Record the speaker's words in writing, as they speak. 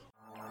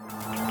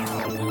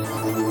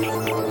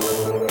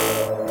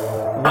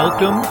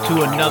Welcome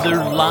to another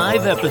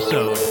live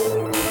episode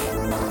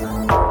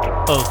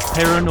of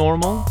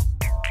Paranormal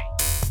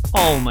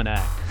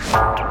Almanac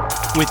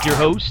with your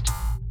host,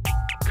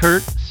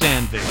 Kurt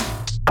Sandvik.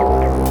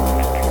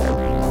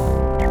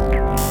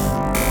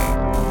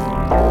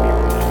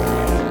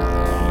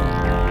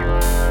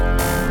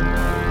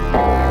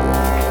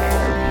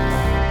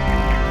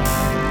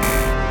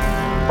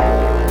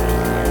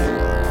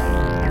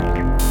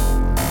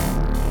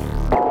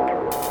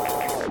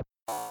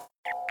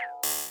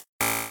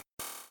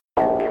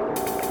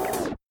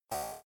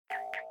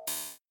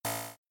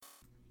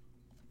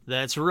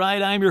 That's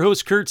right, I'm your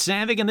host, Kurt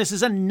Sandvik, and this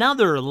is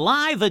another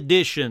live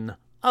edition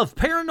of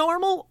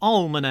Paranormal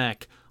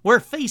Almanac, where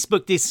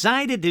Facebook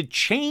decided to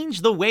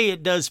change the way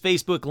it does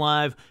Facebook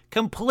Live,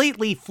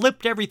 completely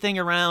flipped everything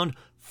around,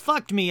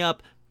 fucked me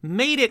up,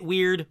 made it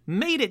weird,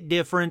 made it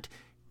different,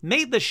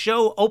 made the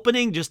show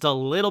opening just a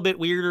little bit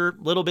weirder,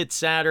 a little bit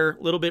sadder,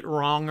 a little bit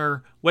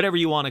wronger, whatever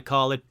you want to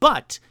call it.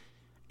 But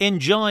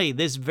enjoy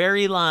this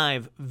very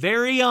live,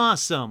 very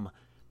awesome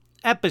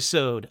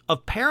episode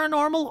of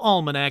Paranormal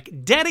Almanac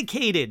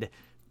dedicated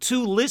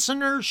to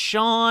listener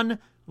Sean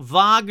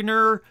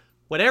Wagner,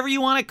 whatever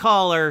you want to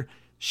call her.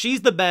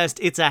 She's the best.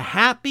 It's a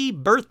happy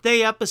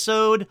birthday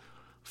episode.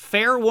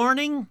 Fair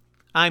warning,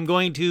 I'm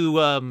going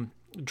to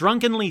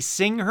drunkenly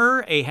sing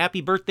her a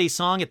happy birthday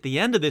song at the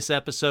end of this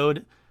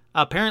episode.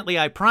 Apparently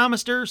I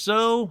promised her,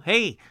 so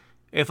hey,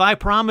 if I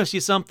promise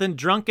you something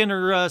drunken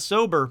or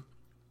sober,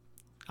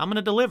 I'm going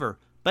to deliver.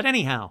 But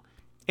anyhow,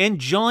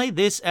 enjoy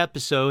this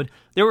episode.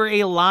 There were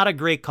a lot of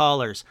great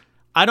callers.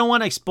 I don't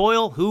want to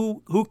spoil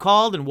who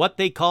called and what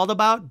they called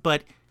about,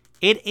 but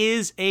it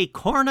is a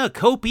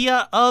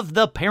cornucopia of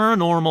the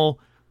paranormal.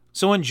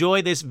 So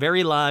enjoy this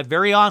very live,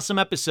 very awesome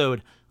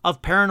episode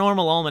of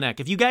Paranormal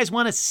Almanac. If you guys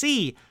want to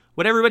see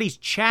what everybody's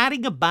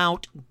chatting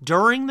about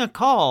during the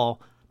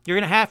call, you're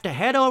going to have to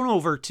head on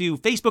over to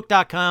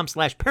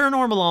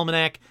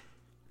facebook.com/paranormalalmanac.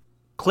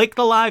 Click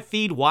the live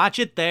feed, watch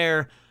it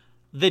there.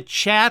 The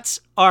chats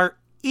are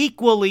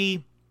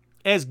equally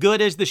as good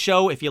as the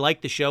show if you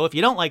like the show. If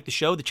you don't like the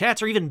show, the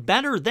chats are even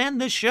better than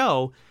the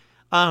show.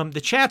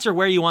 The chats are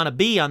where you want to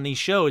be on these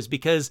shows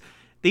because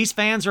these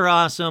fans are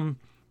awesome.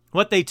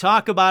 What they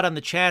talk about on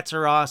the chats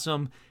are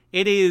awesome.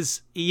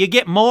 You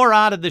get more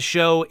out of the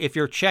show if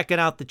you're checking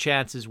out the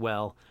chats as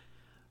well.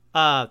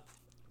 Shout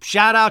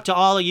out to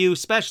all of you,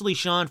 especially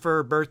Sean for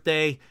her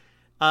birthday.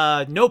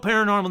 No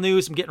paranormal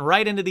news. I'm getting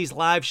right into these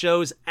live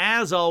shows.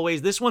 As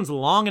always, this one's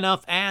long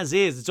enough as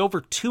is. It's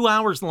over 2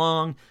 hours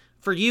long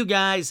for you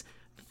guys.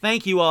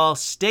 Thank you all.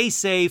 Stay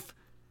safe.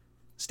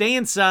 Stay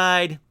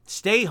inside.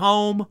 Stay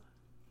home.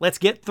 Let's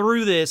get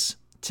through this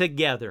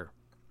together.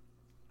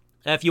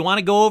 If you want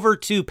to go over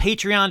to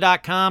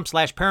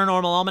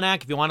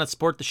patreon.com/paranormalalmanac, if you want to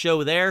support the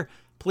show there,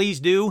 please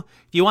do. If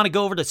you want to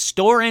go over to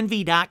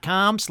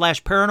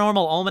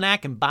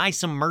storeenvy.com/paranormalalmanac and buy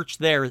some merch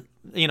there,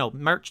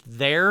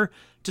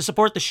 to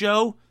support the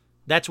show,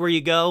 that's where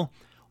you go.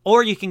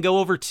 Or you can go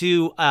over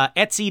to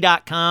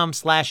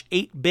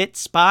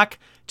etsy.com/8bitspock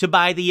to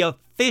buy the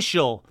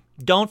official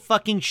Don't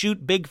Fucking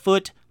Shoot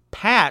Bigfoot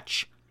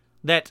patch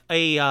that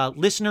a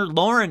listener,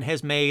 Lauren,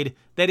 has made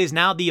that is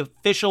now the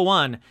official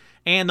one.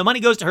 And the money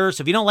goes to her,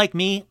 so if you don't like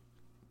me,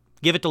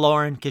 give it to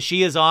Lauren because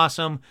she is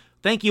awesome.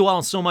 Thank you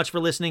all so much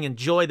for listening.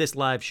 Enjoy this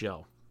live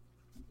show.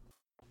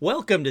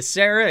 Welcome to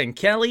Sarah and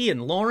Kelly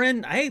and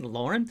Lauren. Hey,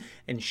 Lauren.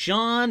 And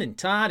Sean and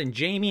Todd and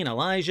Jamie and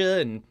Elijah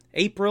and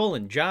April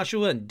and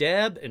Joshua and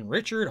Deb and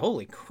Richard.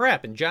 Holy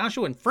crap. And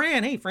Joshua and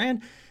Fran. Hey,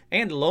 Fran.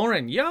 And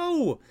Lauren.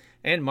 Yo.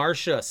 And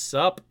Marcia.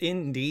 Sup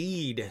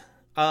indeed.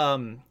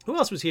 Who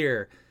else was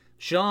here?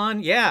 Sean.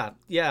 Yeah,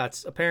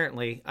 it's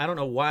apparently. I don't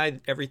know why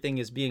everything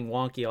is being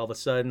wonky all of a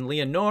sudden.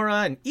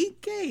 Leonora and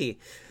Ike.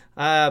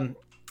 I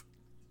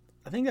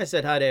think I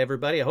said hi to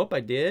everybody. I hope I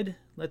did.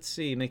 Let's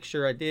see. Make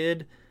sure I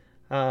did.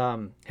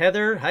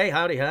 Heather, hey,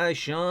 howdy, hi,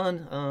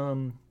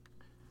 Sean.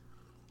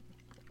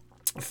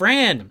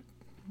 Fran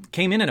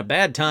came in at a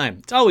bad time.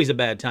 It's always a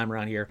bad time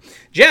around here.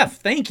 Jeff,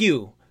 thank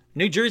you.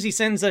 New Jersey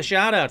sends a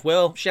shout out.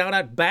 Well, shout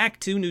out back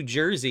to New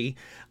Jersey.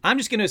 I'm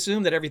just going to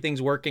assume that everything's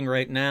working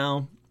right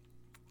now.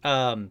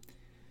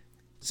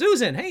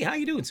 Susan, hey, how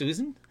you doing,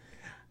 Susan?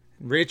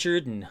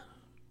 Richard and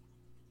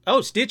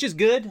Stitch is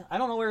good. I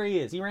don't know where he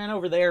is. He ran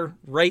over there.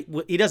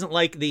 He doesn't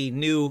like the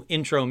new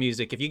intro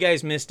music. If you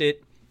guys missed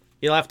it,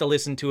 you'll have to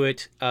listen to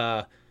it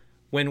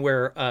when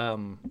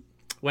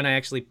I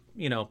actually,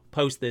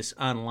 post this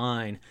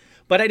online.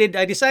 But I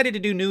decided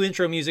to do new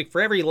intro music for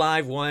every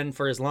live one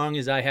for as long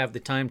as I have the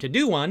time to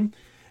do one.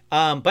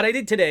 But I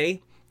did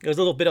today. It was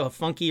a little bit of a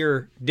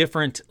funkier,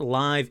 different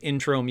live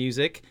intro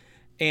music.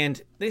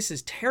 And this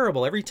is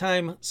terrible. Every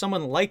time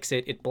someone likes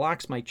it, it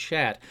blocks my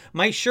chat.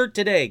 My shirt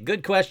today,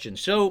 good question.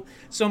 So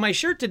my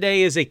shirt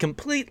today is a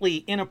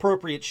completely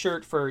inappropriate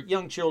shirt for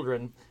young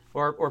children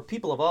or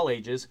people of all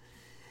ages.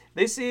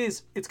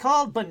 It's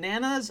called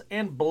Bananas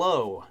and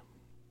Blow.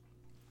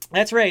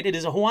 That's right. It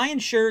is a Hawaiian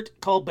shirt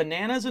called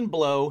Bananas and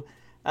Blow.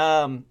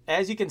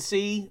 As you can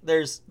see,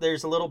 there's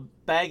a little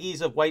baggies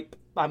of white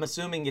I'm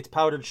assuming it's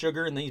powdered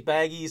sugar in these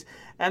baggies.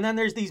 And then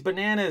there's these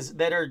bananas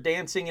that are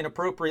dancing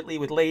inappropriately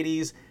with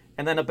ladies,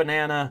 and then a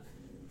banana,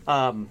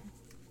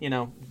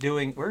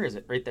 doing, where is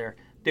it? Right there.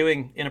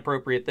 Doing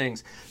inappropriate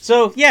things.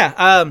 So,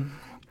 yeah,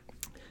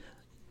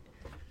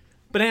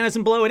 bananas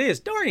and blow it is.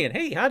 Dorian,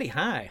 hey, howdy,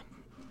 hi.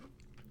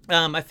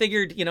 I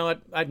figured,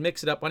 I'd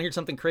mix it up. Want to hear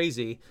something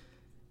crazy?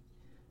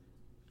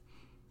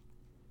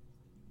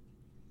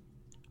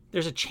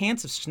 There's a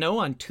chance of snow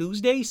on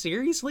Tuesday?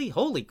 Seriously?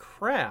 Holy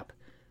crap.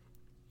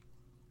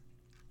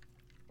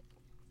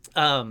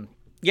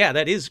 Yeah,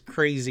 that is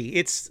crazy.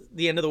 It's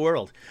the end of the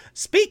world.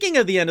 Speaking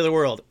of the end of the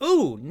world,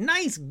 ooh,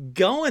 nice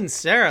going,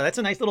 Sarah. That's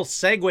a nice little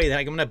segue that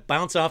I'm going to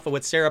bounce off of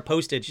what Sarah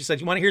posted. She said,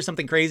 you want to hear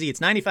something crazy?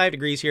 It's 95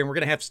 degrees here, and we're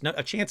going to have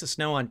a chance of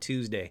snow on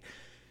Tuesday.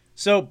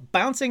 So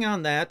bouncing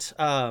on that,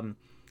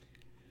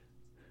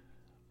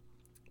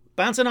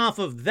 bouncing off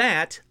of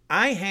that,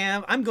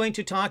 I'm going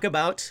to talk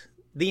about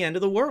the end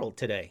of the world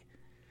today.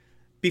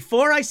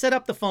 Before I set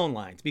up the phone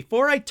lines,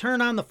 before I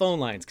turn on the phone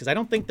lines, because I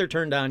don't think they're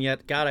turned on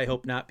yet. God, I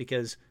hope not,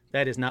 because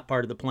that is not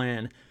part of the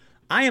plan.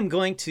 I am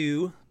going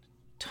to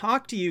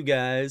talk to you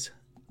guys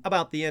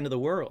about the end of the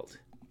world.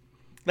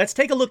 Let's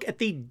take a look at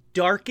the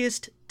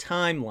darkest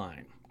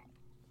timeline.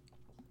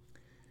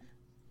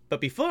 But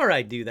before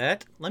I do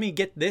that, let me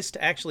get this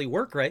to actually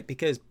work right,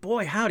 because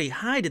boy, howdy,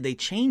 hi, did they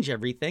change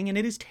everything, and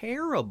it is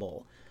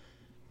terrible.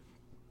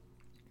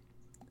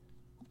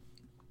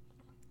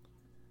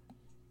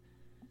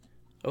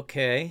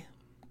 Okay.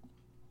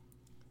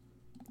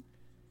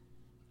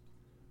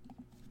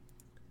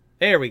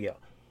 There we go.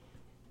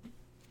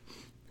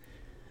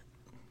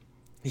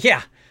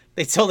 Yeah,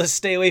 they told us to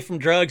stay away from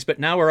drugs, but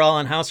now we're all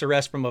on house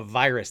arrest from a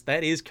virus.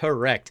 That is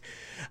correct.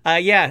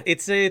 Yeah,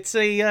 it's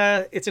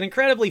an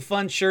incredibly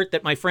fun shirt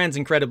that my friends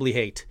incredibly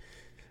hate.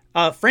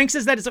 Frank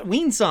says that it's a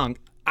Ween song.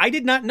 I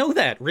did not know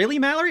that. Really,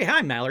 Mallory?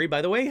 Hi, Mallory,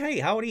 by the way. Hey,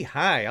 howdy,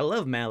 hi. I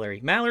love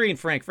Mallory. Mallory and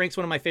Frank. Frank's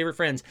one of my favorite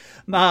friends.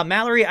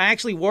 Mallory, I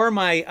actually wore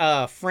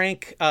my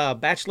Frank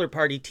bachelor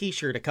party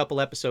t-shirt a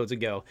couple episodes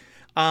ago.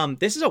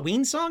 This is a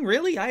Ween song?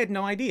 Really? I had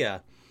no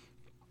idea.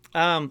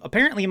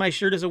 Apparently my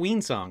shirt is a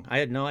Ween song. I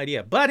had no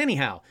idea. But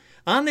anyhow,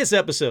 on this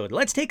episode,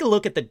 let's take a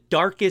look at the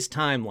darkest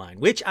timeline,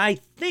 which I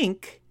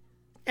think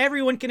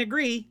everyone can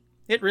agree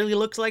it really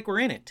looks like we're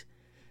in it.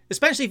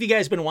 Especially if you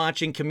guys have been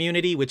watching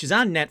Community, which is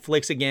on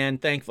Netflix again,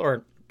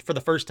 or for the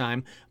first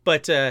time.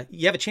 But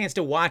you have a chance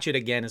to watch it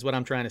again, is what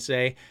I'm trying to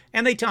say.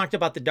 And they talked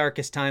about the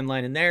darkest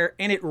timeline in there,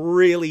 and it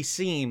really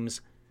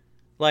seems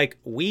like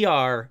we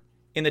are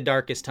in the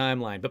darkest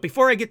timeline. But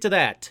before I get to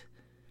that,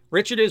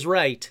 Richard is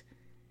right.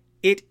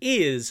 It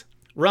is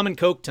rum and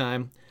coke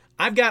time.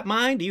 I've got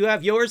mine. Do you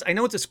have yours? I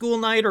know it's a school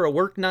night or a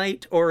work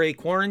night or a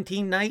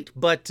quarantine night,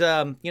 but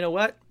you know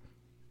what?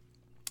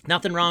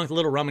 Nothing wrong with a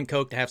little rum and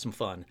coke to have some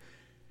fun.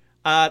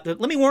 Let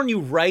me warn you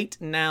right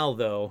now,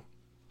 though,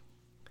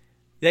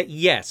 that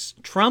yes,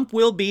 Trump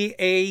will be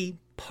a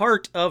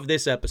part of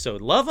this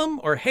episode. Love him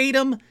or hate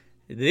him,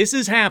 this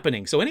is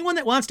happening. So anyone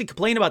that wants to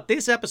complain about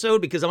this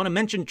episode because I want to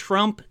mention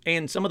Trump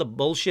and some of the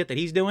bullshit that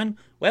he's doing,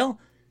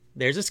 well,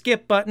 there's a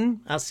skip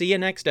button. I'll see you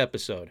next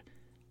episode.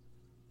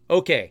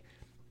 Okay,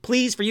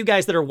 please, for you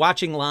guys that are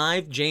watching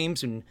live,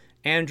 James and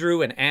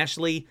Andrew and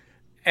Ashley,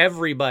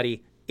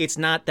 everybody, it's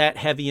not that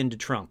heavy into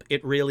Trump.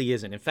 It really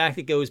isn't. In fact,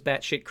 it goes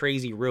batshit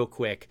crazy real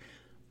quick.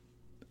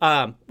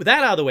 With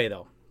that out of the way,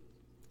 though,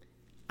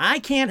 I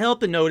can't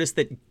help but notice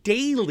that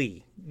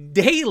daily,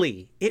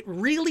 it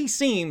really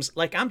seems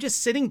like I'm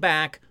just sitting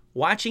back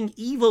watching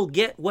evil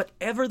get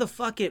whatever the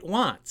fuck it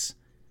wants.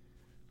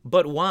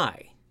 But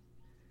why?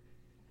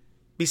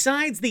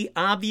 Besides the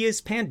obvious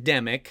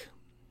pandemic,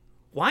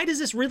 why does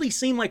this really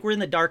seem like we're in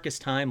the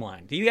darkest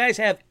timeline? Do you guys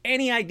have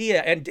any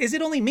idea? And is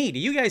it only me? Do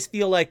you guys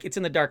feel like it's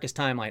in the darkest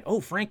timeline? Oh,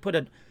 Frank put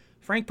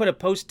a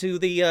post to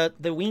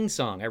the Ween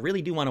song. I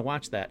really do want to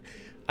watch that.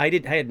 I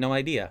had no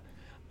idea.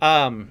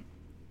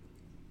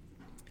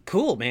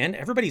 Cool, man.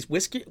 Everybody's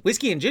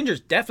whiskey and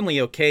ginger's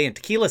definitely okay, and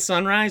tequila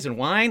sunrise and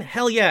wine.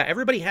 Hell yeah!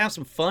 Everybody have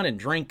some fun and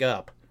drink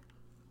up.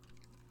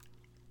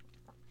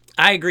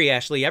 I agree,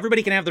 Ashley.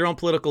 Everybody can have their own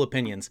political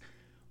opinions,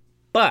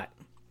 but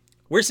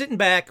we're sitting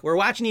back, we're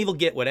watching evil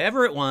get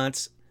whatever it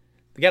wants.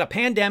 We got a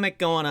pandemic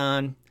going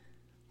on.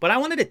 But I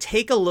wanted to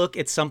take a look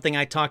at something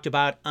I talked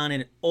about on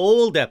an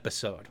old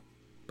episode.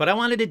 But I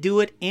wanted to do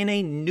it in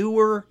a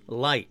newer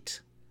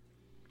light.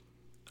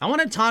 I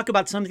want to talk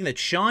about something that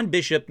Sean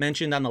Bishop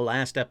mentioned on the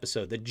last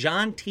episode, the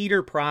John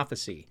Titor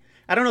prophecy.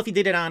 I don't know if he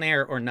did it on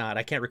air or not.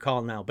 I can't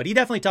recall now. But he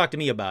definitely talked to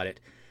me about it.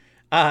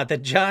 The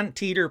John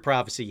Titor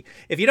prophecy.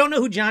 If you don't know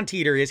who John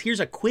Titor is, here's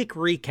a quick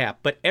recap,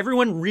 but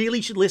everyone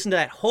really should listen to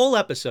that whole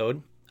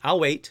episode. I'll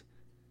wait.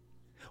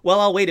 Well,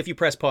 I'll wait if you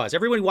press pause.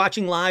 Everybody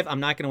watching live, I'm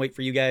not going to wait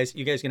for you guys.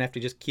 You guys are going to have to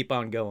just keep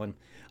on going.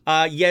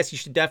 Yes, you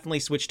should definitely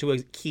switch to a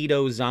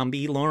keto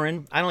zombie,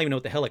 Lauren. I don't even know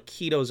what the hell a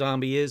keto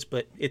zombie is,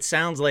 but it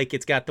sounds like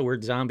it's got the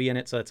word zombie in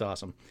it, so that's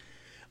awesome.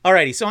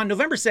 Alrighty, so on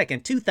November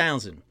 2nd,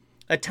 2000,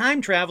 a time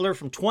traveler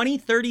from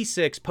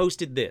 2036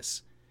 posted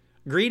this.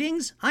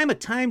 Greetings, I'm a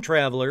time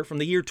traveler from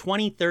the year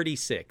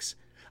 2036.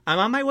 I'm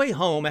on my way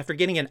home after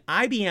getting an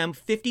IBM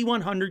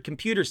 5100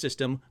 computer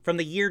system from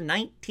the year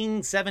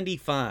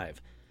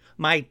 1975.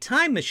 My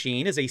time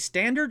machine is a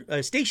standard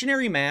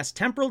stationary mass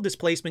temporal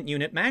displacement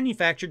unit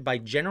manufactured by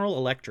General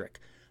Electric.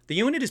 The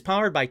unit is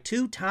powered by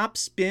two top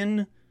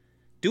spin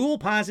dual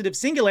positive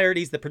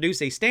singularities that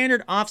produce a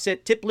standard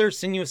offset Tipler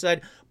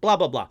sinusoid, blah,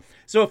 blah, blah.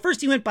 So at first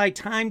he went by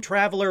time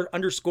traveler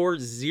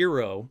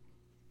 _0.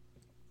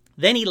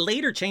 Then he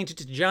later changed it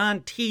to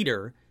John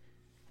Teeter.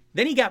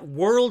 Then he got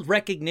world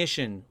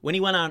recognition when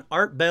he went on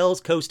Art Bell's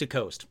Coast to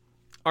Coast.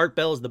 Art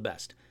Bell is the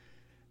best.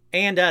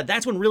 And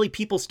that's when really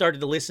people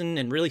started to listen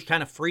and really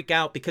kind of freak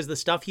out because of the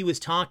stuff he was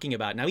talking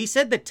about. Now, he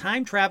said that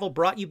time travel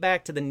brought you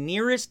back to the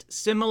nearest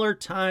similar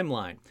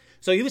timeline.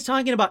 So he was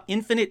talking about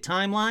infinite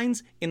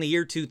timelines in the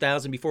year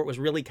 2000 before it was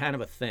really kind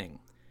of a thing.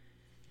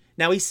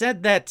 Now, he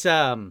said that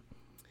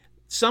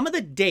some of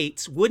the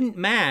dates wouldn't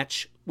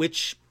match,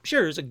 which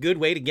sure is a good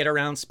way to get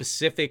around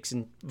specifics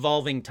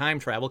involving time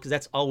travel because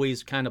that's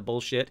always kind of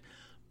bullshit.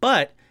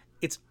 But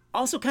it's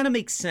also kind of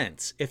makes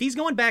sense. If he's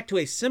going back to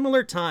a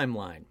similar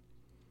timeline,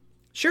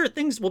 sure,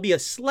 things will be a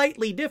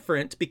slightly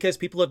different because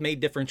people have made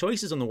different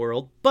choices in the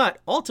world, but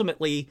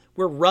ultimately,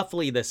 we're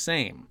roughly the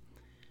same.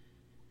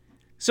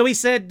 So he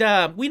said,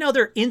 we know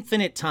there are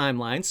infinite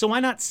timelines, so why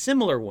not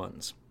similar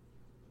ones?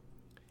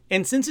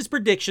 And since his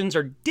predictions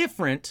are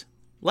different,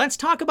 let's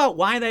talk about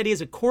why that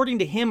is according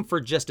to him for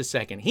just a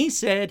second. He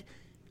said,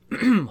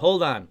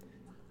 hold on,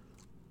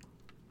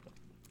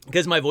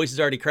 because my voice is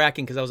already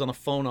cracking because I was on the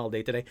phone all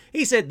day today.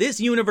 He said this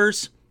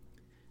universe,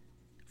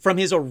 from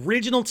his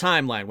original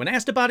timeline, when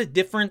asked about a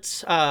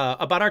difference,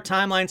 about our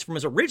timelines from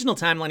his original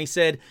timeline, he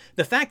said,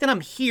 the fact that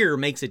I'm here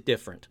makes it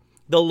different.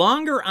 The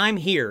longer I'm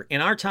here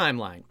in our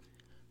timeline,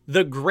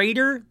 the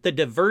greater the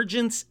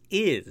divergence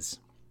is.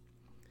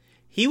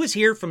 He was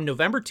here from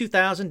November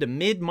 2000 to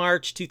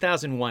mid-March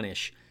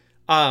 2001-ish.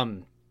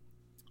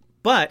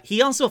 But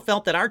he also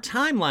felt that our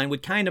timeline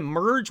would kind of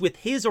merge with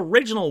his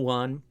original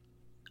one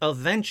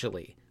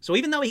eventually. So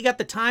even though he got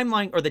the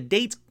timeline or the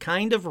dates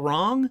kind of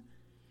wrong,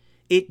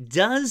 it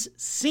does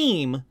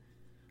seem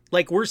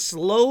like we're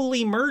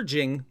slowly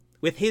merging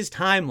with his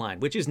timeline,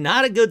 which is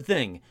not a good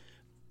thing.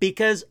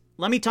 Because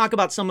let me talk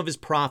about some of his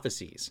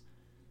prophecies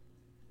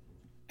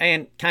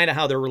and kind of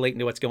how they're relating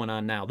to what's going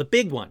on now. The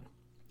big one.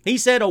 He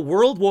said a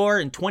world war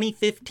in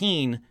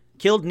 2015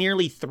 killed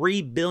nearly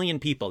 3 billion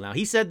people. Now,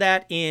 he said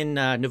that in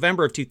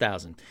November of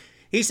 2000.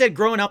 He said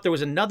growing up, there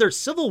was another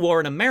civil war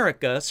in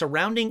America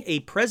surrounding a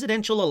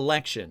presidential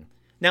election.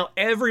 Now,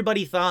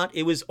 everybody thought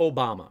it was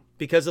Obama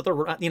because of the,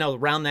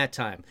 around that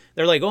time.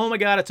 They're like, oh my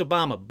God, it's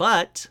Obama.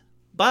 But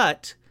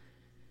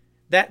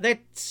that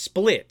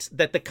split,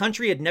 that the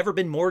country had never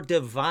been more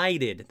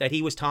divided that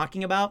he was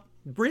talking about,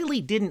 really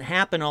didn't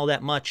happen all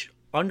that much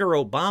under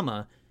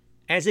Obama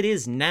as it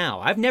is now.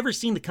 I've never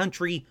seen the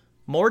country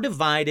more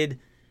divided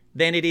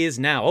than it is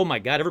now. Oh my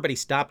God, everybody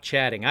stop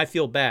chatting. I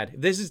feel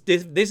bad. This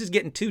is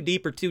getting too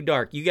deep or too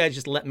dark. You guys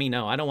just let me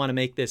know. I don't want to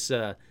make this,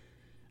 I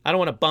don't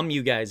want to bum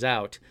you guys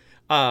out.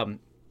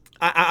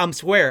 I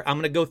swear, I'm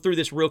going to go through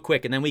this real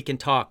quick and then we can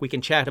talk. We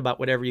can chat about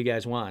whatever you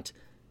guys want.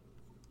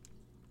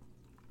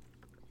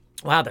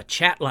 Wow, the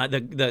chat line,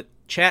 the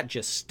chat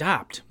just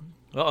stopped.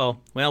 Uh-oh.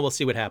 Well, we'll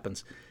see what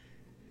happens.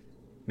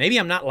 Maybe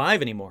I'm not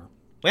live anymore.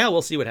 Well,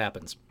 we'll see what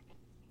happens.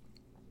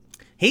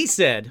 He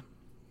said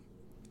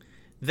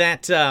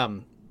that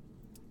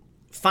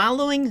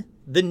following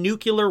the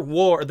nuclear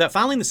war, that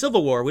following the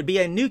Civil War would be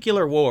a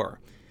nuclear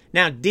war.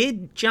 Now,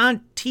 did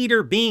John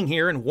Teeter being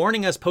here and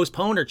warning us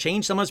postpone or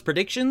change some of his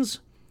predictions?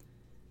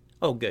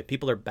 Oh, good.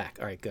 People are back.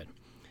 All right, good.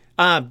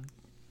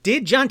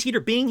 Did John Teeter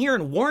being here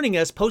and warning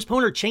us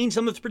postpone or change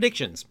some of his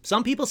predictions?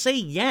 Some people say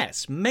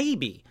yes,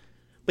 maybe.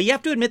 But you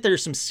have to admit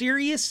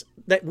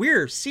that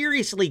we're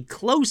seriously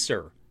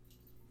closer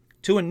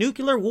to a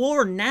nuclear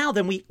war now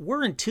than we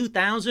were in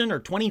 2000 or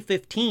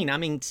 2015. I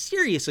mean,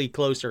 seriously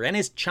closer. And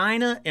is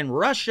China and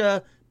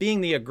Russia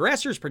being the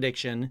aggressor's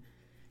prediction?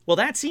 Well,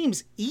 that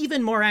seems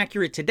even more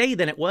accurate today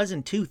than it was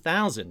in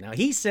 2000. Now,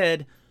 he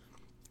said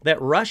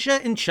that Russia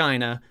and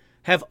China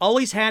have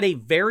always had a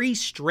very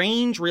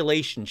strange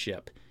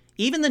relationship.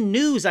 Even the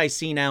news I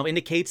see now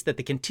indicates that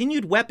the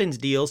continued weapons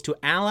deals to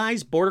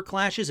allies, border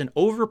clashes, and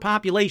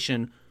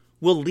overpopulation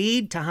will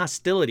lead to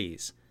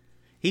hostilities.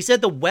 He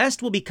said the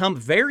West will become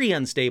very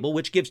unstable,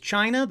 which gives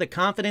China the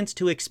confidence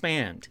to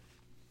expand.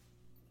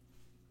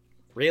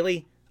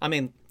 Really? I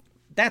mean,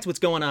 that's what's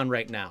going on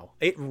right now.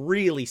 It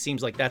really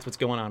seems like that's what's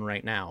going on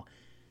right now.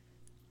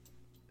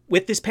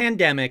 With this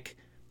pandemic,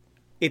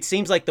 it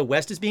seems like the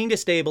West is being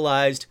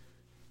destabilized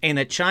and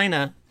that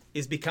China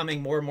is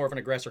becoming more and more of an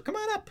aggressor. Come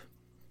on up.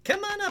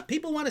 Come on up.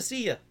 People want to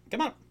see you.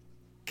 Come on.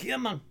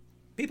 Come on.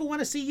 People want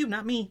to see you,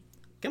 not me.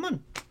 Come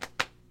on.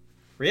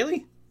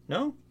 Really?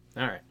 No?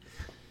 All right.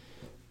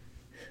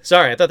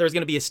 Sorry, I thought there was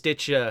going to be a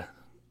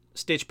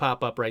Stitch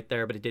pop up right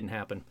there, but it didn't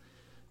happen.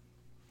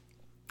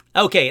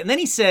 Okay, and then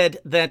he said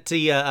that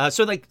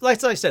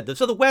like I said,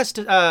 so the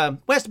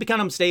West become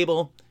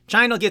unstable.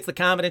 China gets the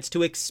confidence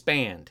to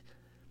expand.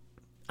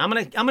 I'm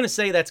gonna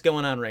say that's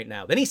going on right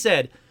now. Then he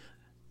said,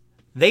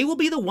 They will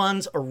be the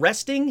ones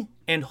arresting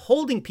and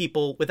holding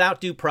people without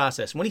due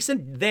process. When he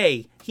said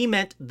they, he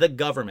meant the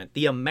government,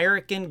 the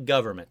American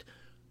government.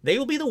 They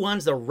will be the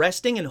ones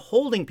arresting and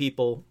holding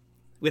people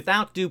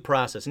without due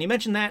process. And he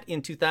mentioned that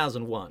in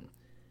 2001.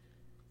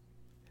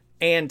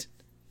 And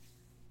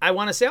I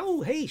want to say,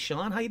 oh, hey,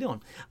 Sean, how you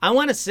doing? I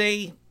want to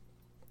say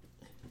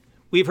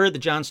we've heard the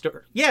John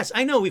story. Yes,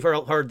 I know we've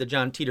heard the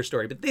John Titor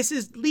story, but this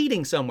is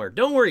leading somewhere.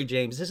 Don't worry,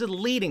 James. This is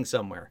leading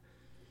somewhere.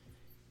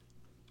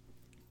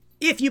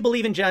 If you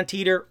believe in John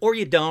Titor or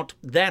you don't,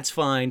 that's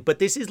fine, but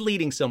this is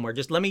leading somewhere.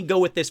 Just let me go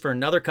with this for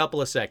another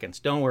couple of seconds.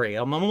 Don't worry,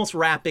 I'm almost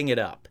wrapping it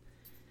up.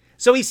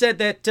 So he said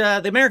that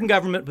the American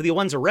government will be the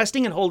ones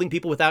arresting and holding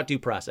people without due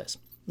process.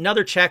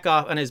 Another check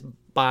off on his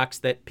box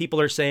that people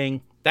are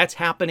saying that's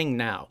happening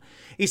now.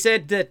 He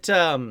said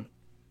that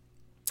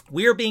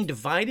we are being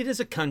divided as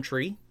a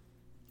country,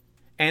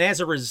 and as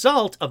a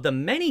result of the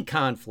many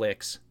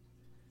conflicts,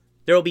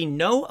 there will be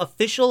no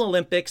official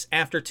Olympics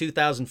after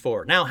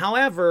 2004. Now,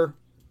 however,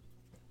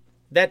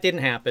 that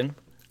didn't happen,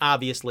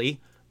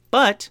 obviously,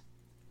 but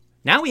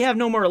now we have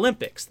no more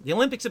Olympics. The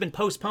Olympics have been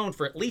postponed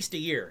for at least a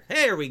year.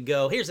 There we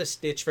go. Here's a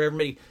Stitch for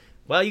everybody.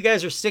 While you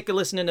guys are sick of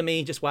listening to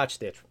me, just watch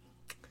Stitch.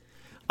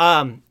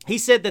 He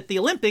said that the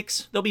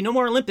Olympics, there'll be no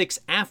more Olympics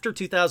after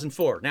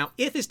 2004. Now,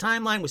 if his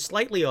timeline was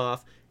slightly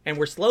off, and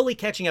we're slowly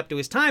catching up to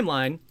his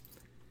timeline,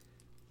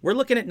 we're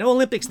looking at no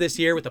Olympics this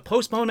year with a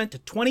postponement to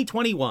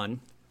 2021.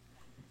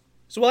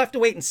 So we'll have to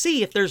wait and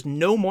see if there's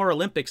no more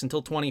Olympics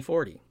until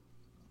 2040.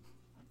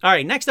 All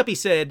right, next up he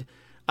said,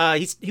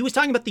 he was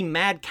talking about the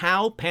mad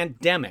cow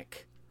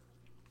pandemic.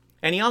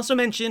 And he also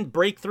mentioned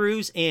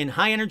breakthroughs in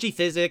high-energy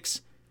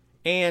physics,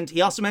 and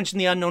he also mentioned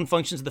the unknown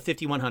functions of the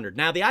 5100.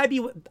 Now, the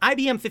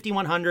IBM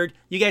 5100,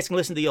 you guys can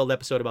listen to the old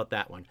episode about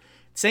that one.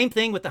 Same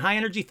thing with the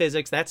high-energy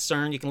physics, that's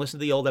CERN. You can listen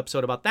to the old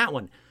episode about that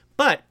one.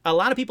 But a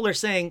lot of people are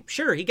saying,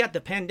 sure, he got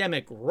the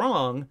pandemic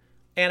wrong,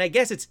 and I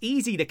guess it's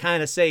easy to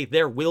kind of say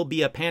there will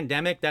be a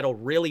pandemic that'll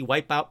really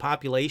wipe out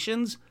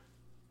populations,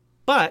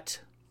 but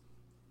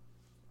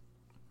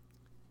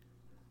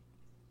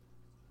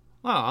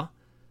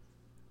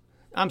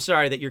I'm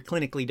sorry that you're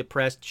clinically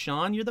depressed,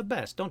 Sean. You're the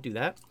best. Don't do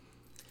that.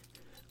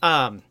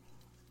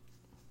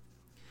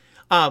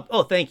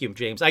 Thank you,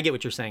 James. I get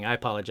what you're saying. I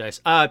apologize.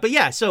 But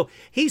yeah, so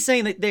he's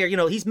saying that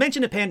he's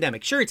mentioned a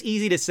pandemic. Sure, it's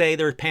easy to say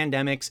there are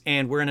pandemics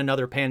and we're in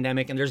another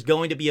pandemic and there's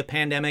going to be a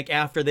pandemic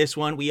after this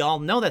one. We all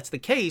know that's the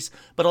case,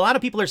 but a lot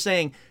of people are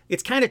saying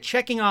it's kind of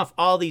checking off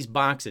all these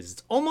boxes.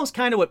 It's almost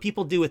kind of what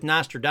people do with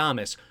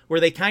Nostradamus, where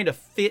they kind of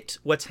fit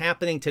what's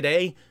happening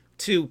today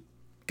to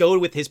go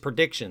with his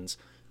predictions.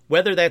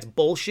 Whether that's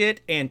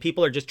bullshit and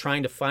people are just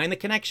trying to find the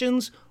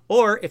connections,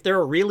 or if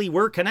there really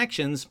were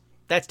connections,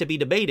 that's to be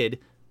debated,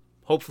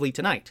 hopefully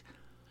tonight.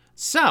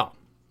 So,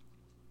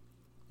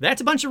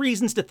 that's a bunch of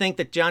reasons to think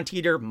that John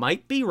Titor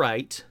might be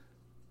right.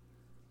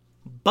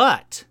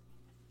 But,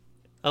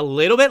 a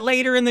little bit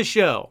later in the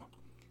show,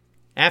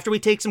 after we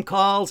take some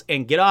calls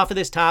and get off of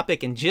this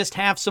topic and just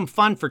have some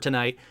fun for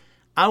tonight,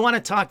 I want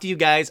to talk to you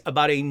guys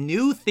about a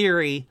new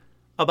theory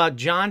about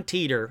John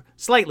Titor,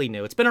 slightly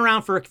new. It's been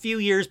around for a few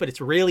years, but it's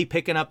really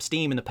picking up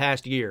steam in the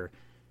past year,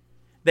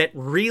 that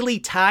really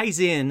ties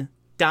in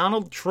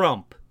Donald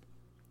Trump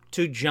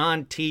to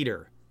John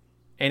Titor,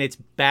 and it's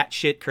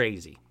batshit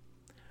crazy.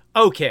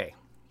 Okay.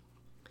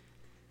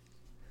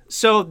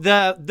 So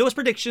those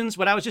predictions,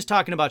 what I was just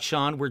talking about,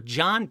 Sean, were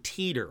John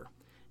Titor.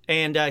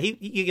 And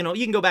you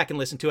can go back and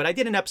listen to it. I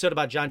did an episode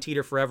about John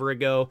Titor forever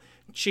ago.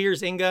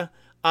 Cheers, Inga.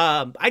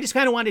 I just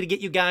kind of wanted to get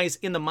you guys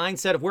in the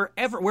mindset of where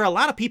a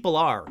lot of people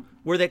are,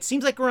 where that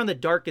seems like we're on the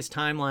darkest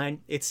timeline.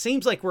 It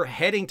seems like we're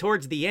heading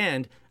towards the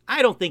end.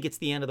 I don't think it's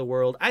the end of the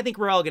world. I think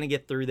we're all going to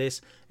get through this.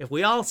 If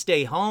we all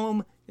stay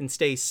home and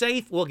stay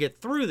safe, we'll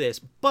get through this.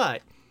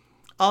 But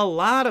a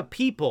lot of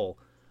people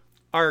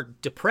are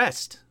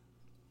depressed,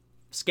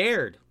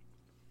 scared.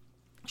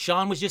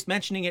 Sean was just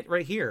mentioning it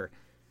right here.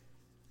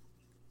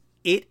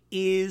 It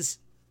is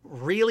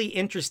really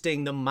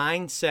interesting, the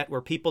mindset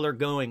where people are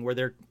going, where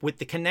they're with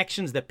the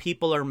connections that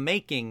people are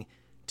making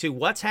to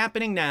what's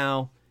happening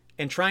now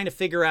and trying to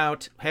figure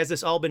out, has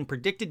this all been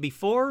predicted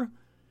before?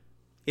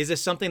 Is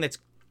this something that's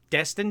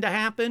destined to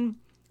happen?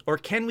 Or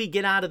can we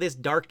get out of this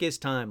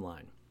darkest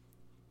timeline?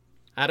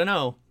 I don't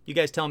know. You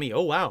guys tell me.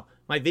 Oh, wow.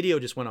 My video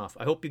just went off.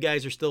 I hope you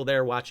guys are still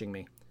there watching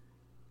me.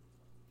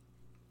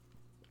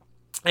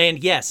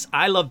 And yes,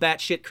 I love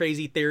batshit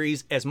crazy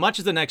theories as much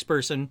as the next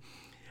person.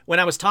 When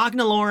I was talking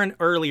to Lauren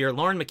earlier,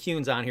 Lauren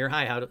McCune's on here.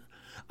 Hi,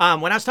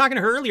 when I was talking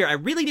to her earlier, I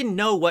really didn't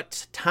know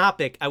what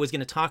topic I was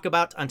going to talk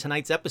about on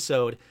tonight's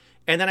episode.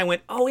 And then I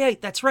went, oh, yeah,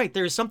 that's right.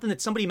 There's something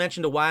that somebody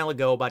mentioned a while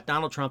ago about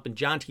Donald Trump and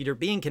John Titor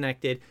being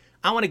connected.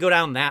 I want to go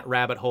down that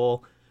rabbit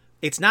hole.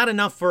 It's not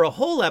enough for a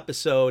whole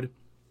episode,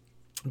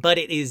 but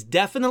it is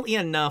definitely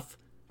enough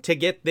to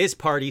get this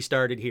party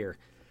started here.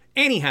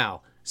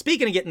 Anyhow,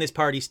 speaking of getting this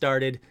party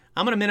started,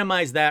 I'm going to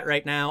minimize that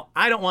right now.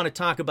 I don't want to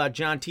talk about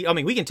John Titor. I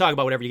mean, we can talk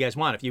about whatever you guys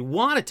want. If you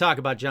want to talk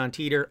about John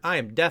Titor, I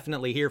am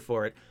definitely here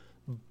for it.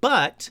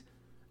 But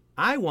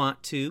I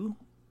want to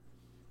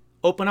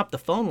open up the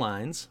phone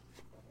lines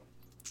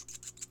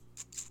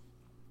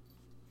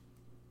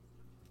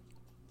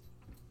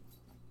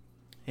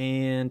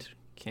And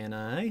can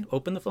I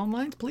open the phone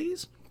lines,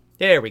 please?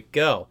 There we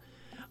go.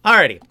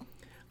 Alrighty.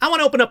 I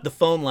want to open up the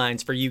phone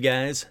lines for you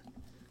guys.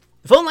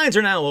 The phone lines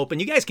are now open.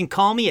 You guys can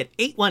call me at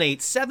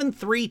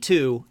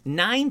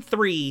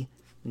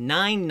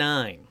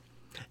 818-732-9399.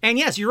 And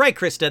yes, you're right,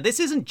 Krista. This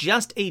isn't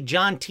just a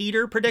John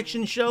Teeter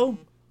prediction show.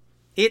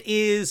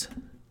 This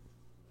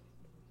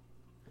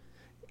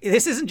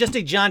isn't just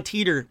a John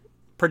Teeter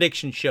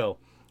prediction show.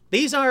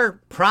 These are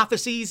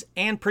prophecies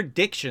and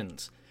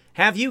predictions.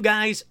 Have you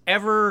guys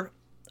ever,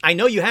 I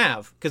know you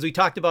have, because we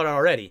talked about it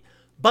already,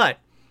 but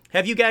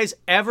have you guys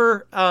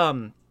ever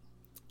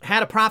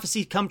had a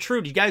prophecy come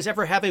true? Did you guys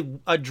ever have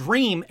a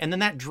dream and then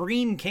that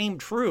dream came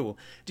true?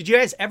 Did you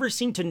guys ever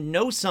seem to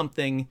know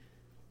something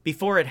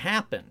before it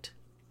happened?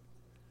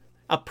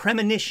 A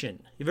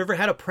premonition. You've ever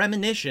had a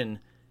premonition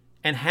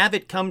and have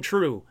it come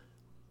true?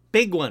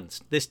 Big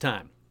ones this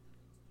time.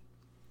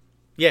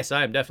 Yes,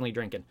 I am definitely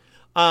drinking.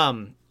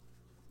 Oh,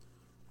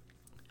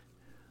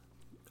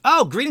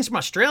 greetings from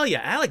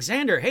Australia.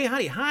 Alexander, hey,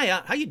 howdy,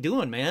 hi. How you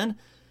doing, man?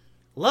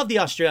 Love the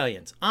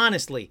Australians.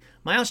 Honestly,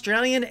 my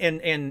Australian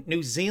and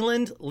New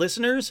Zealand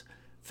listeners,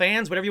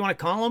 fans, whatever you want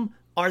to call them,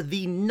 are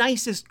the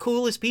nicest,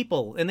 coolest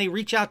people. And they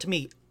reach out to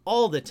me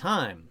all the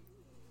time.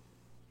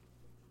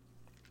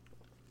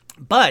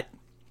 But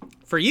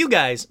for you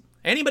guys,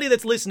 anybody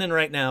that's listening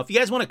right now, if you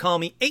guys want to call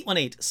me,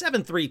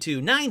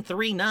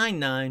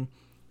 818-732-9399.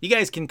 You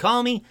guys can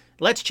call me.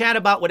 Let's chat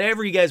about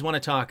whatever you guys want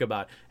to talk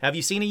about. Have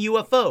you seen a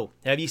UFO?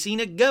 Have you seen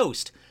a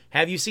ghost?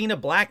 Have you seen a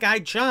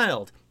black-eyed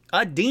child?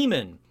 A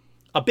demon?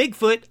 A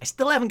Bigfoot? I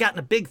still haven't gotten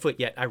a Bigfoot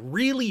yet. I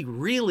really,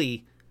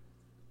 really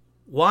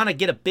want to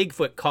get a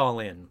Bigfoot call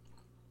in.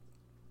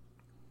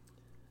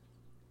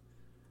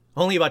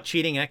 Only about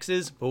cheating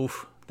exes?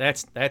 Oof,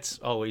 that's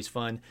always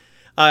fun.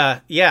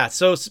 Yeah,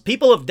 so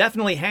people have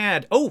definitely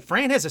had... Oh,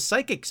 Fran has a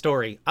psychic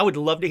story. I would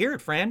love to hear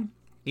it, Fran.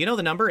 You know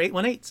the number,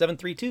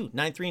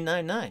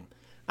 818-732-9399.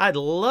 I'd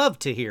love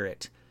to hear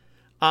it.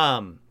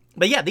 But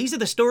yeah, these are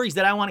the stories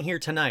that I want to hear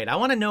tonight. I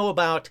want to know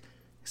about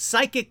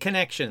psychic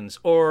connections,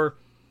 or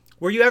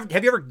have you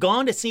ever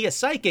gone to see a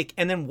psychic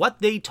and then what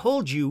they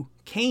told you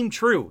came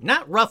true?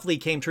 Not roughly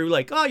came true,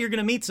 like, oh, you're going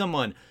to meet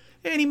someone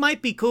and he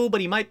might be cool, but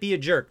he might be a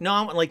jerk. No,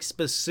 I want like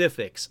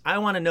specifics. I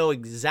want to know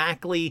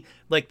exactly,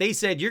 like they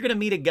said, you're going to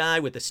meet a guy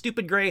with a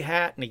stupid gray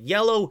hat and a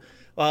yellow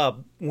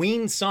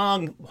Ween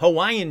Song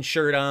Hawaiian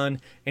shirt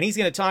on, and he's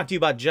going to talk to you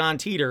about John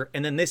Teeter,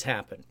 and then this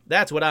happened.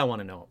 That's what I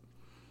want to know.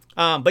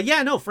 But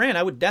yeah, no, Fran,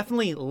 I would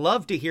definitely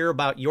love to hear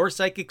about your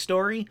psychic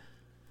story.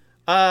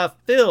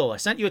 Phil, I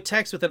sent you a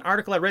text with an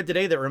article I read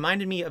today that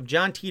reminded me of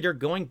John Teeter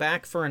going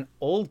back for an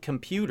old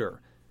computer.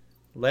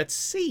 Let's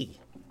see.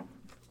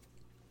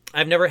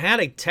 I've never had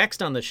a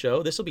text on the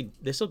show. This will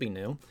be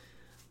new.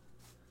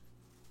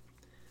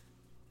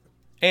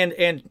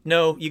 And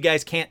no, you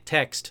guys can't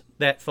text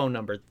that phone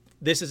number.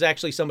 This is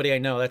actually somebody I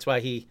know. That's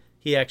why he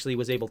actually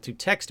was able to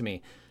text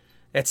me.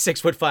 At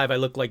 6'5", I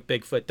look like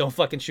Bigfoot. Don't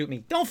fucking shoot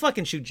me. Don't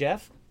fucking shoot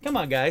Jeff. Come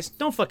on, guys.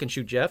 Don't fucking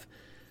shoot Jeff.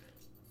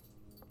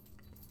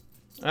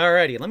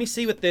 Alrighty, let me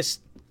see what this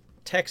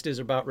text is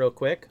about real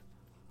quick.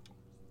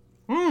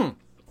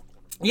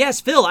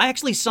 Yes, Phil, I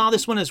actually saw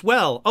this one as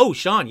well. Oh,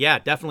 Sean, yeah,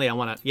 definitely I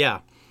want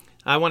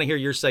to hear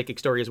your psychic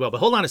story as well. But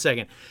hold on a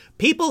second.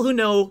 People who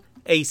know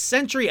a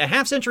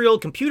half-century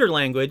old computer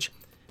language,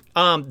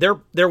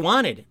 they're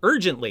wanted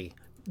urgently.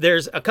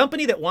 There's a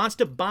company that wants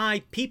to hire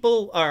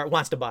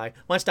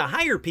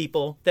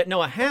people that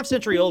know a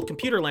half-century old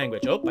computer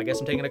language. Oh, I guess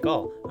I'm taking a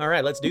call. All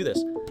right, let's do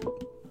this.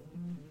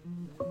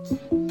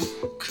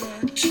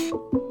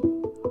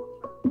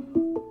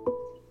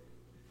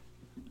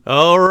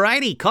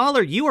 Alrighty,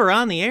 caller, you are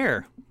on the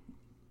air.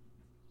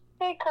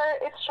 Hey, Kurt,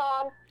 it's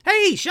Sean.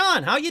 Hey,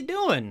 Sean, how you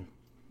doing?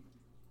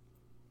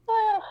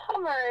 I'm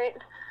alright.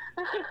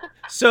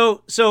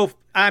 So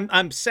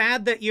I'm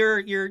sad that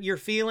you're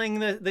feeling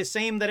the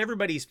same that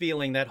everybody's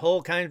feeling, that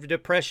whole kind of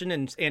depression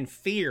and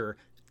fear.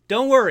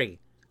 Don't worry.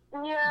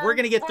 Yeah, we're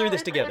gonna get through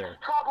this together.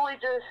 It's probably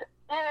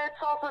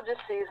it's also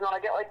just seasonal. I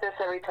get like this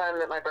every time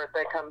that my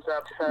birthday comes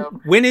up. So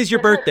when is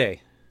your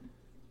birthday?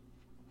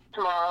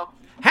 Tomorrow.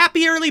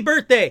 Happy early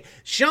birthday,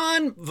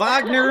 Sean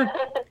Wagner.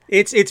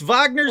 It's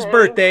Wagner's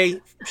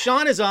birthday.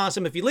 Sean is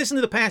awesome. If you listen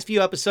to the past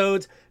few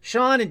episodes,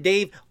 Sean and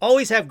Dave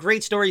always have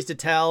great stories to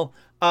tell.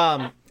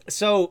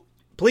 So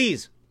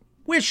please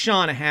wish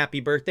Sean a happy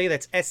birthday.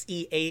 That's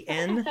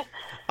SEAN.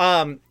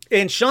 And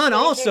Sean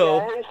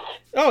also,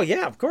 oh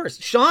yeah, of course.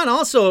 Sean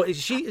also,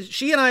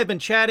 she and I have been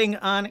chatting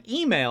on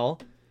email,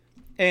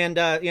 and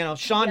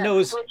Sean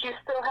knows. Which you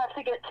still have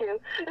to get to.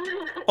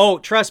 Oh,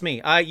 trust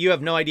me, you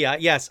have no idea.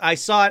 Yes, I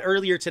saw it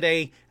earlier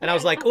today, and I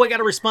was like, oh, I got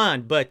to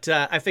respond, but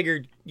I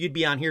figured you'd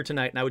be on here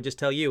tonight, and I would just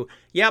tell you,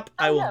 yep,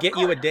 I will get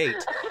you a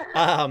date.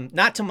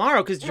 Not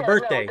tomorrow because it's your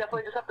birthday. No,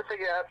 definitely just have to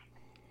figure out.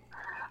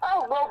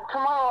 Oh, well,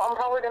 tomorrow I'm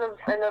probably going to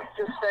end up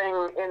just staying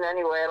in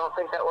anyway. I don't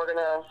think that we're going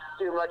to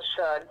do much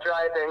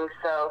driving.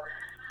 So,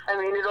 I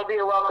mean, it'll be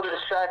a welcome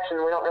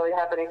distraction. We don't really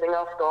have anything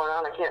else going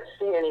on. I can't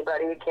see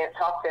anybody. We can't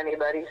talk to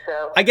anybody.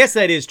 So I guess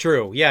that is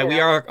true. Yeah, we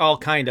are all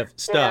kind of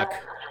stuck.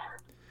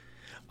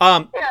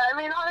 Yeah, I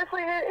mean,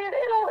 honestly,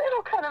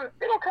 it'll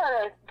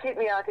kind of keep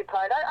me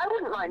occupied. I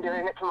wouldn't mind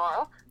doing it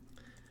tomorrow.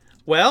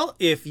 Well,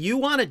 if you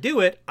want to do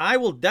it, I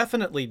will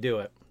definitely do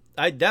it.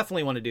 I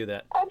definitely want to do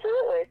that.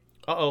 Absolutely.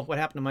 Uh-oh, what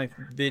happened to my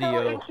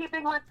video? So in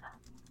keeping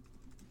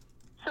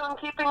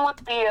with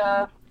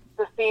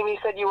the theme, you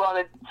said you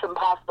wanted some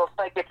possible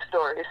psychic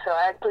stories. So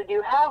I actually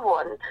do have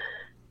one.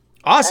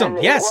 Awesome.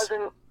 And yes.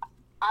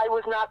 I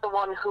was not the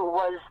one who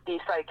was the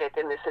psychic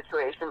in this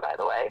situation, by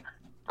the way.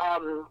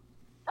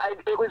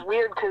 It was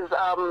weird because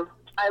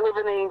I live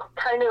in a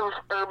kind of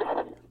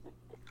urban.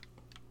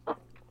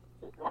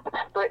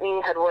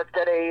 Brittany had worked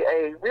at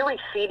a really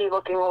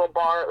seedy-looking little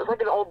bar. It was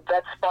like an old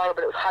vet's bar,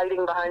 but it was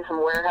hiding behind some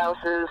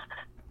warehouses.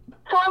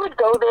 So I would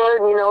go there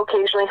and,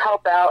 occasionally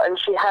help out. And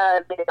she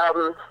had, there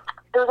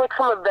was like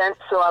some event,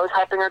 so I was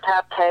helping her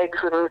tap kegs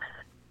and,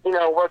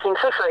 working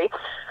for free.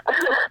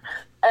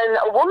 And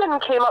a woman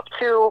came up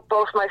to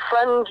both my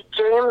friend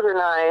James and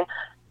I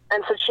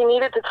and said she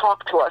needed to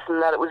talk to us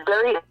and that it was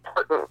very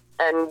important.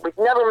 And we'd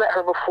never met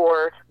her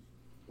before,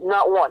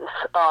 not once.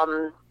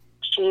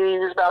 She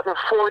was about in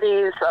her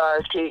 40s.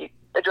 She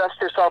addressed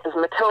herself as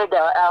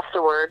Matilda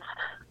afterwards.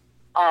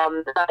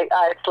 I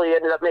actually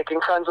ended up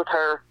making friends with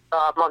her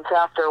months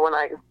after when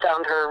I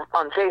found her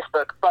on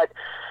Facebook. But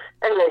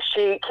anyway,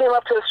 she came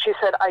up to us. She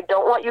said, "I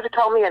don't want you to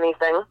tell me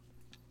anything.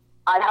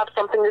 I have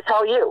something to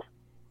tell you."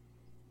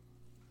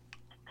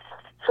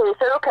 So we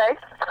said, okay.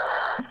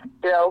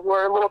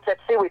 We're a little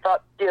tipsy. We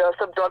thought,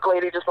 some drunk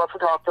lady just wants to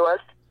talk to us.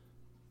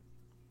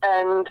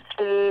 And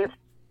she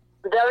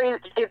very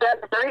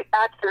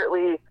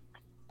accurately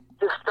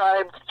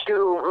described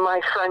to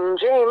my friend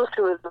James,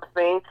 who is with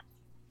me,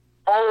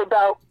 all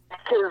about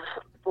his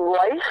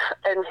life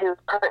and his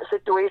current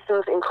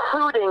situations,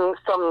 including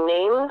some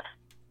names,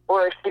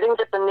 or if she didn't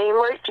get the name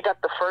right, she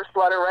got the first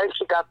letter right,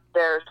 she got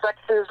their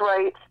sexes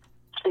right,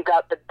 she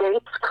got the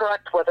dates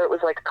correct, whether it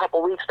was like a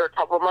couple weeks or a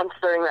couple months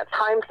during that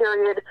time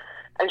period,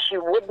 and she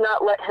would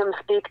not let him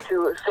speak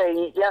to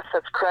say, yes,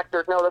 that's correct,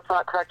 or no, that's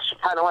not correct. She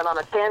kind of went on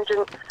a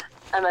tangent,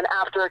 and then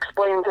after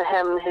explaining to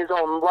him his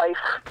own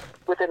life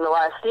within the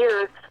last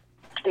year,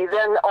 she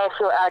then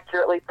also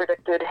accurately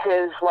predicted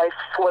his life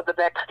for the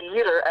next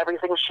year.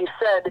 Everything she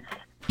said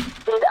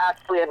did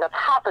actually end up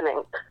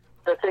happening.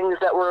 The things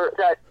that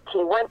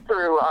he went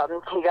through,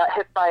 he got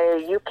hit by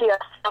a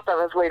UPS truck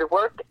on his way to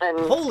work and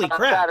Holy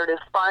crap. shattered his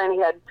spine. He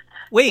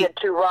had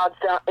 2 rods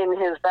down in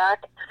his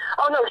back.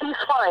 Oh, no, he's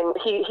fine.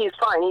 He's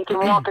fine. He can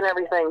walk and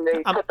everything.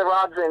 They put the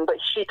rods in, but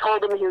she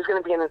told him he was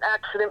going to be in an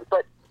accident,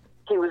 but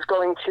he was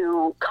going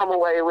to come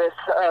away with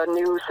a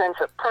new sense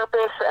of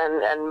purpose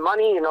and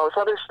money and all this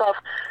other stuff,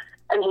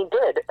 and he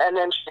did. And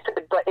then she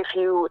said, but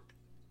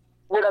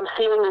what I'm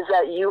seeing is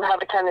that you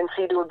have a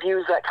tendency to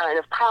abuse that kind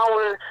of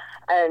power,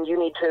 and you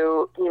need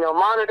to,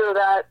 monitor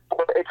that,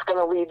 or it's going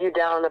to lead you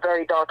down a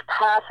very dark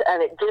path.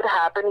 And it did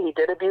happen. He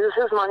did abuse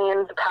his money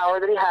and the power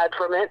that he had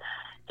from it.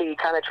 He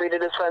kind of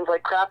treated his friends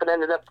like crap and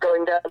ended up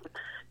going down,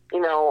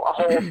 a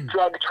whole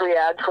drug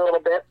triad for a little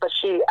bit. But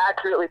she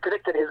accurately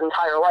predicted his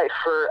entire life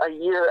for a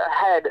year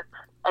ahead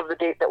of the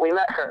date that we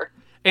met her.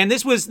 And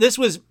this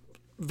was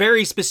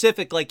very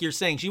specific, like you're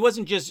saying. She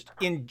wasn't just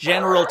in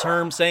general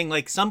terms saying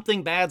like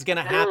something bad's going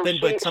to happen,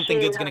 but something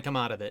good's going to come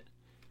out of it.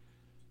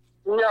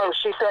 No,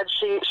 she said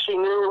she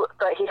knew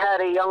that he had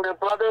a younger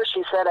brother.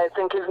 She said, I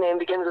think his name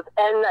begins with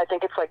N. I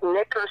think it's like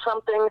Nick or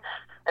something,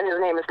 and his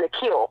name is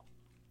Nikhil.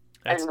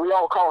 And we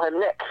all call him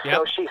Nick. Yep.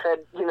 So she said,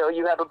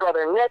 you have a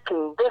brother Nick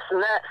and this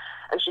and that,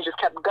 and she just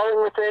kept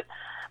going with it.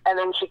 And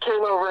then she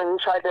came over and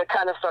tried to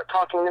kind of start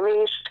talking to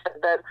me. She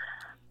said that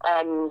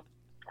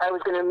I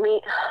was going to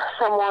meet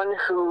someone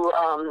who,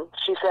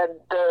 she said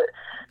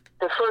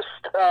the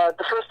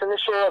first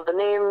initial of the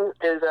name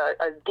is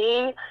a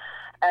D,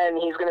 and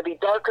he's going to be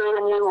darker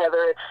than you, whether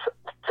it's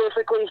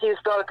physically he's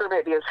darker,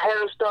 maybe his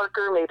hair is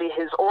darker, maybe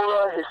his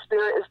aura, his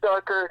spirit is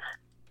darker.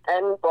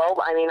 And,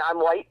 well, I mean, I'm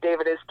white.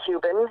 David is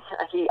Cuban.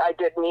 I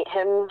did meet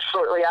him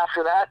shortly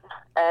after that,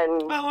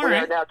 and we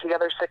are now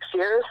together 6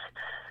 years.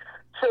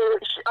 So,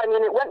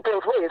 it went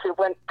both ways. It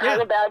went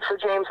kind of bad for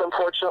James,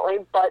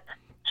 unfortunately, but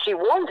she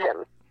warned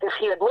him. If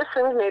he had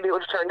listened, maybe it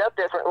would have turned out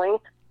differently.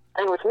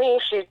 And with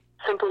me, she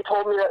simply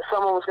told me that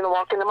someone was going to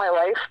walk into my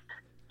life,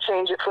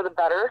 change it for the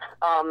better,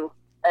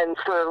 and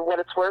for what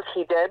it's worth,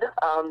 he did.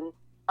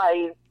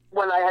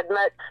 When I had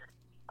met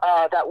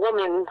that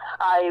woman,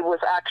 I was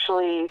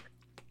actually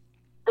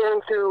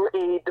going through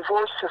a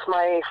divorce with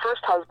my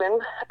first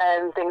husband,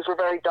 and things were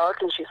very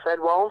dark, and she said,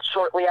 well,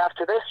 shortly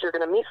after this, you're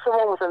going to meet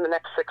someone within the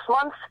next 6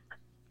 months.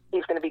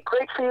 He's going to be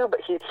great for you, but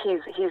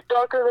he's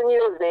darker than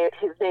you.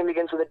 His name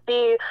begins with a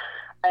D,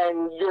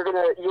 and you're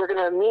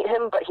gonna meet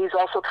him, but he's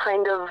also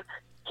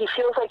he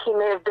feels like he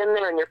may have been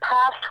there in your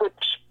past, which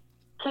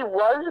he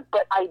was,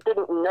 but I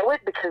didn't know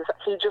it because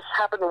he just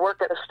happened to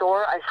work at a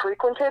store I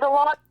frequented a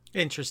lot.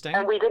 Interesting.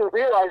 And we didn't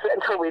realize it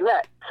until we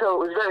met, so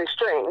it was very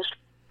strange.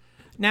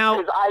 Now,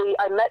 because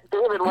I met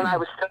David when I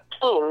was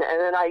 15,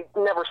 and then I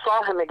never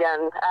saw him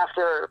again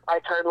after I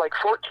turned like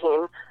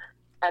 14,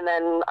 and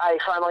then I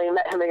finally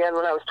met him again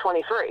when I was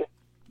 23.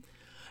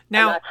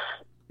 Now,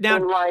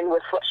 in line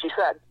with what she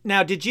said.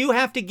 Now, did you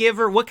have to give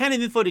her, what kind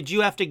of info did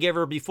you have to give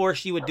her before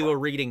she would do a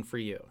reading for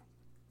you?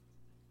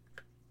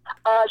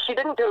 She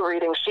didn't do a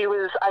reading.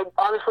 I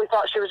honestly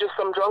thought she was just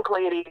some drunk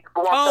lady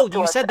who walked up to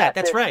you us said that.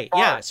 That's right.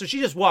 bar. Yeah, so she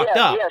just walked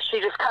up. Yeah, she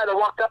just kind of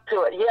walked up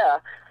to it,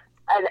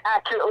 and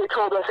accurately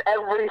told us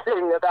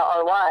everything about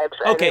our lives.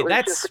 And Okay, it was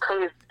that's just a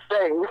crazy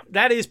thing.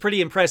 That is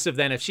pretty impressive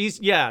then. If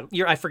she's,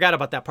 I forgot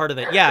about that part of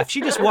it. Yeah, if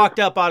she just walked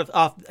up out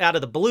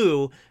of the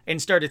blue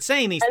and started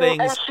saying these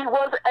things. And she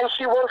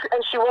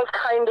was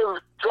kind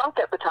of drunk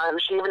at the time.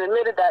 She even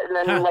admitted that. And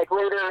then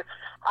later,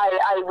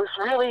 I was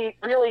really,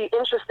 really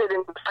interested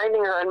in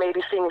finding her and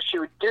maybe seeing if she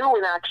would do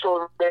an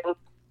actual thing.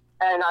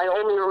 And I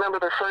only remember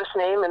her first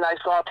name, and I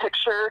saw a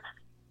picture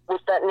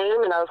with that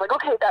name, and I was like,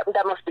 okay,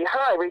 that must be her.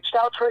 I reached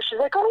out to her. She's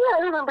like, oh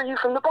yeah, I remember you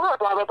from the bar,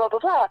 blah, blah, blah, blah,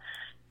 blah.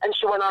 And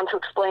she went on to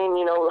explain,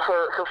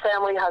 her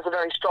family has a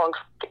very strong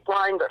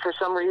line, but for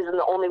some reason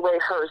the only way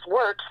hers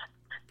works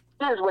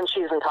is when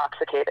she's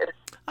intoxicated.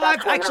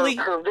 That's when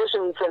her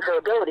visions and her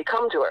ability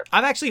come to her.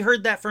 I've actually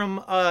heard that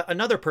from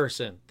another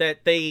person, that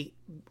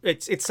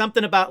it's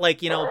something about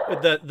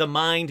the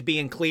mind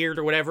being cleared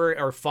or whatever,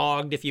 or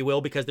fogged, if you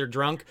will, because they're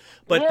drunk.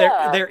 But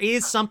there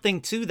is something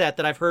to that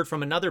I've heard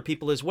from another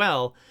people as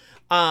well.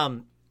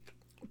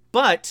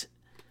 But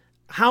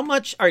how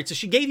much? All right, so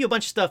she gave you a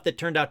bunch of stuff that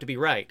turned out to be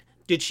right.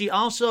 Did she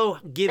also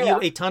give you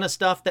a ton of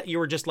stuff that you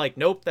were just like,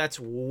 nope, that's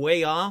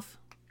way off?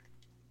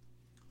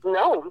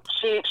 No,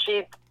 she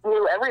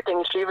knew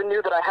everything. She even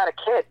knew that I had a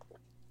kid.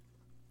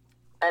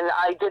 And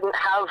I didn't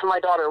have my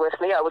daughter with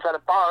me. I was at a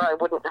bar. I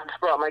wouldn't have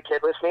brought my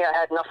kid with me. I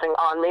had nothing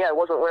on me. I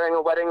wasn't wearing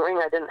a wedding ring.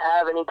 I didn't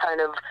have any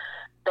kind of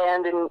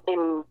band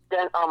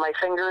indent on my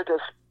finger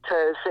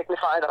to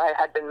signify that I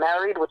had been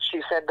married, which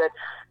she said that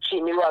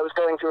she knew I was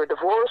going through a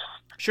divorce.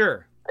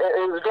 Sure.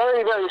 It was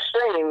very, very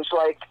strange.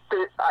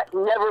 I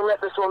never met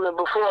this woman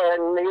before,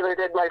 and neither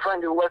did my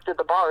friend who worked at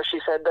the bar.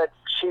 She said that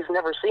she's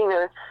never seen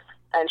her,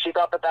 and she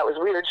thought that was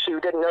weird. She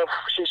didn't know if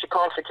she should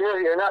call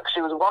security or not.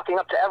 She was walking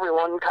up to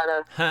everyone, kind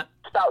of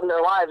spouting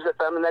their lives at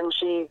them, and then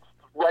she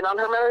went on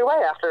her merry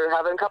way after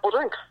having a couple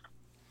drinks.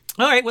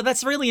 All right, well,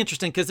 that's really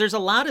interesting, because there's a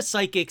lot of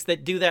psychics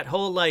that do that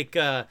whole,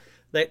 that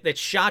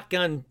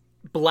shotgun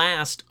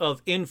blast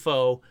of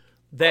info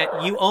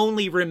that you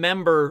only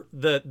remember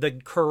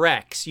the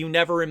corrects. You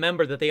never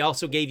remember that they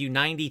also gave you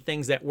 90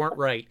 things that weren't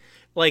right,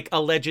 like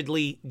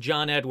allegedly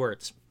John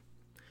Edwards.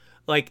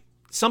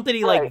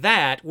 Somebody like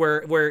that,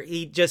 where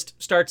he just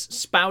starts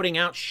spouting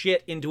out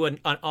shit into an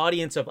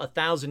audience of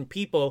 1,000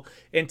 people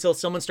until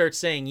someone starts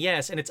saying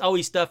yes, and it's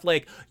always stuff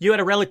like, you had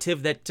a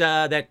relative that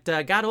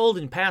got old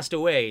and passed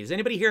away. Has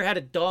anybody here had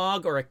a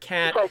dog or a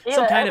cat,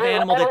 some kind of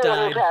animal that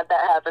died? Had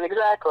that happen,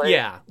 exactly.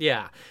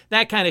 Yeah,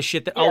 that kind of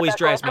shit that always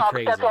drives me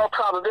crazy. That's all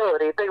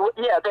probability.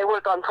 They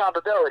work on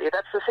probability.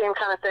 That's the same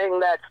kind of thing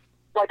that,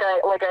 like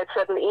I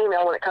said in the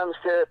email, when it comes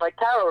to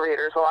tarot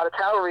readers. A lot of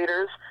tarot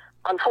readers,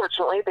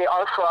 unfortunately, they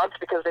are frauds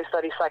because they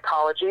study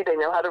psychology. They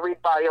know how to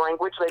read body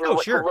language. They know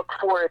what to look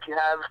for if you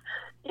have,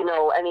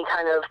 any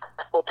kind of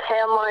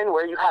tan line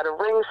where you had a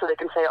ring, so they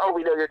can say, oh,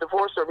 we know you're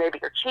divorced, or maybe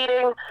you're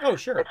cheating, et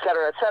cetera, et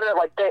cetera.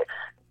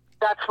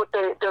 That's what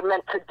they're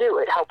meant to do.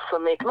 It helps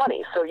them make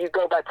money. So you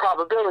go by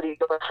probability, you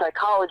go by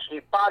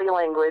psychology, body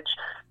language.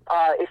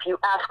 If you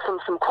ask them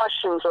some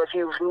questions, or if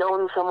you've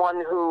known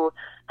someone who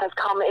has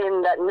come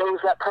in that knows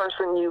that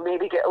person, you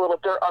maybe get a little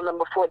dirt on them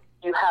before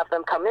you have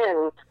them come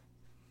in.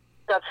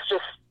 That's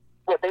just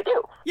what they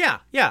do. Yeah.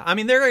 I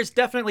mean, there is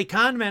definitely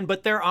con men,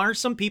 but there are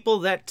some people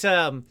that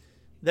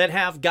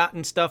have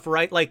gotten stuff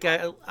right. Like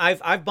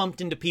I've bumped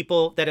into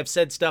people that have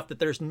said stuff that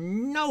there's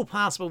no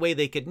possible way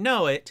they could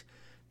know it,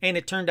 and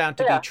it turned out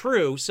to be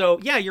true. So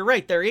yeah, you're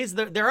right.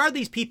 There are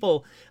these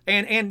people,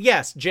 and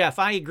yes, Jeff,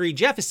 I agree.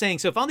 Jeff is saying,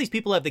 so if all these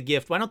people have the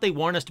gift, why don't they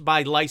warn us to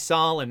buy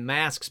Lysol and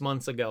masks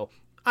months ago?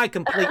 I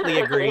completely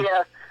agree.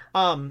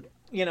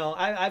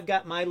 I've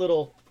got my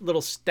little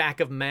stack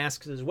of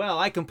masks as well.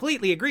 I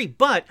completely agree.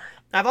 But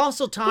I've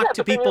also talked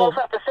to people. You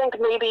also have to think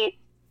maybe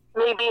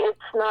it's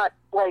not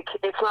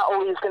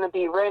always going to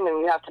be random.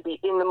 You have to be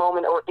in the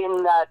moment or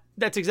in that.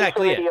 That's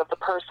exactly it. Of the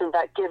person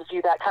that gives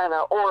you that kind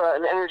of aura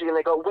and energy, and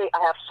they go, "Wait, I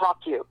have to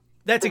talk to you."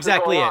 That's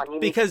exactly it.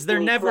 Because they're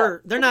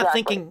not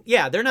thinking.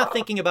 Yeah, they're not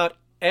thinking about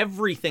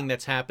everything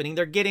that's happening.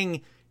 They're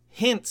getting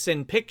hints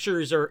and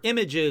pictures or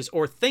images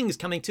or things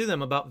coming to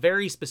them about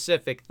very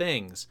specific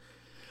things.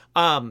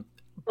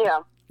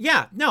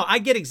 Yeah, no, I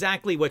get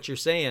exactly what you're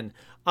saying.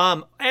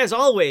 As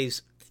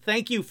always,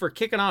 thank you for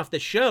kicking off the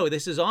show.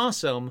 This is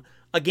awesome.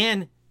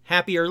 Again,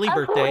 happy early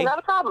birthday. Not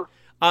a problem.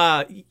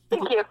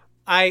 Thank you.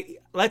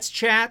 Let's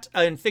chat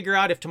and figure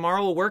out if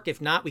tomorrow will work.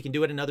 If not, we can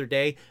do it another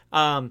day.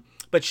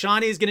 But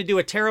Sean is going to do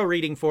a tarot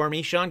reading for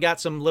me. Sean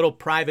got some little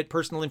private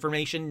personal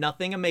information,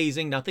 nothing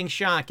amazing, nothing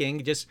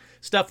shocking, just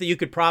stuff that you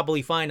could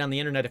probably find on the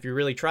internet if you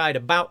really tried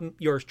about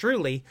yours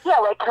truly. Yeah,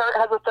 like Kurt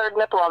has a third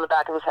nipple on the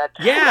back of his head.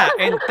 Yeah,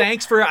 and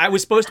I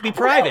was supposed to be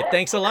private.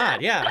 Thanks a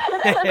lot. Yeah.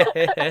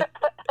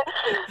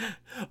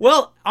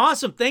 Well,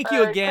 awesome. Thank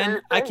you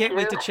again. I can't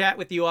wait to chat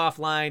with you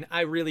offline.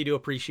 I really do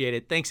appreciate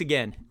it. Thanks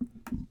again.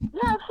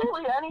 Yeah, absolutely.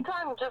 absolutely.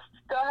 Anytime. Just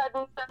go ahead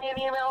and send me an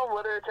email,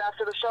 whether it's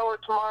after the show or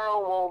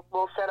tomorrow.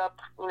 We'll set up,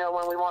 when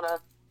we want to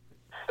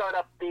start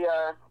up the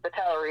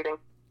tarot reading.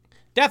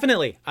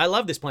 Definitely. I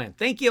love this plan.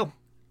 Thank you. All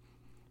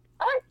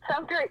right.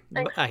 Sounds great.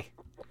 Thanks. Bye.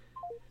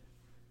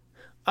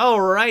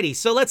 Alrighty,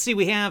 so let's see.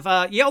 We have,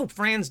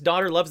 Fran's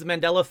daughter loves the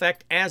Mandela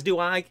Effect, as do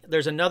I.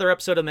 There's another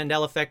episode of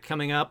Mandela Effect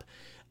coming up.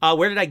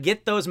 Where did I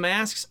get those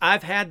masks?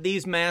 I've had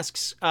these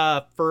masks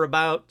for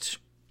about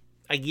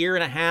a year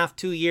and a half,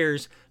 2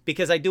 years,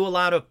 because I do a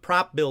lot of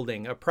prop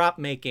building, or prop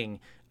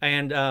making.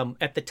 And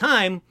at the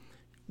time,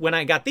 when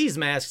I got these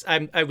masks,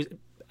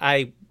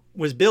 I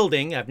was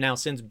building, I've now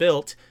since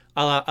built,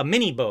 a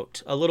mini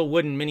boat, a little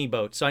wooden mini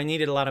boat. So I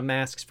needed a lot of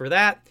masks for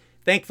that.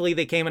 Thankfully,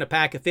 they came in a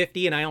pack of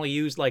 50, and I only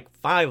used like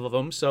 5 of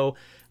them, so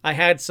I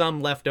had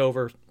some left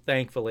over,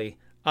 thankfully.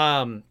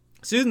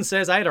 Susan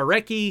says, I had a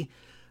Reiki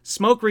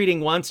smoke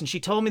reading once, and she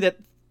told me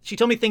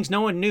things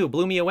no one knew.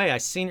 Blew me away. I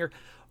seen her.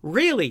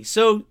 Really?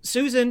 So,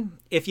 Susan,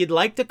 if you'd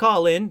like to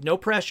call in, no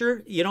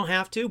pressure. You don't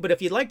have to, but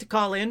if you'd like to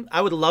call in,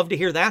 I would love to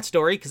hear that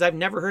story, because I've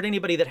never heard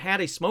anybody that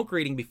had a smoke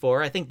reading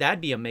before. I think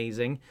that'd be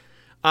amazing.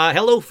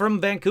 Hello from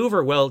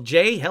Vancouver. Well,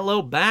 Jay,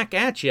 hello back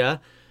at ya.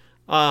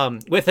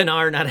 With an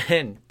R, not an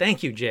N.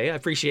 Thank you, Jay. I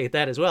appreciate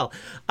that as well.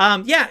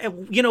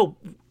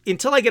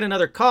 Until I get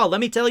another call,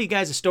 let me tell you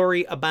guys a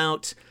story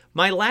about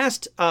my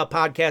last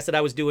podcast that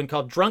I was doing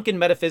called Drunken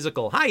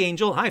Metaphysical. Hi,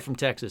 Angel. Hi from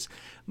Texas.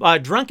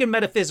 Drunken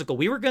Metaphysical.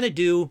 We were going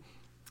to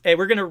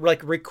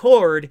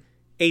record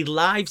a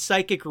live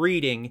psychic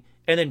reading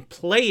and then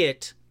play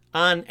it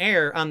on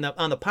air on the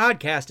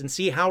podcast and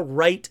see how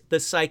right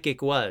the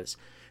psychic was.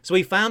 So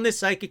we found this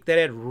psychic that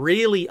had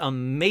really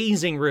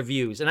amazing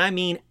reviews, and I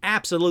mean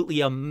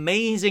absolutely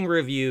amazing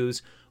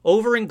reviews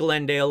over in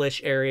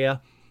Glendale-ish area.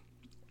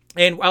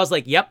 And I was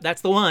like, yep,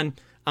 that's the one.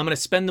 I'm going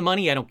to spend the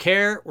money. I don't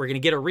care. We're going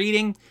to get a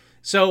reading.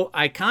 So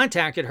I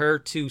contacted her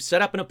to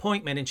set up an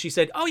appointment, and she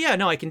said, oh yeah,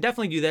 no, I can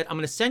definitely do that. I'm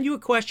going to send you a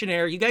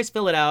questionnaire. You guys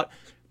fill it out,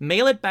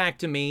 mail it back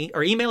to me,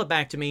 or email it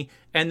back to me,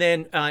 and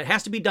then it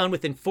has to be done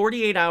within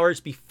 48 hours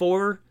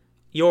before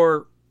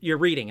your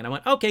reading. And I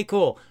went, okay,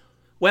 cool.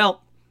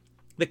 Well,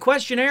 the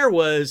questionnaire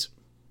was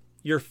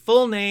your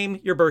full name,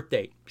 your birth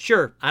date.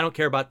 Sure, I don't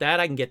care about that.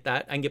 I can get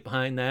that. I can get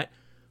behind that.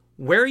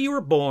 Where you were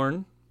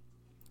born,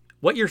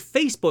 what your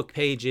Facebook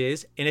page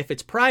is, and if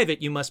it's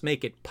private, you must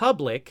make it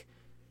public.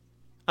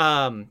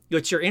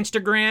 What's your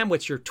Instagram?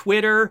 What's your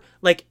Twitter?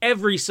 Like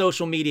every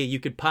social media you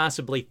could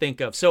possibly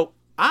think of. So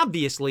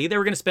obviously, they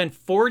were going to spend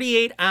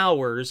 48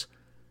 hours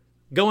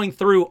going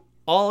through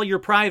all your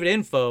private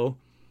info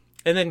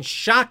and then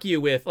shock you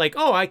with like,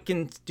 oh,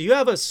 do you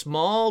have a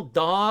small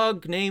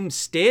dog named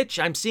Stitch?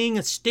 I'm seeing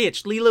a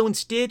Stitch, Lilo and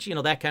Stitch,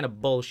 that kind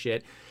of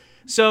bullshit.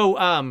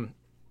 So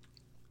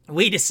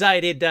we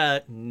decided,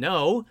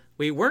 no,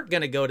 we weren't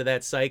going to go to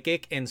that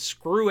psychic and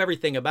screw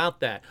everything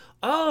about that.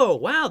 Oh,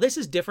 wow, this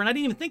is different. I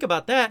didn't even think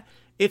about that.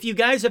 If you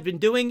guys have been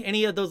doing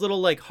any of those little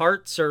like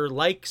hearts or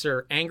likes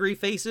or angry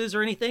faces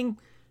or anything,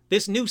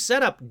 this new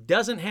setup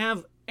doesn't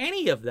have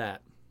any of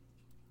that.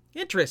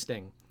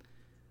 Interesting.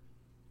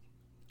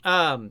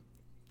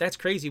 That's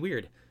crazy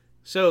weird.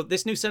 So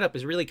this new setup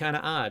is really kind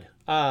of odd.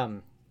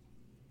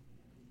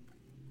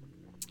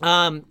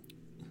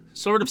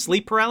 Sort of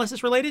sleep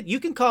paralysis related. You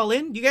can call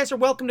in. You guys are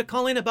welcome to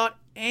call in about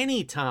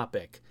any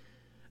topic.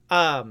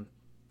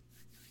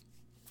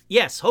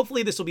 Yes,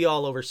 hopefully this will be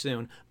all over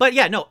soon. But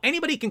yeah, no,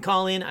 anybody can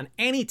call in on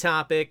any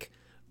topic.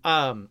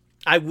 I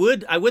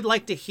would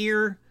like to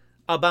hear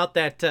about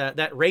that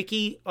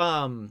Reiki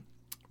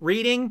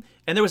reading.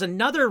 And there was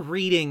another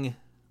reading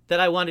that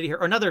I wanted to hear,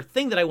 or another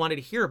thing that I wanted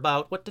to hear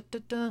about. What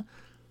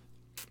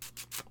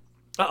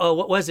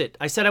was it?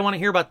 I said I want to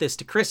hear about this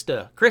to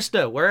Krista.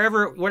 Krista,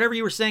 whatever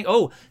you were saying.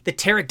 Oh, the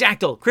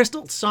pterodactyl.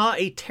 Crystal saw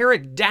a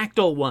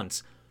pterodactyl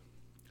once.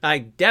 I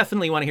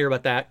definitely want to hear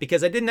about that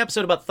because I did an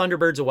episode about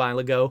Thunderbirds a while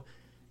ago.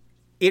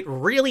 It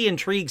really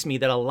intrigues me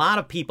that a lot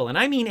of people, and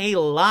I mean a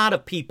lot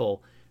of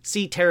people,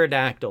 see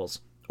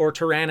pterodactyls or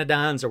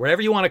pteranodons or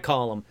whatever you want to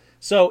call them.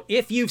 So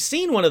if you've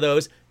seen one of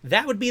those,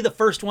 that would be the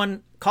first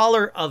one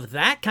caller of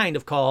that kind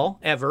of call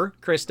ever.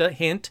 Krista,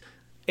 hint,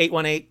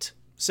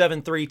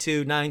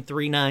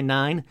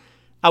 818-732-9399.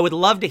 I would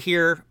love to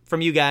hear from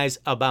you guys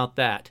about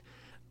that.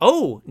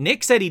 Oh,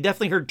 Nick said he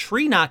definitely heard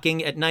tree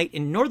knocking at night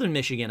in northern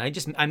Michigan. I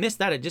missed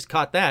that. I just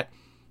caught that.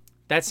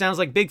 That sounds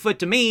like Bigfoot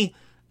to me.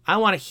 I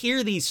want to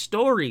hear these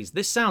stories.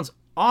 This sounds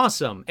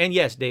awesome. And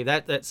yes, Dave,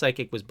 that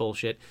psychic was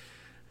bullshit.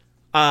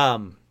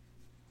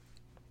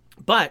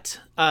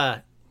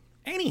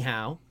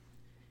 Anyhow,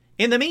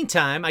 in the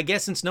meantime, I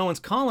guess since no one's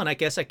calling, I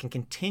guess I can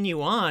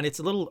continue on. It's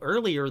a little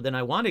earlier than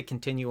I wanted to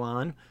continue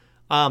on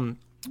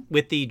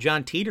with the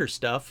John Teeter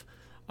stuff.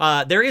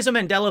 There is a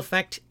Mandela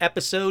Effect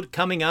episode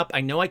coming up.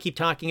 I know I keep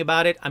talking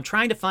about it. I'm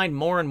trying to find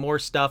more and more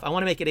stuff. I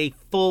want to make it a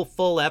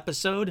full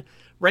episode.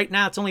 Right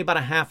now, it's only about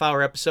a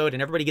half-hour episode,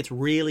 and everybody gets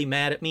really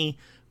mad at me.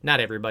 Not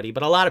everybody,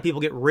 but a lot of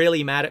people get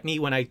really mad at me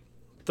when I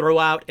throw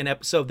out an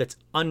episode that's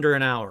under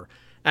an hour.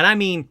 And I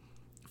mean,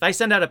 if I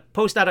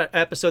post out an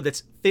episode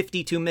that's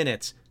 52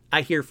 minutes,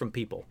 I hear from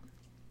people.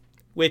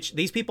 Which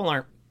these people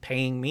aren't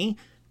paying me.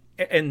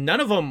 And none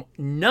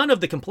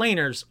of the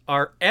complainers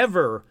are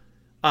ever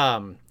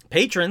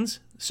patrons,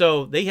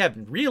 so they have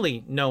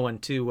really no one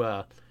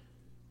to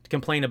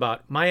complain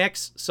about. My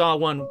ex saw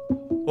one.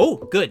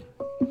 Oh, good.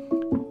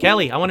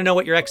 Kelly, I want to know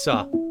what your ex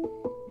saw.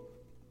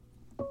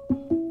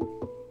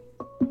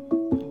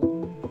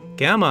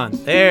 Come on.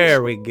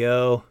 There we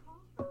go.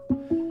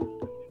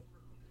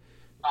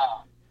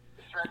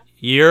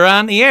 You're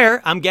on the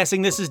air. I'm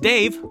guessing this is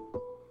Dave.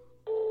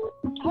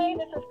 Hey,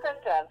 this is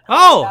Krista.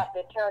 Oh,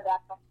 The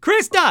pterodactyl.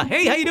 Krista.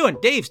 Hey, how you doing?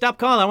 Dave, stop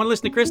calling. I want to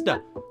listen to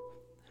Krista.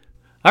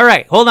 All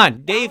right, hold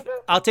on. Dave,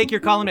 I'll take your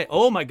call in a minute.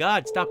 Oh, my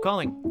God, stop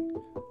calling.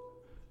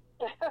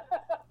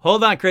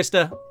 Hold on,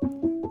 Krista.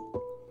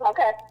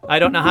 Okay. I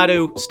don't know how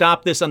to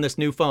stop this on this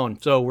new phone,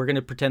 so we're going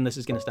to pretend this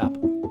is going to stop.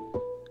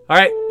 All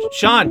right,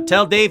 Sean,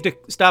 tell Dave to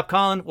stop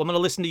calling. Well, I'm going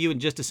to listen to you in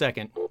just a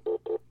second.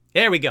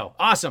 There we go.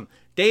 Awesome.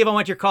 Dave, I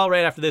want your call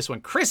right after this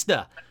one.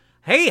 Krista,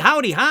 hey,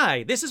 howdy,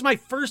 hi. This is my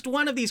first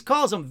one of these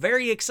calls. I'm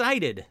very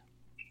excited.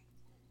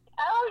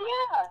 Oh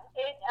yeah,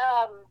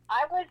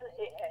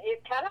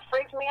 it kind of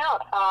freaked me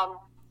out.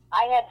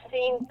 I had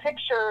seen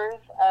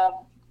pictures of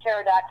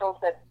pterodactyls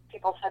that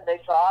people said they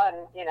saw,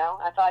 and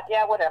I thought,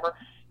 yeah, whatever.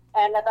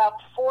 And about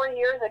 4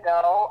 years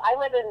ago, I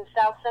live in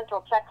South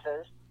Central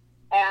Texas,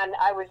 and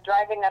I was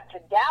driving up to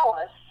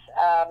Dallas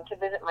to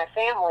visit my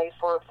family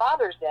for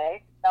Father's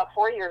Day about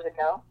 4 years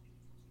ago.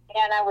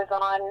 And I was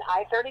on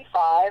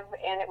I-35,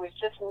 and it was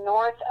just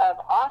north of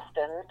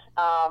Austin.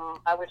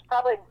 I was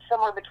probably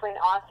somewhere between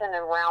Austin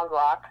and Round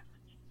Rock.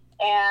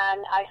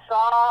 And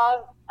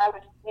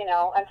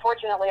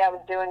unfortunately, I was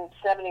doing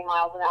 70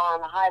 miles an hour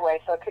on the highway,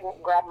 so I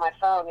couldn't grab my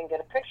phone and get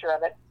a picture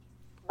of it.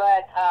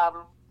 But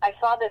I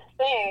saw this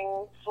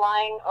thing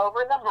flying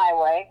over the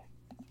highway,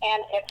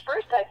 and at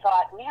first I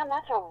thought, man,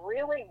 that's a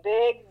really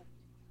big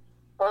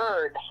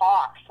bird,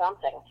 hawk,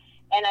 something.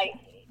 And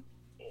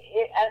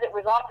as it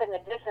was off in the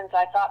distance,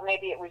 I thought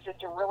maybe it was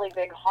just a really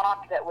big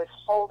hawk that was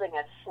holding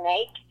a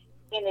snake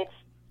in its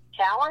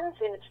talons,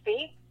 in its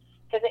feet,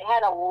 because it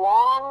had a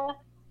long,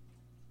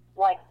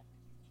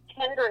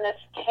 tenderness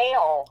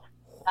tail.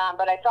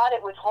 But I thought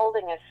it was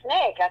holding a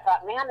snake. I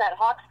thought, man, that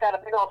hawk's got a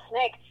big old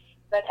snake.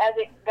 But as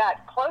it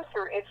got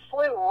closer, it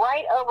flew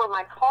right over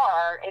my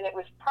car, and it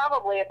was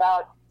probably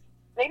about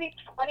maybe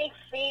 20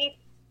 feet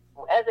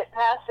as it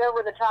passed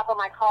over the top of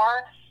my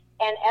car.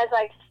 And as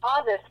I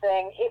saw this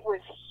thing, it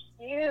was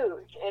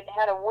huge. It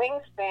had a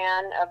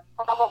wingspan of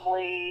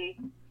probably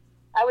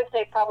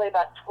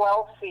about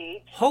 12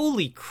 feet.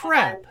 Holy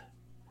crap. And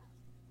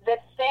the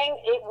thing,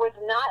 it was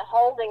not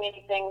holding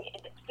anything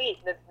in its feet.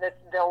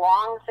 The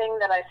long thing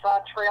that I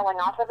saw trailing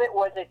off of it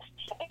was its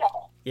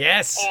tail.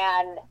 Yes.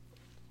 And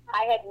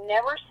I had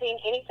never seen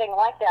anything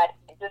like that.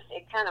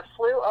 It kind of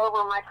flew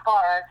over my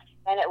car,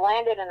 and it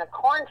landed in a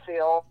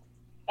cornfield,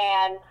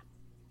 and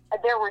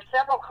there were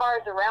several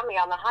cars around me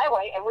on the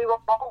highway, and we were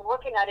all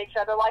looking at each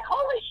other like,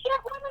 holy shit,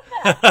 what is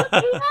that?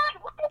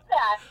 What is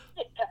that?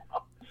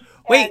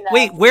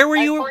 Wait, where were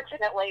you?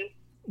 Unfortunately,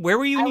 where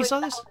were you when you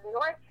saw this?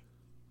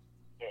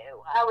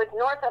 I was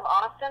north of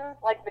Austin,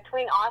 like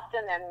between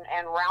Austin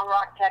and Round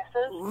Rock,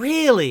 Texas.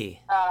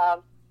 Really?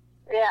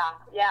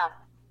 Yeah.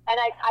 And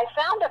I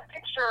found a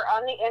picture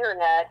on the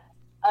internet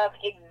of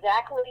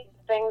exactly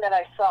the thing that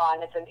I saw,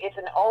 and it's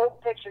an old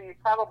picture.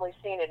 You've probably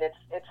seen it.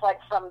 It's like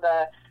from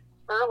the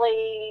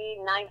early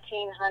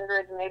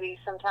 1900s, maybe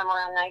sometime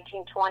around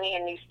 1920,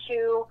 and these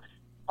two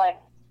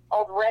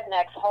old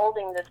rednecks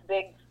holding this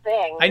big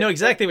thing. I know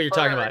exactly what you're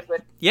talking about.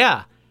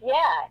 Yeah.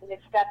 Yeah, and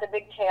it's got the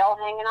big tail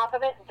hanging off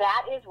of it.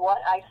 That is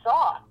what I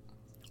saw.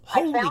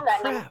 Holy I found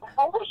that, crap. and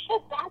holy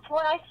shit, that's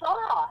what I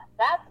saw.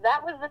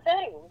 That was the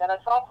thing that I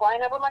saw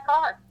flying over my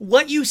car.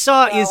 What you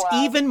saw is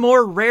even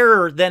more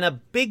rarer than a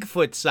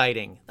Bigfoot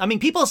sighting. I mean,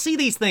 people see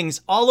these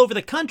things all over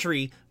the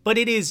country, but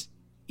it is,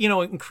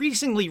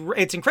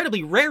 it's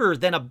incredibly rarer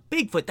than a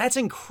Bigfoot. That's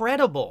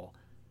incredible.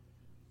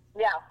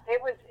 Yeah,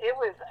 it was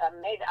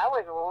amazing. I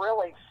was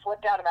really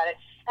flipped out about it.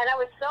 And I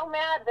was so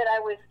mad that I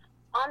was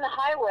on the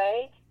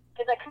highway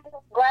because I couldn't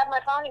grab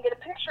my phone and get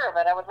a picture of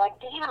it. I was like,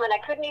 damn, and I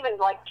couldn't even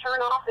turn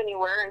off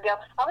anywhere and go.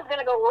 I was going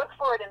to go look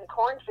for it in the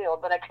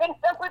cornfield, but I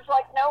couldn't. There was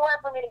nowhere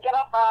for me to get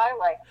off the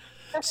highway.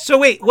 So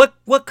wait,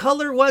 what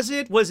color was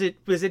it?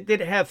 Did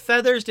it have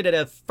feathers? Did it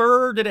have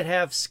fur? Did it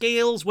have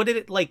scales? What did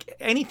it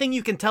anything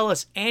you can tell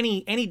us,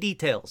 any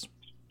details?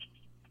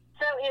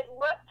 So it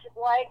looked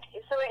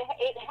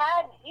it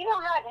had,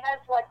 how it has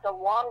the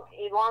long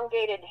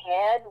elongated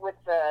head with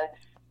the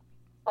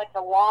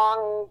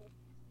long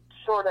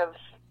sort of,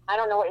 I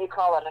don't know what you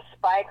call it, a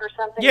spike or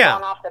something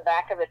going off the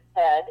back of its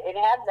head. It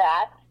had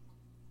that,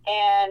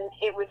 and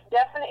it was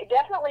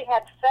definitely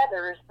had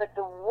feathers, but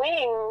the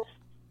wings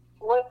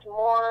looked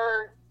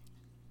more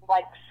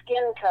like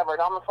skin covered,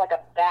 almost like a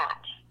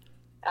bat.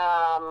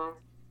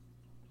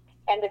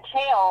 And the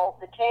tail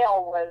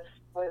was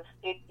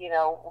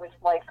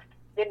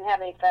didn't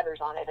have any feathers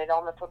on it. It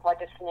almost looked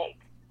like a snake.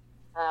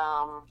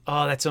 Oh,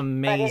 that's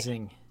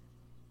amazing.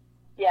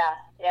 Yeah.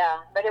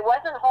 But it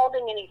wasn't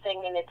holding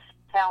anything in its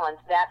talons.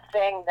 That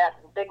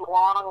big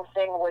long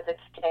thing was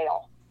its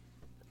tail.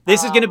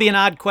 This is going to be an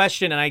odd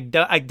question, and I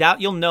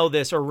doubt you'll know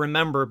this or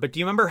remember, but do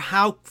you remember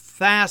how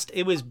fast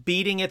it was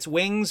beating its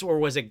wings, or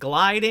was it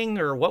gliding,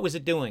 or what was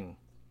it doing?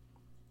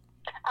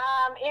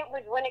 It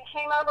was when it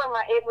came over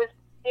it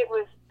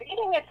was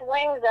beating its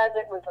wings as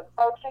it was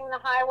approaching the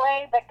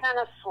highway, but kind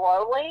of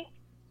slowly,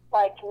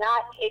 like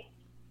not it.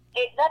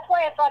 That's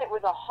why I thought it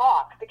was a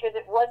hawk, because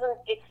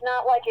it's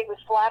not like it was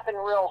flapping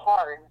real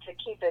hard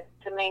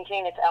to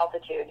maintain its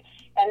altitude.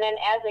 And then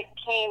as it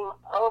came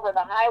over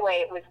the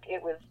highway, it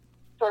was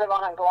sort of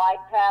on a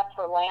glide path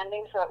for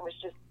landing, so it was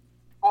just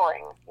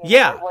soaring.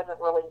 Yeah. It wasn't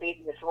really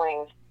beating its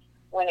wings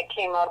when it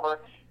came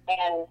over.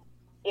 And,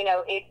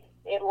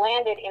 it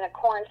landed in a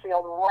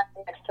cornfield right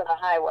next to the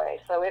highway.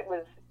 So it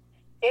was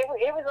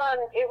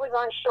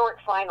on short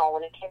final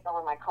when it came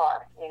over my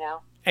car,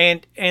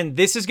 And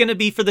this is going to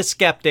be for the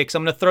skeptics.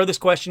 I'm going to throw this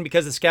question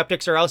because the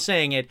skeptics are all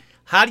saying it.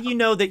 How do you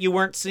know that you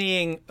weren't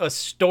seeing a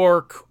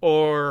stork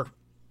or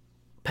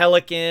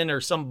pelican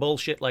or some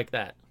bullshit like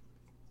that?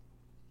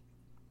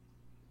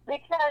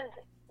 Because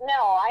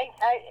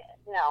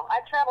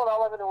I've traveled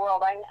all over the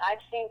world.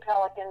 I've seen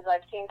pelicans,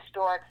 I've seen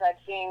storks, I've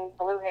seen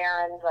blue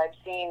herons, I've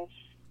seen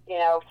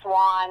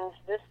swans.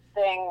 This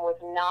thing was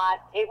not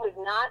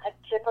a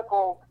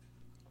typical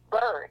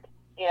bird.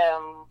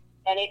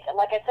 And it,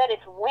 like I said,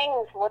 its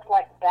wings looked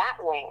like bat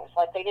wings.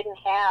 Like they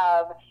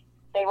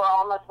were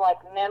almost like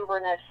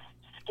membranous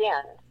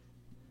skin.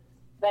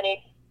 But it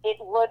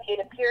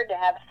appeared to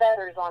have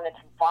feathers on its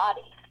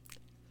body.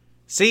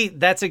 See,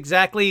 that's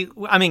exactly,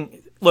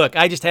 look,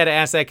 I just had to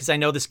ask that because I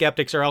know the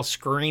skeptics are all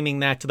screaming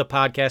that to the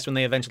podcast when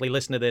they eventually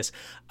listen to this.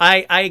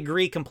 I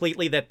agree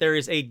completely that there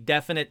is a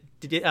definite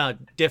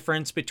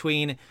difference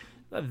between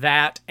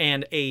that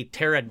and a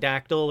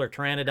pterodactyl or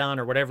pteranodon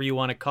or whatever you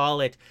want to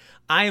call it.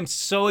 I am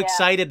so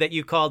excited that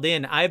you called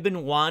in. I've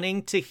been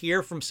wanting to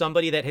hear from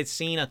somebody that has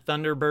seen a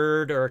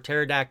thunderbird or a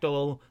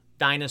pterodactyl,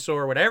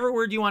 dinosaur, whatever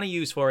word you want to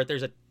use for it.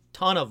 There's a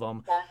ton of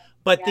them.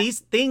 But these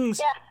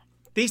things,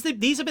 these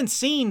have been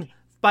seen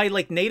by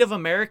like Native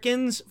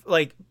Americans,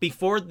 like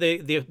before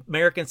the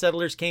American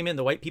settlers came in,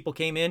 the white people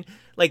came in.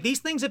 Like these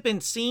things have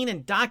been seen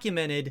and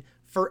documented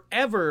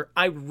forever.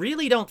 I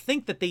really don't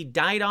think that they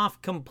died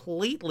off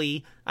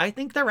completely. I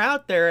think they're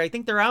out there. I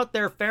think they're out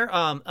there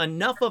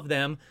enough of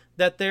them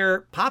that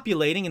they're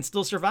populating and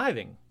still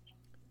surviving.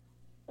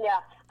 Yeah,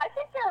 I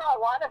think there are a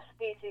lot of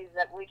species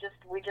that we just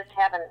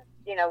haven't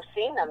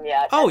seen them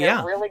yet. Oh, and yeah,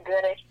 they're really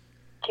good at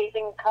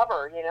keeping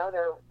cover.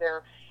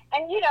 They're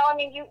and you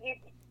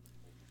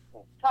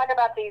talk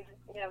about these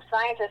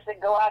scientists that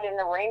go out in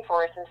the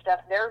rainforest and stuff.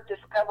 They're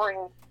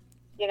discovering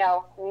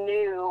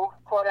new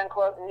quote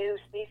unquote new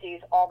species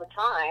all the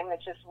time.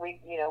 It's just we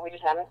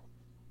just haven't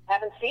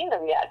seen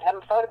them yet,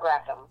 haven't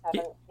photographed them.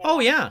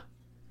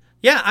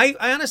 Yeah, I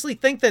honestly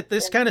think that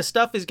this kind of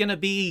stuff is going to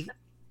be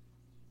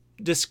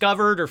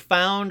discovered or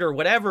found or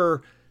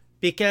whatever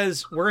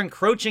because we're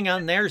encroaching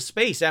on their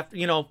space. After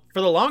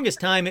for the longest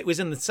time, it was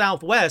in the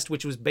Southwest,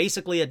 which was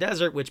basically a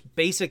desert, which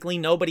basically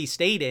nobody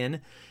stayed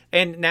in.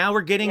 And now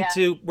we're getting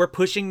we're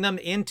pushing them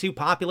into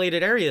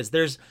populated areas.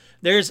 There's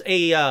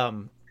a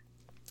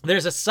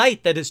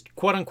site that is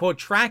quote unquote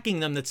tracking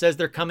them that says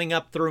they're coming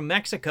up through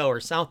Mexico or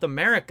South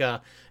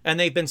America and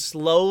they've been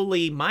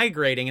slowly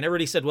migrating. And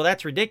everybody said, well,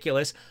 that's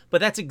ridiculous.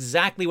 But that's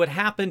exactly what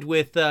happened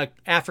with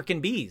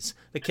African bees,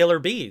 the killer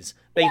bees.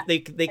 They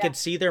could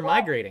see they're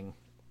migrating.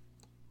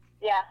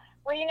 Yeah.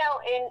 Well,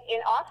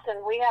 in Austin,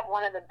 we have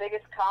one of the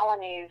biggest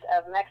colonies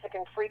of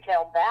Mexican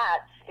free-tailed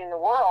bats in the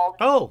world.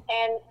 Oh.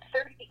 And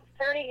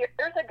 30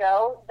 years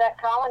ago, that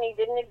colony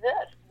didn't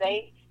exist.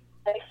 They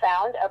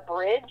found a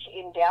bridge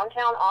in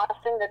downtown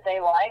Austin that they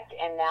liked,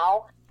 and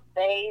now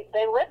they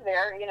live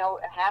there,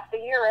 half the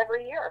year,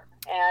 every year.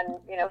 And,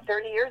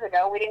 30 years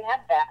ago, we didn't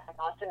have bats in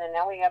Austin, and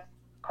now we have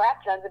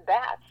crap tons of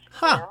bats.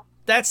 Huh.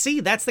 That's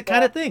the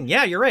kind of thing.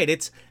 Yeah, you're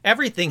right.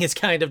 Everything is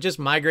kind of just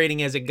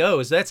migrating as it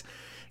goes.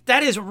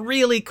 That is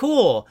really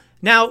cool.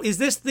 Now, is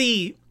this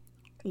the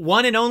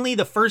one and only,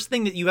 the first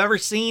thing that you've ever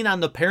seen on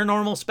the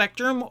paranormal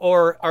spectrum,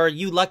 or are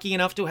you lucky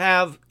enough to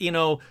have,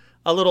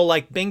 a little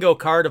like bingo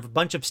card of a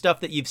bunch of stuff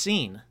that you've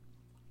seen?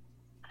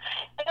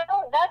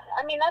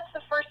 That's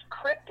the first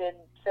cryptid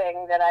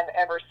thing that I've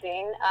ever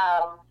seen.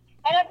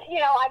 And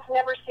I've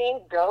never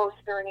seen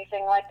ghosts or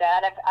anything like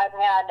that. I've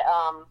had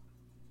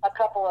a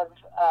couple of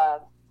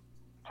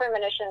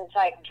premonition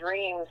type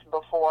dreams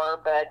before,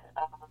 but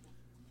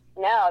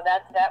no,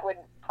 that would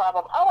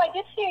probably. Oh, I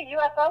did see a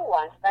UFO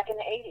once back in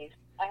the 80s.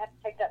 I have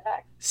to take that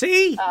back.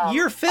 See,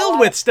 you're filled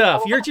with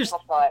stuff. You're just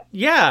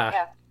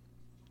yeah.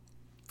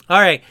 All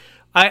right,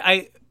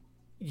 I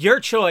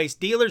your choice,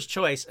 dealer's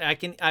choice. I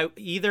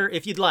either,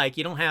 if you'd like,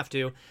 you don't have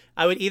to.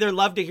 I would either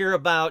love to hear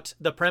about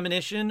the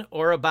premonition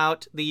or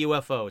about the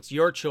UFO. It's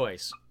your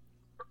choice.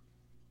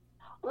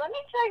 Let me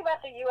tell you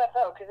about the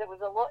UFO because it was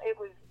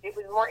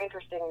more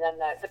interesting than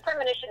the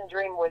premonition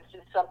dream was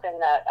just something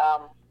that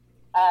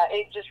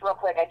just real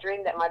quick. I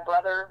dreamed that my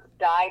brother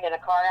died in a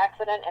car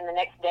accident, and the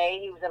next day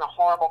he was in a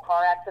horrible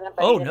car accident,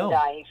 but he didn't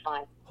die. He's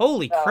fine.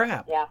 Holy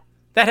crap! Yeah.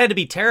 That had to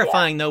be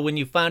terrifying, though, when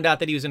you found out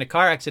that he was in a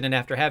car accident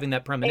after having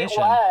that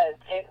premonition.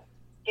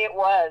 It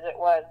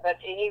was. But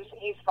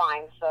he's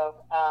fine. So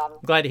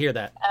glad to hear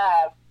that.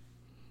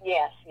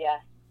 Yes.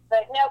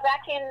 But no,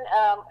 back in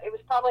it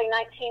was probably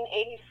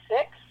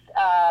 1986.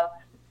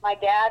 My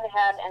dad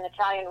had an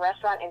Italian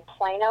restaurant in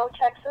Plano,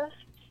 Texas,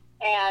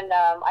 and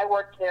I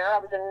worked there. I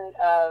was in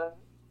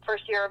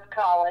first year of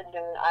college,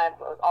 and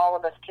all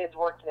of us kids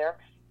worked there.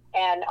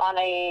 And on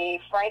a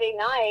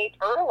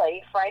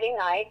early Friday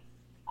night,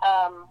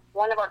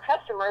 one of our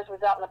customers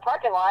was out in the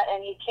parking lot,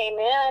 and he came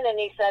in and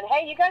he said,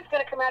 "Hey, you guys got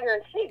to come out here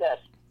and see this."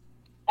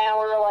 And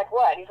we were like,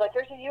 "What?" He's like,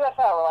 "There's a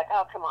UFO." We're like,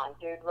 "Oh, come on,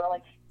 dude,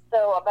 really?"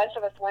 So a bunch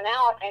of us went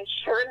out, and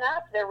sure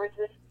enough, there was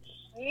this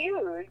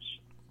huge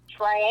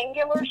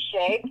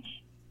triangular-shaped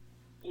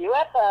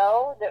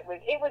UFO that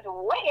was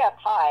way up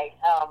high.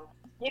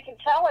 You can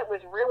tell it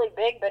was really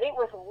big, but it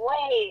was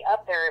way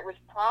up there. It was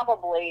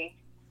probably,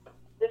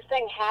 this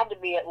thing had to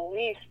be at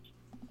least,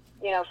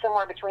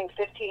 somewhere between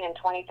 15 and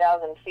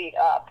 20,000 feet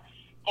up.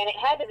 And it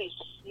had to be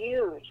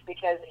huge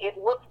because it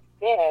looked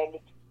big,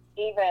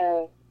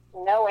 even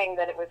knowing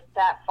that it was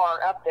that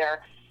far up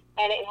there.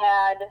 And it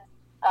had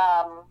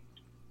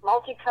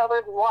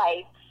multicolored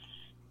lights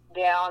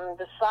down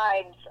the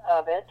sides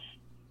of it.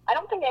 I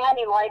don't think it had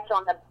any lights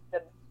on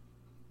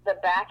the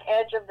back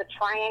edge of the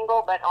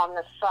triangle, but on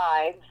the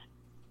sides.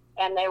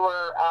 And they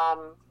were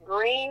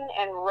green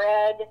and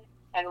red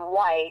and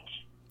white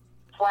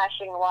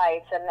flashing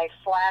lights, and they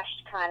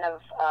flashed kind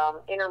of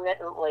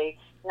intermittently,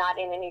 not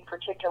in any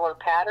particular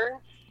pattern.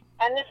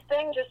 And this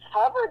thing just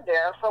hovered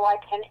there for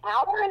like an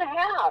hour and a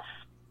half.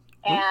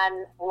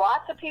 And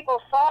lots of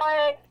people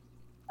saw it.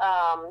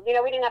 We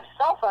didn't have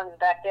cell phones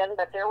back then,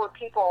 but there were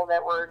people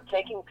that were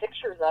taking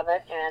pictures of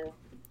it. And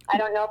I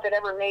don't know if it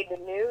ever made the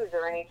news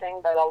or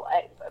anything, but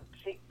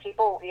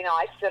people,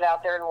 I stood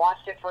out there and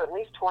watched it for at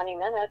least 20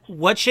 minutes.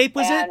 What shape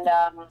was it? And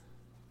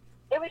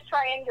it was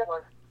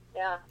triangular.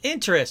 Yeah.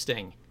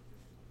 Interesting.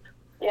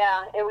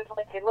 Yeah, it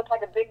looked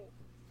like a big,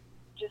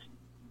 just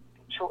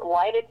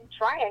lighted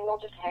triangle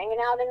just hanging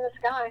out in the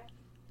sky,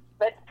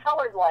 but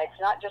colored lights,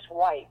 not just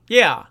white.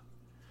 Yeah.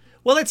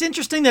 Well, it's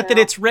interesting that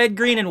it's red,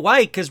 green, and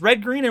white, because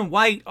red, green, and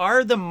white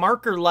are the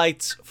marker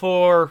lights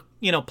for,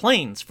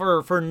 planes,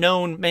 for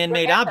known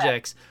man-made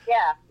objects.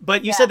 Yeah.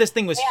 But you said this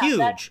thing was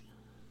huge.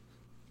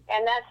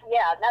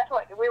 That's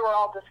what we were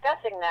all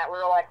discussing. That we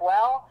were like,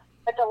 well,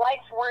 but the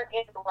lights weren't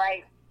in the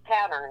right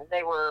pattern.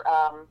 They were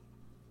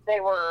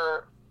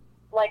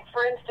like,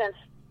 for instance,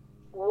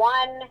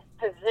 one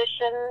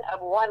position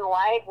of one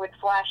light would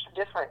flash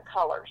different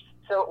colors.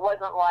 So it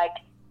wasn't like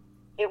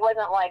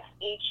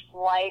each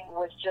light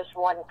was just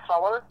one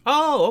color.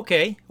 Oh,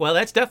 okay. Well,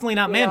 that's definitely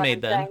not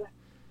man-made then.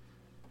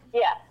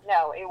 Yeah,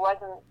 no, it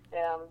wasn't.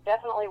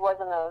 Definitely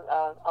wasn't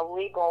a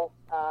legal,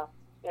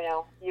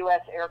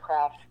 U.S.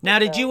 aircraft. Now,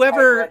 did you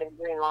ever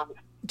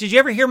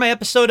hear my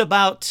episode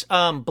about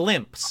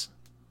blimps?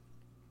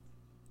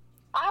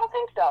 I don't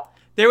think so.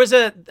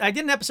 I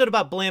did an episode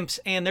about blimps,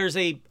 and there's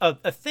a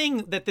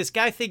thing that this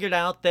guy figured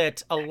out,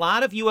 that a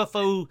lot of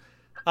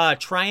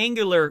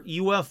triangular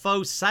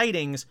UFO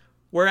sightings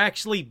were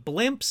actually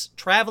blimps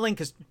traveling,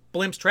 because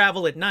blimps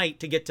travel at night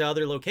to get to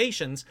other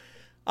locations.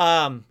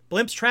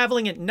 Blimps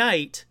traveling at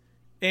night,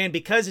 and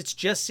because it's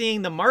just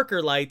seeing the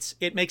marker lights,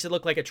 it makes it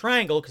look like a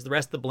triangle, because the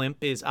rest of the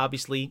blimp is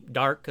obviously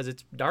dark because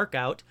it's dark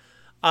out.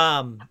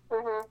 And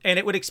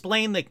it would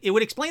explain the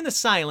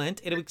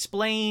silent. It would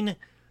explain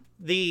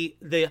the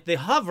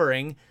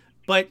hovering.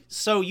 But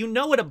so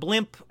what a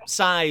blimp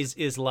size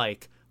is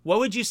like. What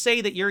would you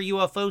say that your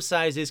UFO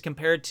size is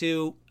compared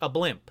to a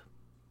blimp?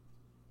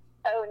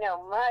 Oh,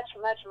 no, much,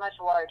 much, much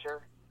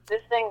larger. This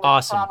thing was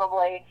awesome.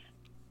 Probably,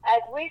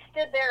 as we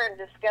stood there and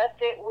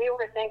discussed it, we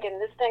were thinking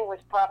this thing was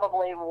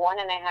probably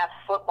 1.5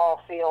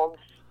 football fields.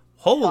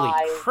 Holy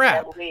size,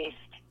 crap. at least.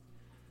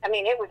 I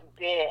mean, it was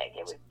big.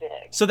 It was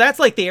big. So that's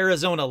like the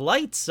Arizona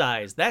Light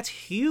size. That's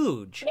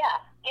huge. Yeah.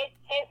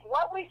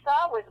 What we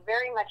saw was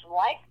very much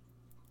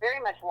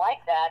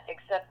like that,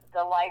 except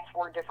the lights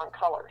were different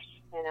colors,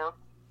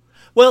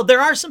 Well,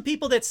 there are some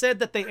people that said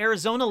that the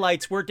Arizona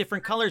lights were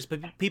different colors,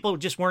 but people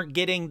just weren't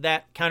getting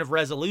that kind of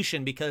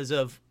resolution because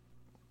of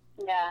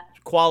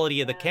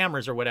quality of the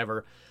cameras or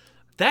whatever.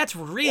 That's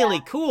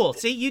really cool.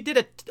 See, you did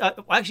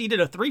you did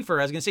a threefer.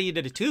 I was going to say you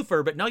did a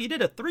twofer, but no, you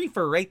did a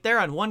threefer right there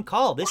on one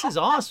call. This is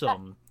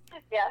awesome.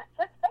 Yeah.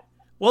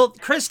 Well,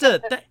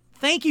 Krista,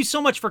 thank you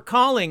so much for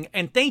calling,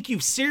 and thank you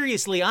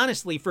seriously,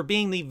 honestly, for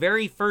being the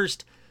very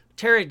first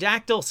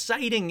pterodactyl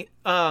sighting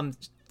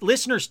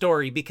listener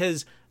story,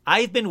 because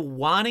I've been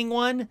wanting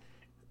one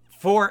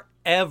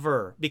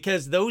forever,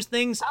 because those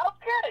things,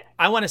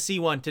 I want to see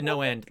one to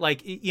no end.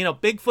 Like,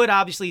 Bigfoot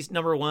obviously is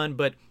number one,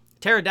 but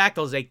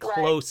pterodactyl is a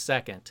close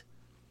second.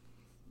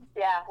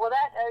 Yeah, well,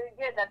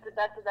 good.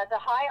 That's a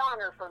high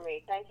honor for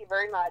me. Thank you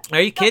very much. Are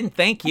you kidding?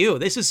 Thank you.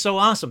 This is so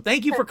awesome.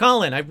 Thank you for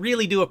calling. I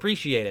really do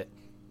appreciate it.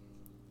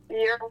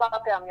 You're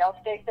welcome. Y'all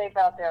stay safe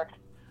out there.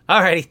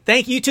 All righty.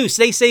 Thank you, too.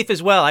 Stay safe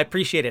as well. I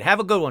appreciate it. Have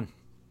a good one.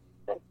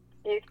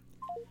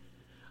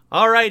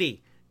 All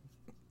righty.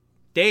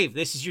 Dave,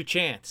 this is your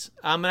chance.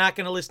 I'm not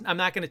going to listen. I'm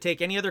not going to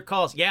take any other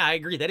calls. Yeah, I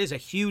agree. That is a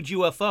huge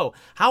UFO.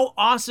 How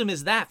awesome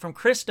is that from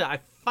Krista?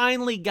 I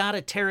finally got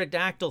a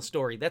pterodactyl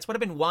story. That's what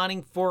I've been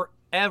wanting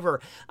forever.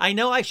 I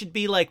know I should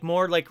be like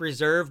more like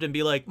reserved and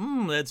be like,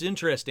 that's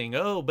interesting.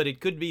 Oh, but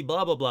it could be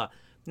blah, blah, blah.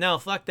 No,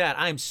 fuck that.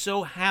 I'm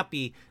so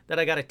happy that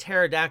I got a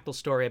pterodactyl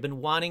story. I've been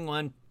wanting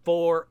one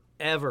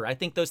forever. I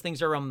think those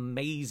things are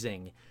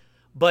amazing.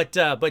 But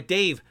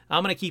Dave,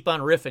 I'm going to keep on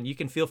riffing. You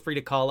can feel free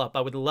to call up.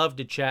 I would love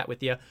to chat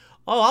with you.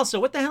 Oh, also,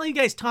 what the hell are you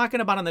guys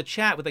talking about on the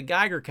chat with a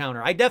Geiger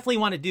counter? I definitely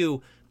want to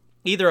do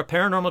either a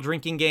paranormal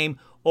drinking game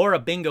or a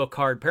bingo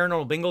card.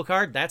 Paranormal bingo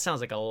card, that sounds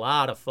like a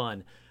lot of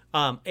fun.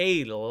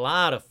 A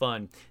lot of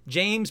fun.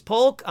 James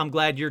Polk, I'm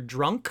glad you're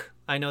drunk.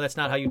 I know that's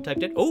not how you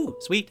typed it. Oh,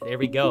 sweet. There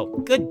we go.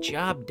 Good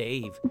job,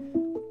 Dave.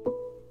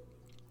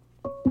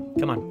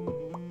 Come on.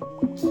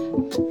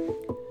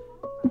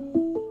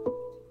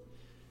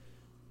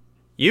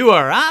 You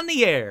are on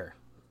the air.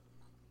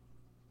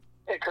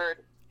 Hey,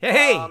 Kurt.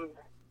 Hey.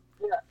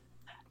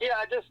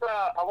 I just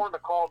I wanted to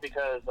call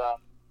because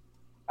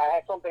I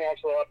had something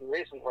actually happen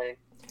recently,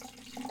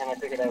 and I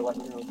figured I'd let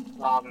you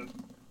know.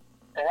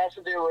 It has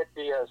to do with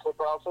the sleep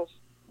paralysis.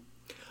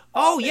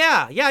 Oh,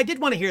 yeah, I did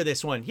want to hear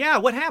this one. Yeah,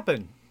 what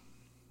happened?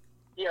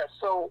 Yeah,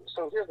 so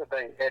here's the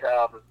thing. It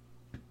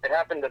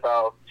happened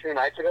about 2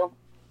 nights ago,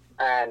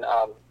 and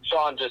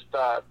Sean just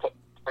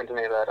explained to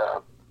me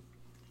that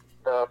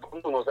the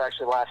balloon was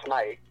actually last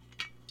night,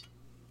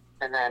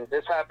 and then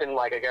this happened,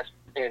 like, I guess,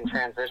 in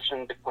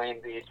transition between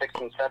the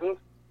 6th and 7th.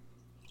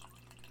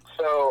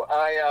 So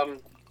I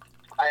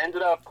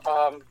ended up,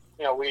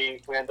 we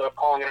ended up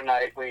calling it a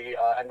night. We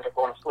ended up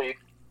going to sleep,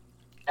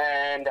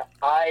 and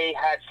I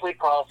had sleep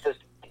paralysis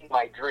in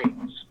my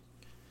dreams.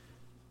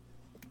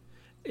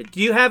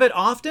 Do you have it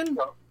often?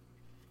 So,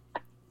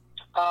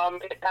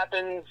 it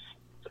happens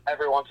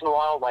every once in a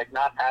while, like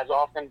not as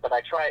often, but I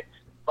try.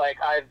 Like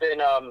I've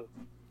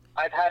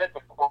had it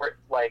before,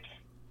 like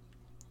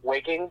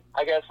waking,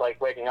 I guess, like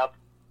waking up.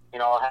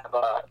 I'll have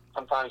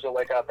sometimes you'll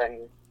wake up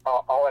and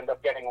I'll end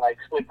up getting like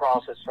sleep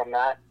paralysis from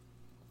that.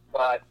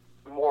 But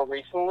more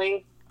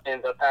recently,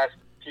 in the past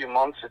few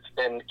months, it's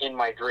been in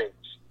my dreams.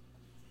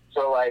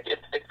 So like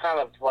it's kind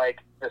of like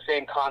the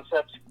same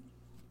concept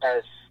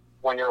as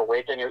when you're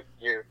awake and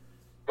you're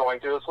going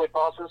through the sleep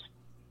paralysis,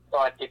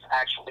 but it's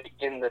actually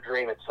in the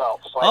dream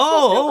itself. So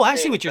I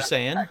see what you're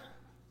saying.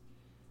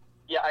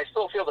 Yeah, I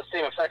still feel the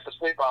same effects of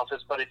sleep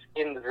paralysis, but it's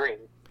in the dream.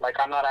 Like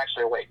I'm not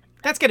actually awake.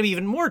 That's got to be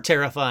even more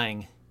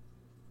terrifying.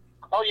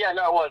 Oh yeah,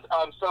 no, it was.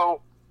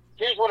 So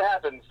here's what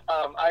happens.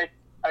 I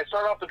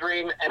start off the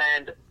dream,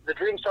 and the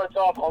dream starts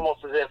off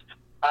almost as if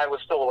I was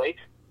still awake,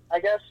 I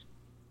guess.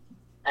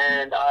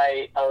 And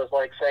I was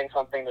like saying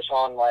something to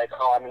Sean like,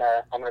 "Oh, I'm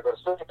gonna go to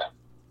sleep now."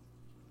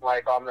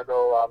 Like I'm gonna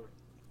go.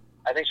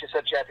 I think she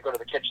said she had to go to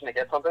the kitchen to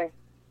get something.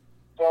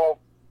 So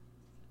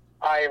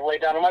I lay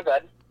down on my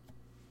bed,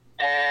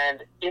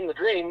 and in the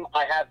dream,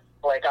 I have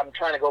like I'm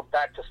trying to go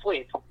back to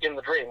sleep in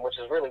the dream, which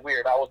is really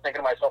weird. I was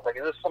thinking to myself like,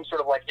 is this some sort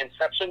of like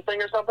Inception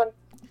thing or something?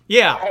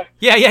 Yeah.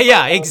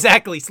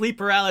 Exactly. Sleep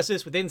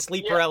paralysis within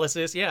sleep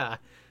paralysis. Yeah.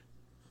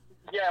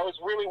 Yeah, it was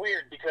really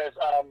weird because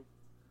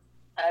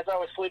as I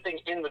was sleeping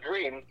in the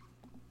dream,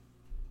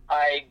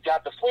 I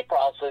got the sleep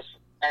paralysis,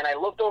 and I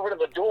looked over to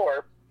the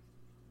door,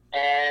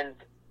 and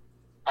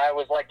I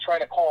was like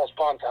trying to call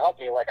Sean to help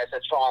me. Like I said,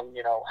 Sean,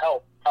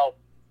 help.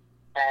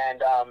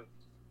 And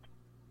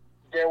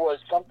there was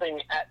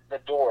something at the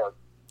door.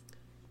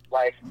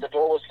 Like the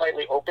door was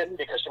slightly open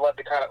because she left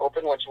it kind of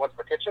open when she went to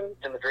the kitchen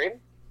in the dream.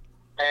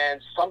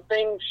 And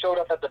something showed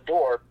up at the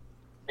door.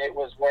 It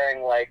was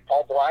wearing like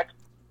all black.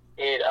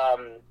 It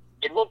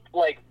looked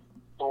like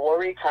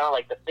blurry, kind of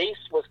like the face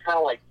was kind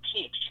of like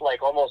peach,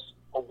 like almost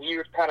a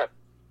weird kind of,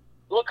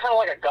 looked kind of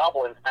like a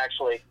goblin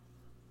actually.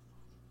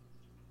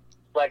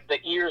 Like the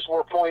ears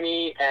were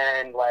pointy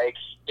and like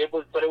it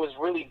was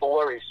really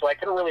blurry, so I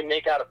couldn't really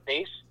make out a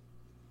face.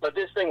 But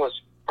this thing was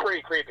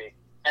pretty creepy,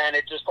 and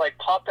it just like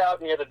popped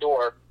out near the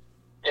door.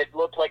 It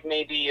looked like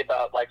maybe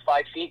about like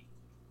 5 feet,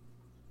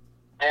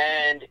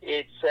 and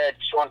it said,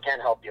 "Sean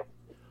can't help you."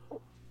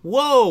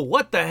 Whoa!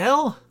 What the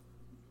hell?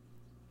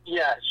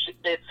 Yeah,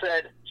 it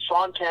said,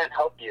 "Sean can't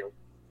help you,"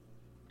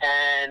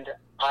 and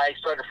I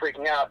started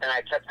freaking out, and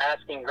I kept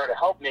asking her to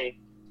help me,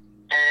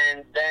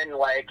 and then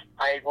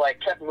I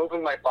kept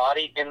moving my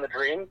body in the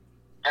dream,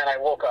 and I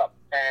woke up,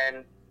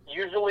 and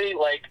usually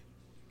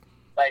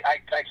I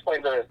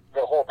explained the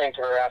whole thing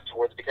to her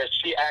afterwards because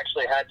she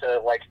actually had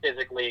to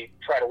physically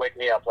try to wake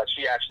me up. Like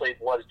she actually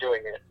was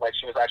doing it. Like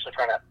she was actually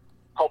trying to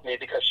help me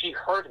because she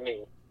heard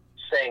me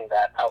saying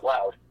that out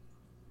loud.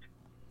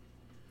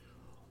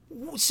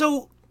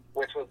 So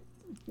which was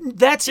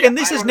and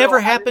this has never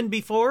happened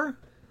before?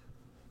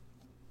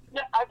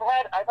 Yeah,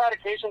 I've had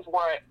occasions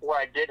where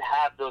I did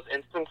have those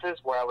instances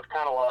where I would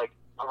kind of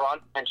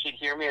grunt and she'd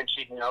hear me and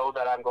she'd know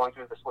that I'm going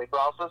through the sleep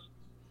paralysis.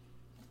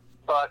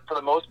 But for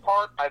the most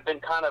part, I've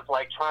been kind of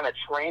trying to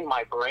train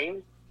my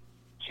brain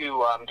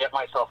to get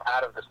myself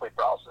out of the sleep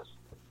paralysis.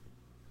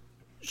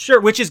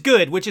 Sure, which is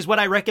good, which is what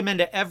I recommend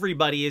to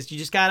everybody is you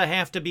just gotta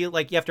have to be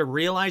like, you have to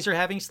realize you're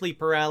having sleep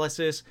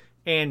paralysis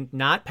and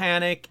not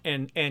panic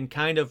and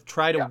kind of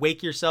try to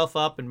wake yourself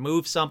up and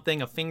move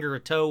something, a finger, a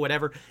toe,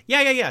 whatever.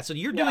 Yeah. So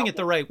you're doing it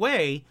the right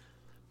way,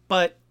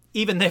 but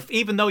even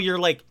though you're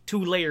like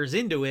 2 layers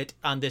into it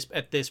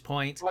at this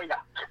point,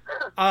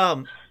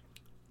 and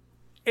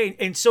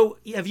so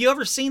have you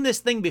ever seen this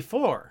thing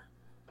before?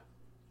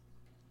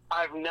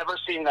 I've never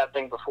seen that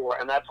thing before,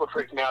 and that's what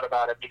freaks me out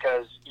about it,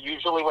 because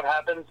usually what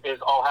happens is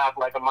I'll have,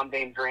 like, a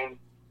mundane dream,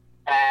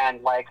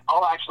 and, like,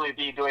 I'll actually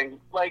be doing,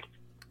 like,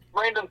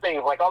 random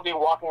things. Like, I'll be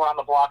walking around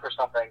the block or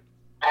something,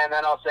 and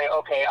then I'll say,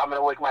 okay, I'm going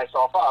to wake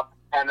myself up,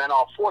 and then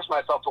I'll force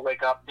myself to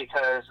wake up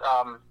because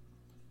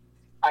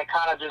I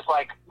kind of just,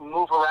 like,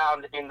 move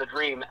around in the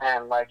dream,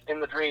 and, like, in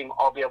the dream,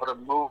 I'll be able to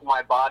move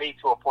my body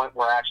to a point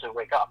where I actually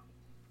wake up.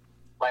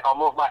 Like,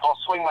 I'll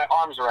swing my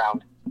arms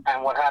around.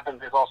 And what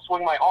happens is I'll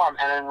swing my arm,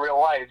 and in real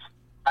life,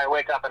 I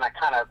wake up and I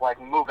kind of like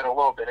move it a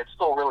little bit. It's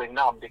still really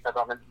numb because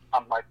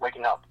I'm like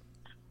waking up,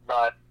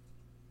 but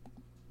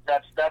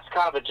that's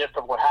kind of the gist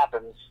of what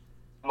happens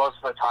most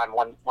of the time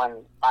when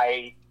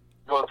I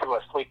go through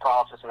a sleep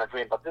paralysis in a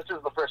dream. But this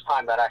is the first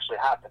time that actually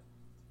happened,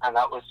 and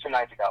that was 2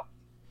 nights ago.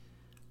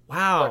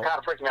 Wow! So it kind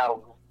of freaked me out a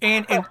little.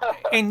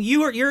 And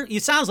you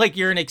sounds like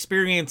you're an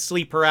experienced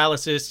sleep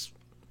paralysis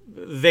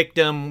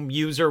victim,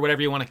 user,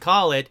 whatever you want to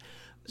call it.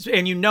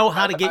 And you know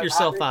how to get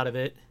yourself out of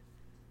it.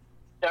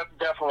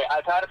 Definitely.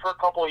 I've had it for a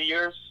couple of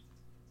years,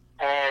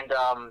 and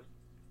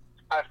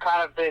I've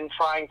kind of been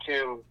trying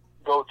to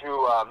go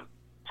through,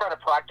 try to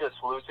practice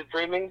lucid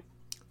dreaming.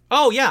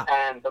 Oh, yeah.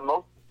 And the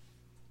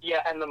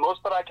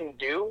most that I can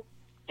do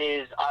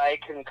is I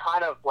can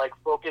kind of like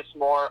focus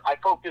more. I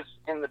focus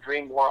in the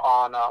dream more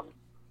on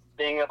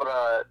being able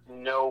to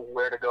know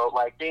where to go,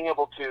 like being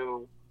able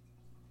to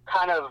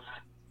kind of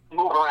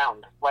move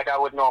around like I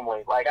would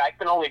normally. Like, I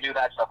can only do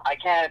that stuff. I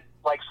can't,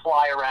 like,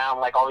 fly around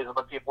like all these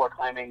other people are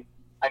claiming.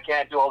 I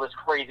can't do all this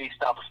crazy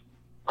stuff.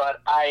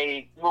 But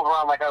I move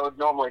around like I would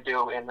normally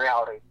do in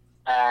reality.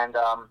 And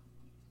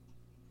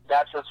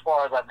that's as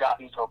far as I've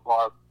gotten so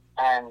far.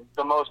 And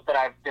the most that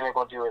I've been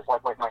able to do is,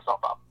 like, wake myself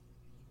up.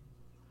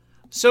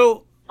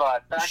 So,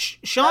 but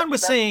Sean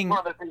was saying... one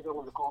of the things that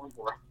was cool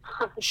for.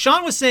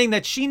 Sean was saying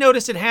that she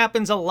noticed it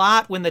happens a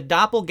lot when the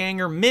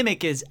doppelganger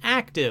mimic is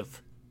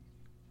active.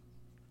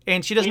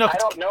 And she doesn't know. I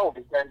don't know,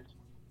 because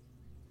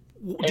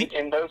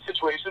in those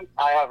situations,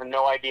 I have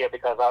no idea,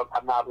 because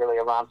I'm not really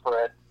around for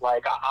it.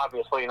 Like,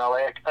 obviously,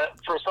 like,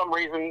 for some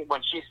reason,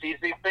 when she sees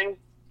these things,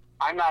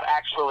 I'm not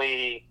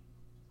actually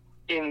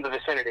in the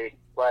vicinity.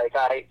 Like,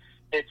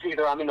 it's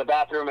either I'm in the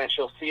bathroom and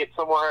she'll see it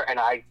somewhere, and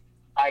I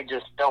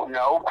just don't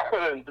know.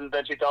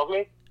 Then she tells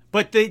me.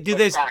 But do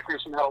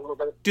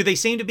they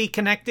seem to be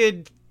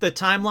connected, the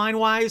timeline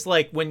wise?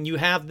 Like, when you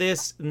have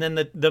this, and then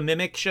the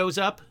mimic shows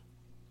up?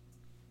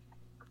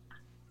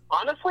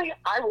 Honestly,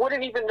 I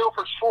wouldn't even know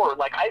for sure.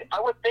 Like, I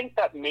would think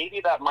that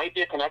maybe that might be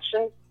a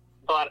connection,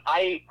 but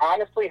I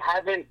honestly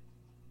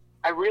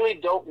I really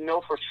don't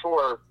know for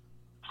sure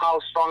how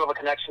strong of a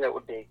connection it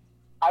would be.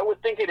 I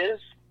would think it is,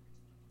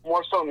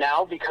 more so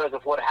now because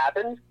of what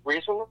happened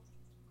recently,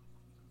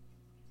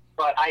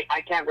 but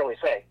I can't really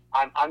say.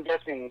 I'm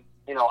guessing,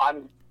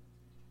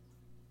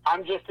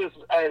 I'm just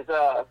as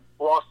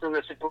lost in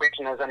the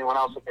situation as anyone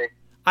else would be.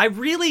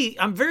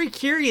 I'm very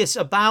curious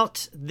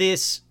about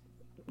this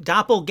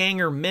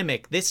doppelganger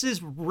mimic. This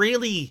is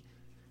really,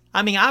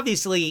 I mean,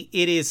 obviously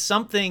it is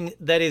something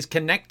that is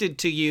connected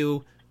to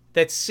you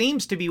that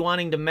seems to be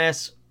wanting to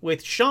mess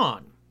with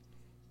Sean.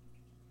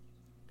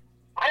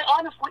 I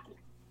honestly,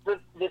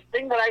 the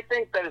thing that I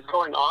think that is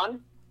going on,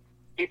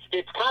 it's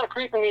kind of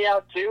creeping me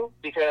out too,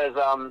 because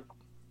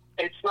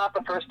it's not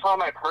the first time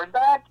I've heard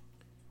that.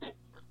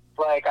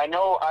 Like, I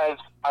know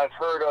I've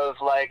heard of,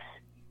 like,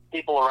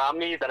 people around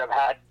me that have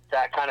had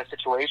that kind of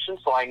situation,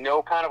 so I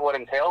know kind of what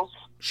it entails.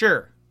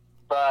 Sure.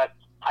 But,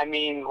 I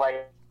mean, like,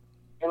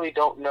 I really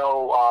don't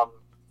know,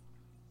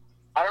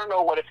 I don't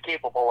know what it's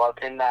capable of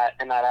in that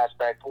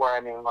aspect, where, I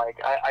mean, like,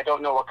 I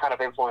don't know what kind of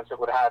influence it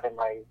would have in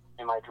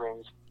my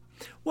dreams.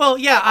 Well,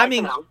 yeah, I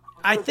mean,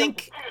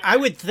 I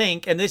would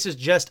think, and this is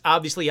just,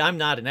 obviously, I'm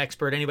not an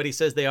expert. Anybody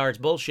says they are, it's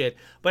bullshit.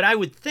 But I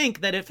would think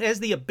that if it has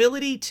the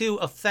ability to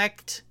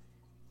affect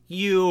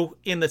you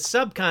in the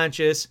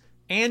subconscious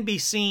and be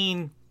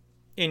seen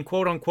in,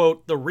 quote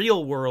unquote, the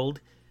real world,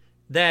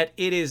 that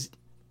it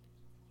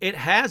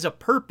has a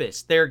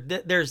purpose.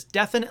 There's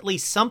definitely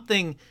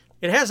something.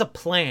 It has a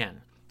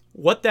plan.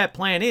 What that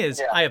plan is,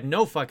 yeah. I have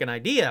no fucking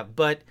idea.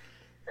 But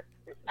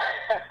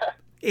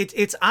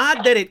it's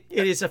odd that it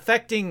is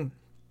affecting.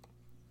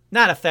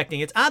 Not affecting.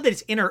 It's odd that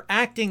it's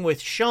interacting with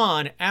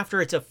Sean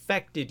after it's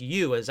affected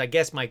you. Is I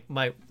guess my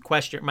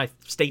question, my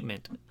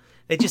statement.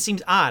 It just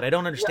seems odd. I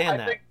don't understand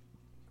that.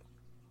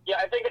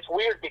 I think it's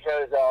weird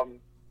because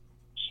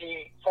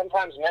she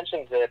sometimes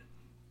mentions it.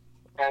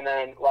 And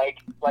then, like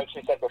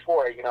she said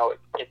before,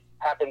 it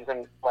happens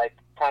in, like,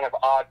 kind of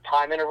odd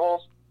time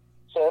intervals.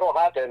 So it'll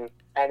happen,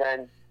 and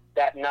then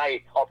that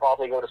night I'll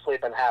probably go to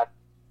sleep and have,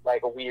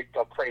 like,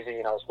 a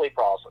crazy, sleep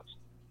paralysis.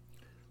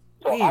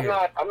 So Weird.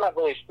 I'm not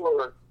really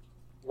sure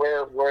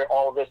where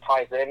all of this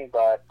ties in,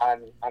 but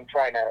I'm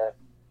trying to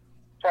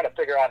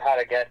figure out how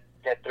to get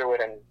through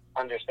it and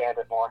understand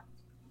it more.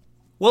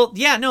 Well,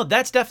 yeah, no,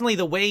 that's definitely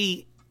the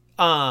way.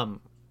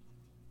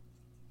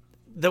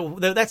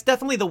 That's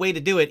definitely the way to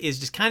do it. Is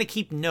just kind of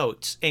keep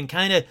notes and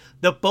kind of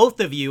the both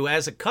of you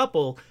as a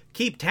couple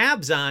keep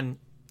tabs on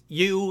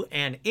you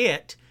and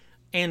it,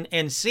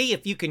 and see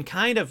if you can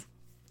kind of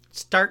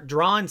start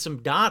drawing some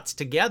dots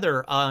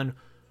together on.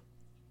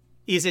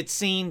 Is it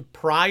seen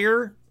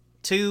prior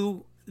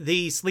to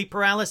the sleep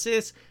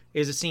paralysis?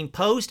 Is it seen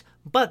post?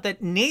 But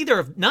that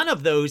none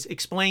of those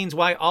explains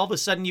why all of a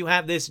sudden you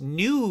have this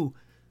new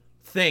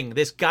thing,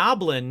 this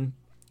goblin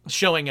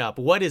showing up.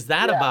 What is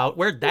that about?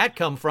 Where'd that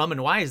come from?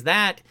 And why does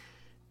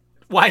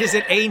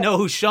it A, know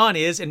who Sean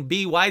is, and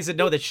B, why does it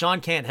know that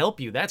Sean can't help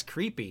you? That's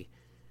creepy.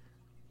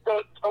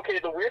 So, okay,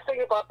 the weird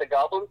thing about the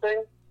goblin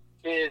thing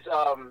is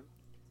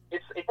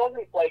it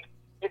doesn't, like,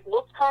 it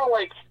looks kind of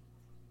like,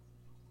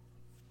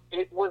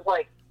 it was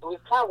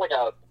kind of like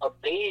a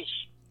beige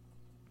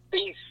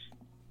face,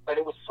 but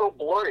it was so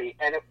blurry,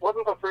 and it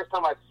wasn't the first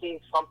time I've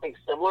seen something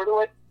similar to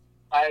it.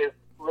 I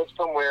lived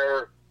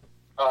somewhere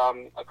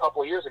a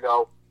couple of years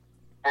ago,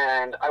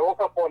 and I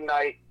woke up one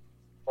night,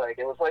 like,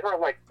 it was like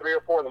around like 3 or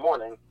 4 in the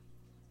morning,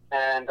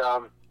 and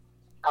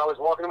I was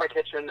walking to my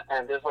kitchen,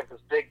 and there's like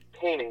this big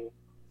painting,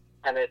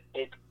 and it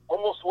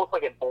almost looked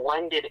like it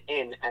blended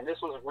in, and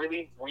this was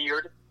really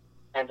weird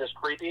and just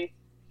creepy,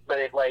 but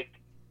it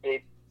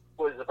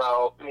was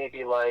about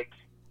maybe like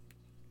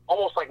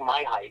almost like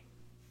my height.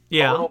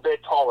 Yeah. A little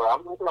bit taller.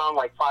 I'm around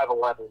like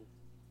 5'11".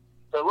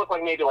 So it looked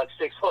like maybe like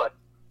 6 foot.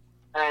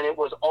 And it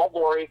was all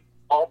blurry,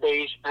 all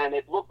beige, and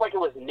it looked like it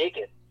was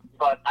naked.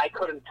 But I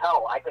couldn't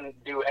tell. I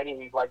couldn't do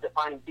any like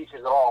defining features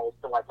at all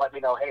to like let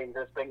me know, hey,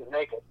 this thing is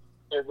naked.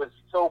 It was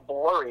so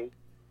blurry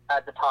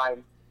at the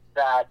time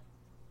that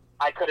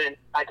I couldn't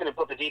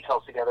put the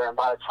details together, and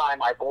by the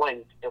time I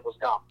blinked, it was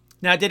gone.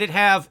 Now, did it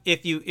have,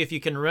 if you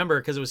can remember,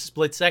 because it was a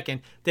split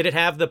second, did it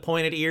have the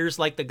pointed ears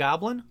like the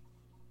goblin?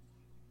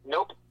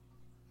 Nope.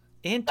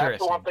 Interesting.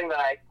 That's the one thing that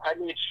I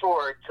made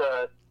sure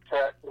to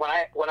when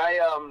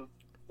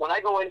I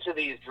go into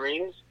these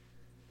dreams,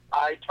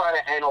 I try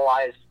to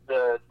analyze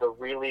the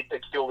really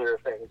peculiar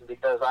things,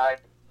 because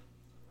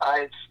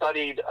I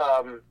studied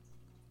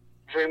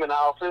dream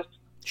analysis.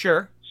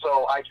 Sure.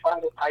 So I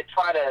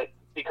try to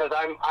because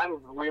I'm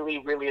really,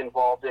 really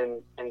involved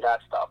in that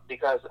stuff,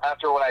 because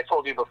after what I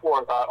told you before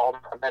about all the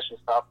cognition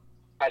stuff,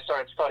 I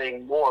started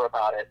studying more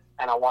about it,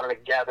 and I wanted to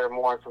gather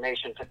more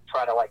information to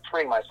try to like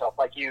train myself,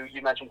 like you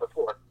mentioned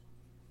before.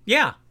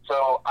 Yeah.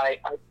 So I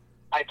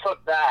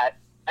took that,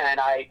 and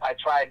I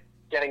tried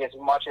getting as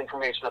much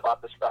information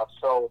about this stuff.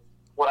 So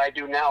what I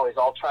do now is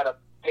I'll try to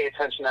pay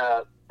attention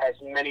to as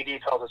many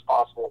details as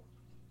possible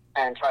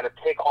and try to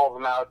pick all of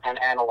them out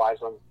and analyze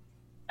them.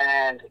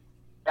 And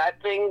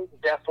that thing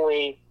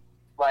definitely,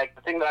 like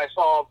the thing that I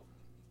saw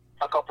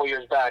a couple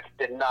years back,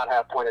 did not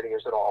have pointed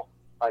ears at all.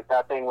 Like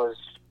that thing was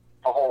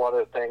a whole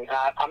other thing.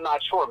 And I'm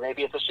not sure.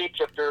 Maybe it's a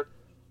shapeshifter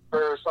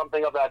or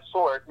something of that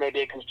sort. Maybe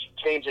it can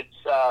change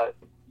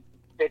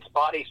its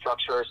body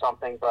structure or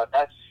something. But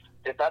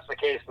if that's the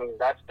case, then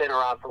that's been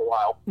around for a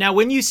while. Now,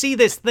 when you see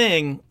this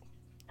thing,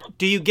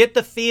 do you get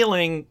the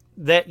feeling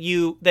that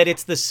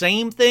it's the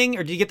same thing,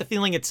 or do you get the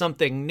feeling it's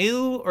something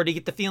new, or do you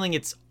get the feeling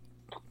it's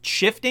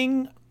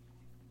shifting?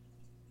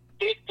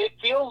 It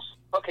feels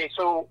okay.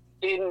 So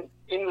in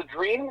the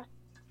dream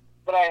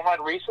that I had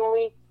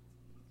recently,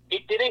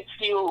 it didn't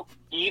feel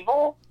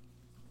evil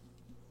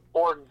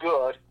or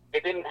good.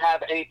 It didn't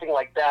have anything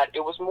like that.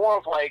 It was more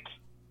of like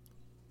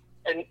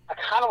a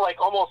kind of like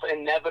almost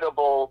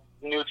inevitable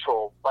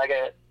neutral, like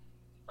it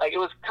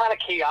was kind of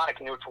chaotic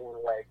neutral in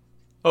a way.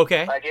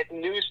 Okay. Like it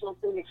knew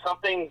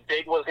something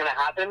big was going to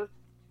happen,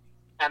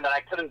 and that I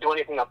couldn't do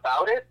anything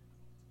about it,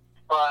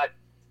 but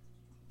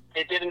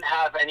it didn't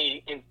have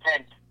any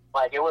intent.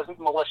 Like it wasn't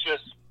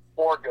malicious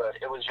or good.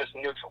 It was just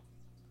neutral.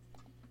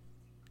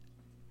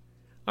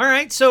 All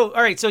right. So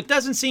it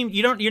doesn't seem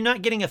you're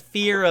not getting a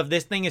fear of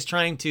this thing is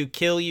trying to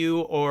kill you,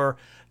 or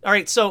all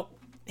right. So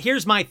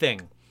here's my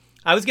thing.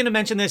 I was going to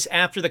mention this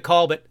after the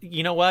call, but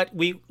you know what?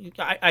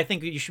 I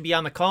think you should be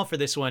on the call for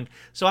this one.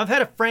 So I've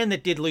had a friend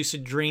that did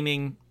lucid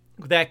dreaming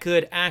that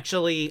could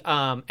actually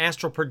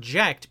astral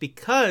project,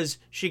 because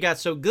she got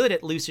so good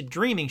at lucid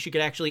dreaming, she could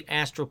actually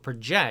astral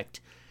project.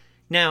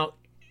 Now,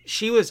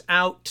 she was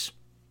out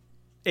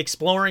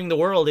exploring the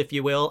world, if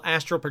you will,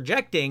 astral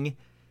projecting,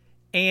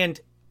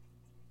 and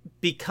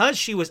because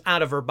she was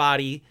out of her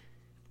body,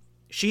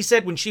 she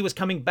said when she was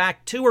coming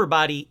back to her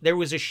body, there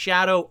was a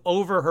shadow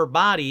over her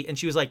body, and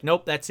she was like,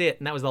 nope, that's it.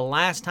 And that was the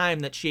last time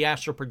that she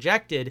astral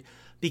projected,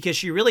 because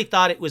she really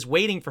thought it was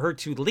waiting for her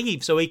to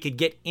leave so he could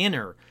get in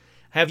her.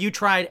 Have you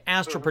tried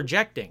astral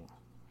projecting?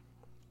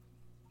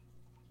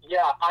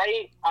 Yeah,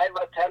 I've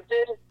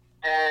attempted,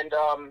 and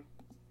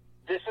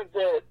this is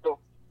the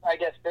I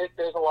guess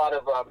there's a lot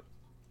of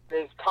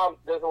there's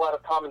a lot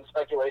of common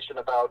speculation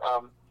about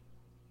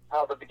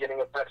how the beginning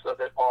effects of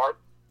it are.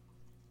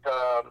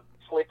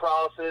 Sleep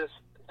paralysis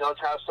does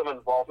have some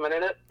involvement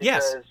in it.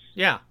 Yes. Because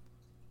Yeah.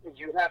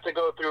 you have to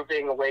go through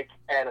being awake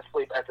and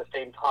asleep at the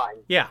same time.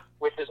 Yeah.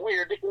 Which is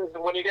weird because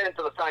when you get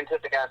into the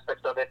scientific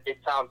aspects of it, it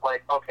sounds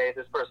like, okay,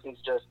 this person's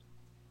just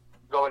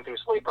going through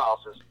sleep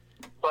paralysis.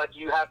 But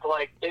you have to,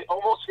 like, it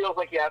almost feels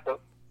like you have to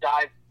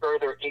dive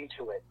further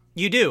into it.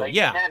 You do, like,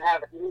 yeah.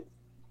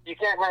 You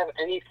can't have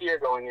any fear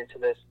going into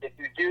this. If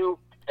you do,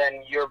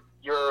 then you're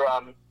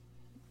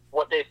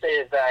what they say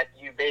is that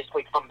you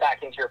basically come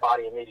back into your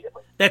body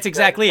immediately. That's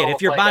exactly it.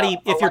 If your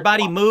like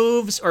body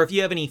moves, or if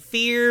you have any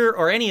fear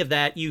or any of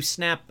that, you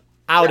snap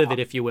out of it,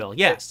 if you will.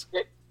 Yes.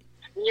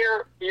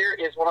 Fear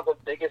is one of the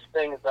biggest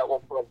things that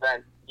will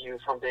prevent you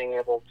from being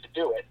able to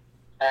do it.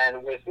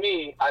 And with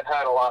me, I've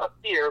had a lot of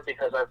fear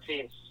because I've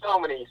seen so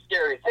many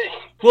scary things.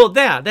 Well,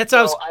 that's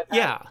I've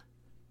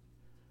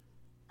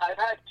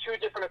had 2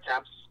 different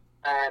attempts,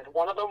 and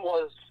one of them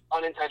was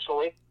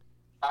unintentionally.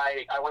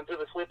 I went through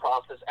the sleep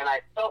process, and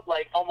I felt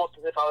like almost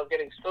as if I was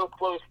getting so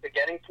close to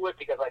getting to it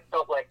because I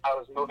felt like I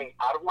was moving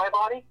out of my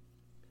body.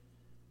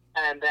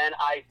 And then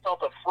I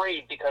felt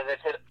afraid because I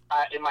said,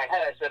 in my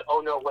head, I said,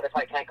 oh no, what if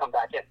I can't come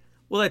back in?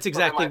 Well, that's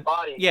exactly, my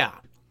body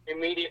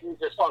immediately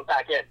just sunk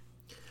back in.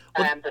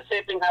 Well, and the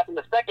same thing happened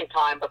the second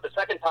time, but the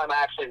second time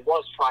I actually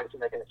was trying to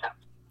make an attempt.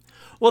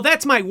 Well,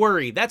 that's my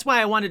worry. That's why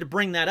I wanted to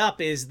bring that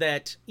up, is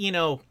that,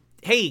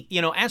 hey,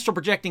 astral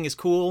projecting is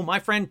cool. My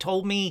friend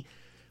told me,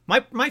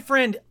 my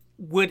friend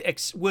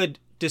would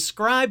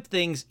describe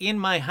things in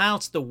my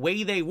house the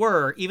way they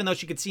were, even though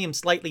she could see them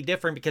slightly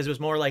different because it was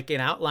more like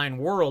an outline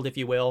world, if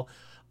you will,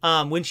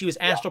 when she was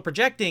astral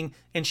projecting,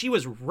 and she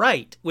was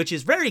right, which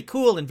is very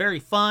cool and very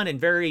fun and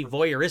very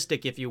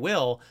voyeuristic, if you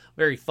will,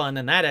 very fun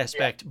in that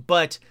aspect. Yeah.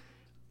 But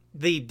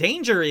the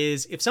danger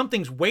is if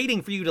something's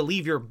waiting for you to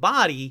leave your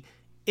body,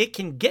 it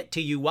can get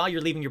to you while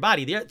you're leaving your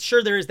body.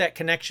 Sure, there is that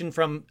connection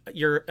from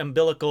your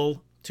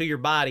umbilical to your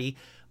body,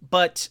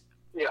 but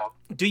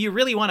do you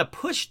really want to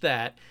push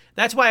that?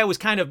 That's why I was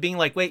kind of being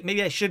like, wait,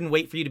 maybe I shouldn't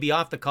wait for you to be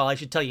off the call. I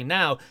should tell you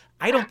now.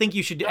 I don't think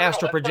you should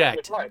astral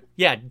project. Right.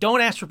 Yeah, don't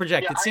astral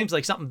project. It seems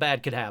like something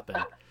bad could happen.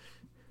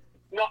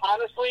 No,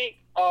 honestly,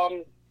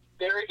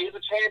 there is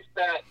a chance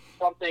that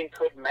something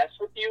could mess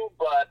with you,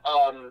 but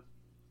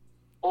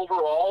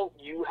overall,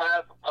 you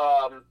have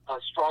a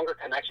stronger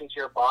connection to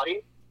your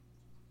body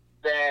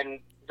than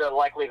the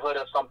likelihood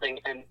of something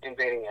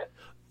invading it.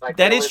 Like,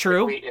 that is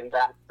true. In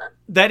that sense.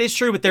 That is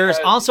true, but there's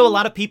also a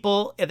lot of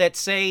people that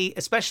say,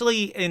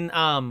 especially in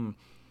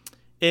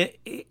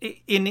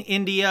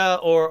India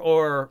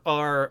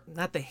or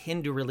not the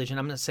Hindu religion.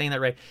 I'm not saying that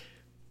right.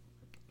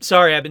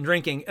 Sorry, I've been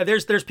drinking.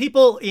 There's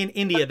people in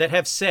India that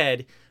have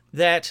said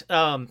that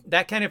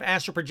that kind of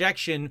astral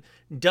projection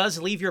does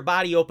leave your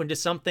body open to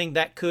something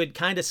that could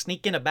kind of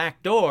sneak in a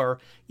back door.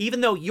 Even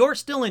though you're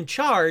still in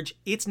charge,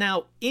 it's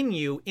now in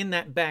you in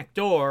that back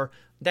door.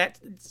 That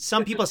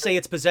some people say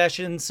it's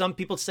possession. Some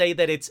people say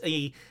that it's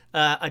a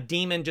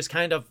demon just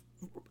kind of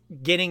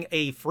getting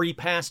a free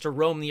pass to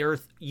roam the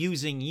earth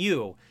using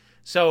you.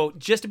 So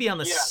just to be on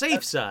the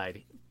safe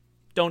side,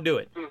 don't do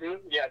it.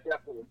 Mm-hmm. Yeah,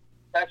 definitely.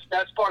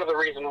 That's part of the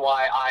reason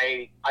why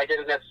I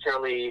didn't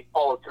necessarily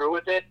follow through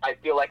with it. I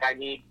feel like I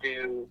need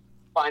to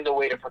find a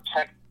way to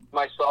protect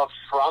myself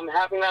from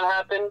having that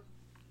happen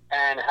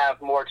and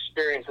have more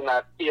experience in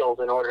that field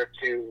in order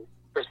to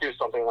pursue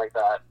something like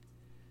that.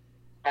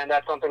 And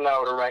that's something that I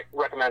would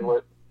recommend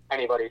with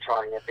anybody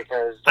trying it,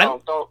 because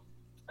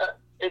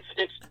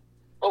it's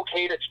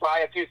okay to try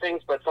a few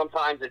things, but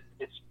sometimes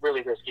it's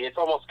really risky. It's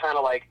almost kind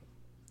of like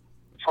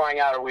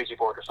trying out a Ouija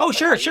board or something.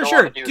 Oh,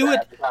 sure. Do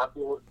it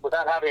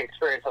without having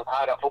experience of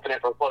how to open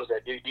it or close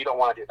it. You don't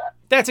want to do that.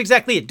 That's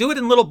exactly it. Do it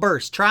in little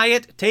bursts. Try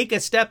it. Take a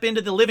step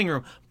into the living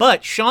room.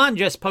 But Sean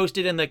just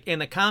posted in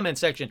the comment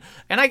section,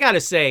 and I got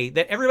to say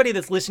that everybody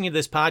that's listening to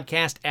this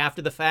podcast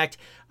after the fact,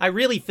 I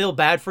really feel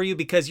bad for you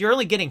because you're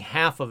only getting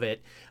half of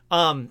it.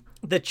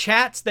 The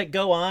chats that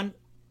go on.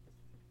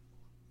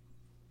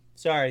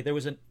 Sorry, there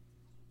was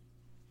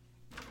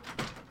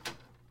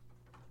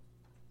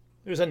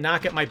a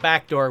knock at my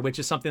back door, which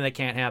is something that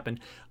can't happen.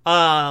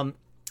 I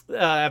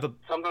have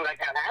something that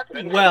can't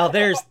happen. Well,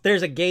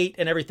 there's a gate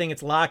and everything.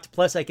 It's locked.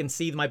 Plus, I can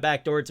see my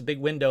back door. It's a big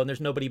window, and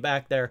there's nobody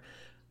back there.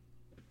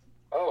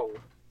 Oh,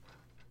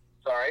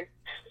 sorry.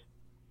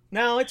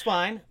 No, it's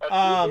fine.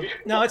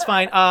 No, it's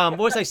fine. What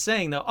was I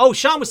saying though? Oh,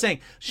 Sean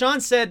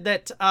said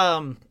that.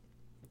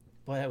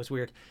 Boy, that was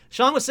weird.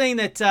 Sean was saying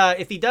that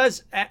if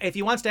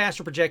he wants to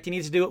astral project, he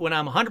needs to do it when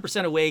I'm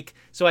 100% awake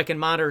so I can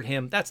monitor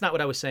him. That's not what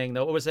I was saying,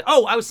 though. What was it?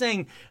 Oh, I was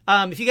saying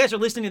if you guys are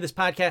listening to this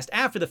podcast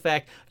after the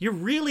fact, you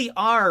really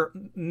are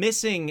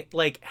missing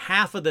like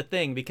half of the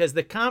thing, because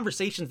the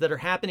conversations that are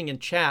happening in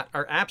chat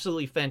are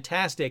absolutely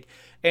fantastic,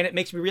 and it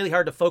makes me really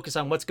hard to focus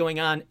on what's going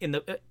on in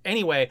the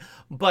anyway.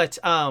 But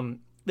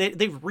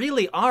they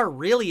really are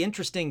really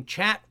interesting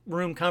chat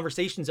room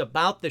conversations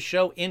about the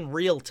show in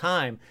real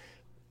time.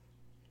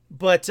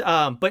 But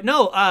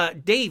no,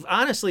 Dave,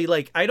 honestly,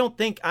 like, I don't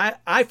think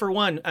I for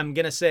one, I'm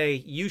going to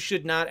say you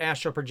should not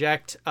astral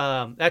project.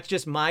 That's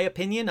just my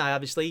opinion.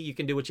 Obviously you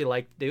can do what you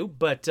like to do,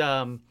 but,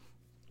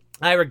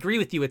 I agree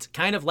with you. It's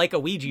kind of like a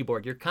Ouija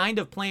board. You're kind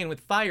of playing with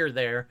fire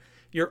there.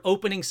 You're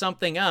opening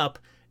something up,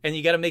 and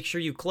you got to make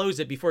sure you close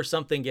it before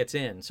something gets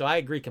in. So I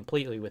agree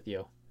completely with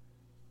you.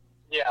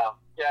 Yeah,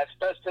 it's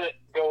best to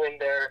go in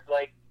there.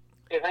 Like,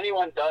 if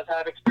anyone does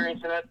have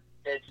experience in it,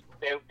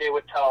 they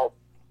would tell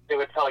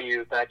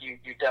you that you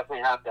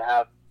definitely have to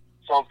have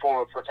some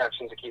form of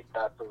protection to keep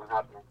that from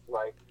happening.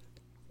 Like,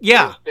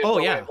 yeah, there's oh no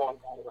way yeah, of going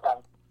down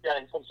without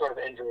getting some sort of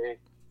injury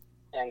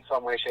in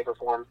some way, shape, or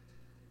form.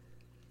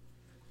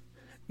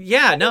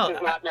 yeah. And No, it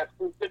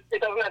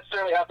doesn't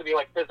necessarily have to be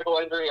like physical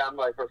injury. I'm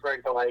like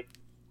referring to like,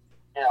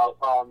 you know,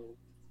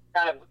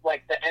 kind of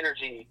like the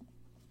energy,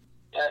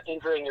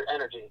 injuring your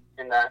energy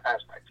in that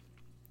aspect.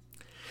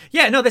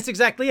 yeah, no, that's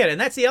exactly it.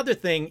 And that's the other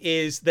thing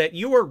is that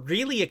you are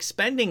really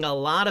expending a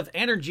lot of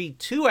energy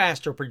to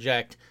astral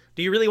project.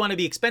 Do you really want to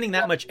be expending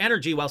that much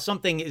energy while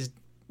something is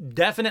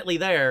definitely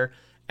there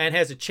and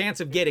has a chance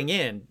of getting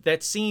in?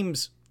 That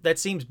seems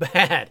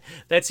bad.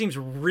 That seems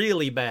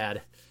really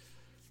bad.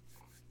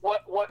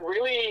 What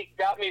really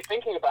got me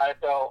thinking about it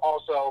though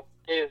also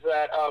is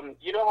that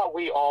you know how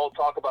we all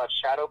talk about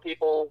shadow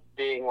people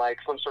being like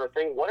some sort of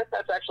thing? What if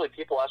that's actually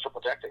people astral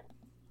projecting?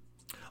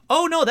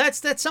 Oh no,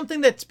 that's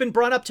something that's been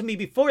brought up to me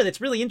before.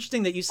 That's really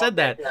interesting that you said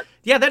that.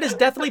 Yeah, that has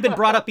definitely been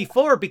brought up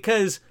before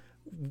because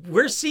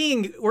we're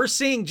seeing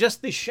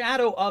just the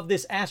shadow of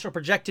this astral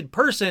projected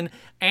person,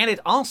 and it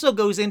also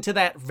goes into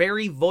that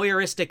very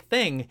voyeuristic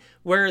thing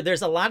where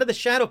there's a lot of the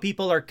shadow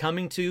people are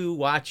coming to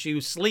watch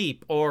you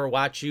sleep or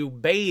watch you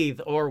bathe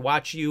or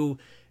watch you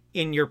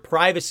in your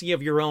privacy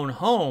of your own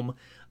home.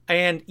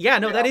 And yeah,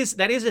 no, that is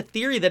a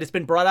theory that has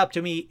been brought up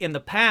to me in the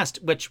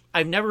past, which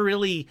I've never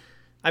really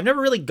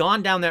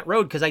gone down that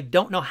road because I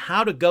don't know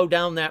how to go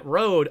down that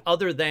road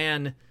other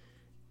than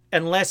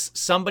unless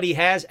somebody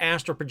has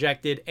astral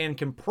projected and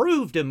can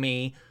prove to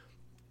me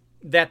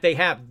that they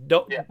have.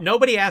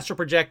 Nobody astral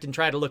project and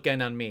try to look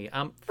in on me.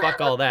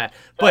 Fuck all that.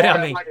 But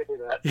I mean,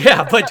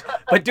 yeah,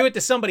 but do it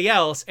to somebody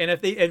else. And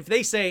if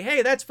they say,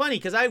 hey, that's funny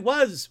because I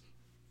was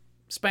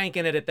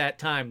spanking it at that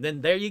time,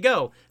 then there you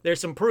go. There's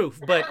some proof.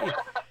 But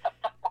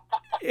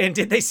and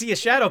did they see a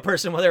shadow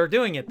person while they were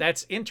doing it?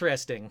 That's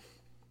interesting.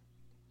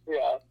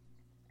 Yeah.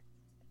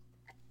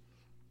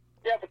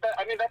 Yeah, but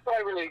that's what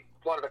I really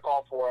wanted to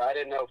call for. I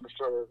didn't know for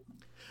sure.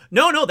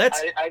 No,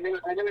 that's. I knew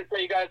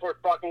that you guys were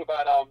talking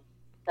about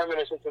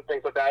premonitions and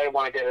things like that. I didn't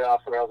want to get it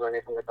off the rails or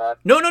anything like that.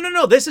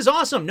 No. This is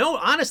awesome. No,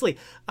 honestly,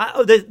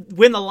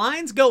 when the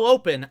lines go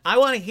open, I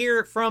want to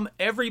hear from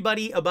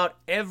everybody about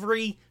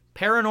every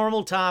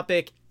paranormal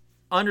topic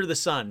under the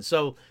sun.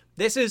 So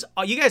this is,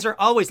 you guys are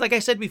always, like I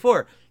said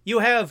before, you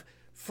have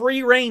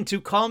free reign to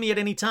call me at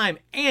any time.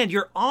 And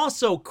you're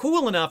also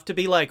cool enough to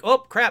be like, oh,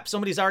 crap,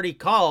 somebody's already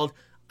called.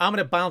 I'm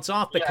going to bounce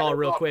off the call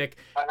real quick.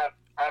 I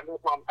have no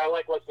problem. I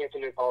like listening to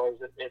new callers.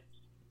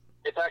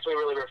 It's actually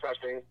really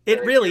refreshing.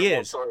 It really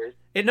is.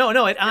 It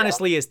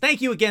honestly is.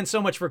 Thank you again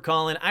so much for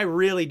calling. I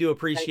really do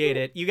appreciate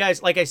it. You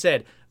guys, like I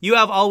said, you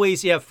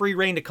have free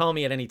reign to call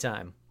me at any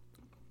time.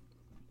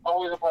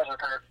 Always a pleasure,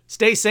 Kurt.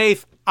 Stay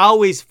safe.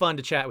 Always fun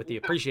to chat with you.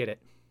 Appreciate it.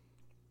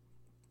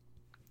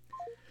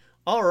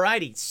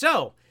 Alrighty.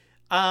 So,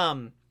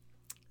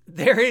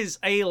 there is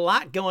a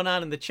lot going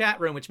on in the chat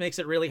room, which makes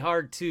it really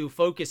hard to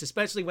focus,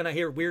 especially when I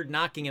hear weird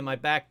knocking in my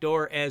back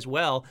door as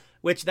well,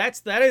 which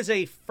that is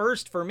a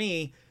first for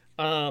me.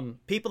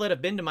 People that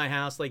have been to my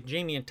house, like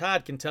Jamie and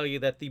Todd, can tell you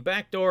that the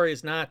back door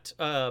is not,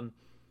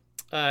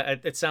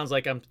 it sounds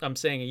like I'm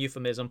saying a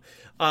euphemism.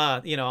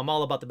 I'm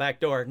all about the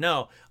back door.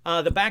 No,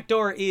 the back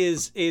door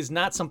is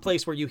not some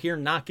place where you hear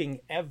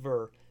knocking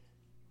ever.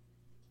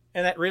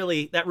 And that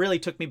really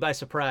took me by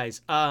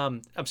surprise.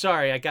 I'm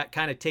sorry, I got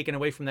kind of taken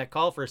away from that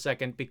call for a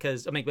second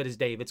because, but it's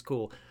Dave. It's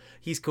cool.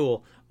 He's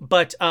cool.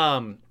 But,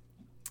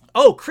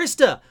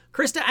 Krista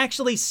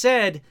actually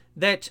said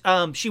that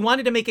she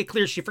wanted to make it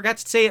clear. She forgot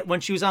to say it when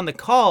she was on the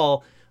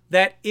call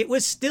that it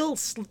was still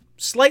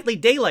slightly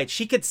daylight.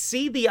 She could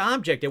see the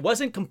object. It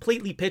wasn't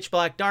completely pitch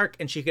black dark,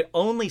 and she could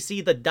only see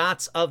the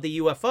dots of the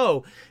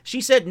UFO.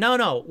 She said,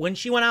 no. When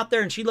she went out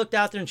there and she looked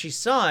out there and she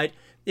saw it,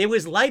 it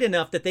was light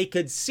enough that they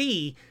could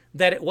see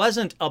that it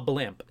wasn't a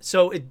blimp.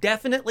 So it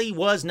definitely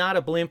was not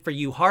a blimp for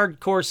you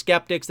hardcore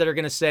skeptics that are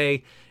going to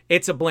say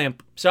it's a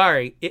blimp.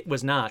 Sorry, it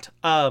was not.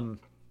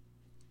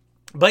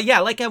 But yeah,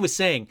 like I was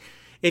saying,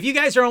 if you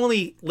guys are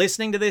only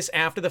listening to this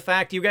after the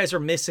fact, you guys are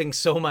missing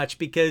so much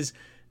because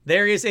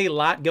there is a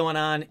lot going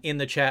on in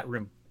the chat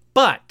room.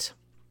 But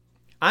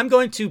I'm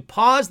going to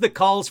pause the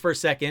calls for a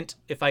second,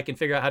 if I can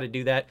figure out how to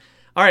do that.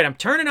 All right, I'm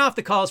turning off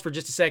the calls for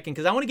just a second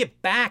because I want to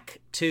get back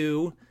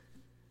to...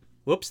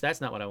 Whoops,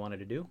 that's not what I wanted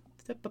to do.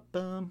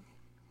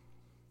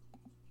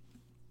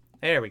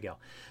 There we go.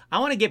 I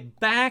want to get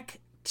back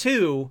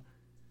to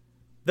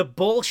the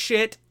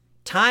bullshit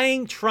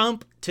tying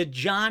Trump to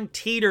John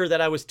Teeter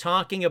that I was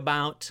talking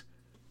about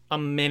a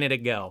minute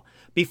ago.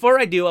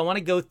 Before I do, I want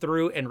to go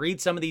through and read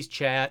some of these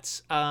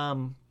chats. Yeah,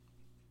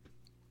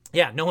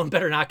 no one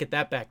better knock at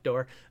that back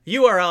door.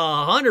 You are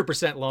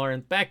 100%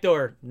 Lauren. Back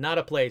door, not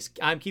a place.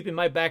 I'm keeping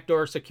my back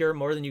door secure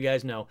more than you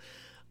guys know.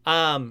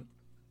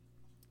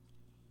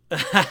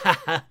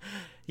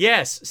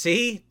 Yes,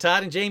 see,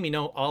 Todd and Jamie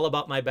know all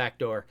about my back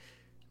door.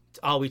 It's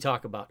all we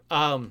talk about.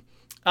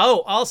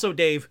 Also,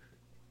 Dave,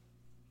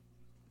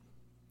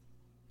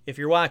 if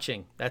you're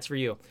watching, that's for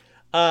you.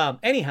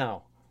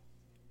 Anyhow,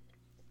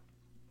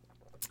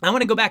 I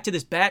want to go back to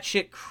this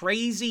batshit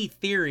crazy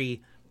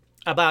theory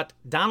about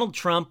Donald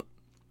Trump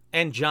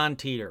and John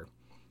Teeter.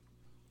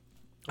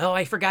 Oh,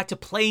 I forgot to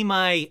play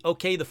my,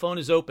 okay, the phone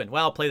is open.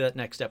 Well, I'll play that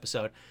next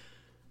episode.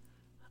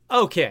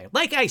 Okay,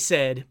 like I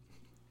said,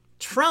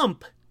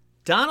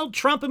 Donald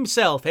Trump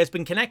himself has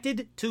been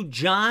connected to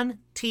John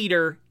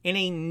Teeter in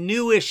a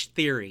newish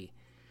theory.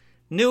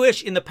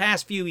 Newish in the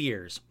past few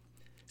years,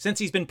 since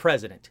he's been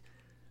president.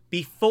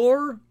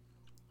 Before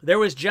there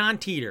was John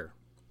Teeter,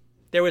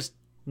 there was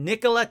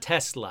Nikola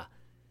Tesla.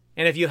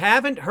 And if you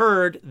haven't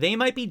heard They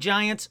Might Be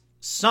Giants'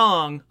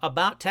 song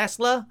about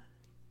Tesla,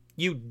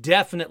 you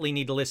definitely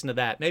need to listen to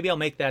that. Maybe I'll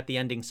make that the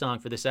ending song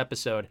for this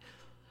episode.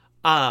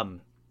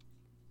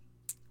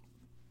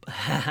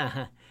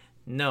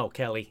 No,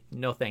 Kelly.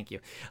 No, thank you.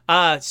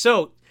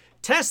 So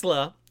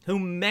Tesla, who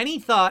many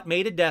thought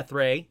made a death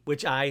ray,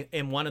 which I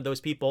am one of those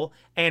people,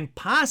 and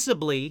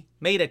possibly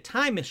made a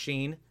time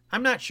machine.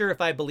 I'm not sure if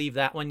I believe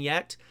that one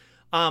yet.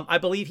 I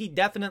believe he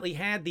definitely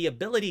had the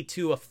ability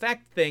to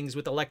affect things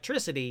with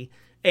electricity,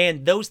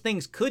 and those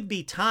things could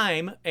be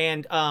time.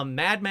 And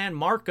Madman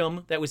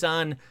Markham, that was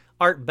on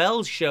Art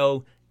Bell's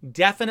show,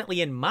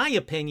 definitely, in my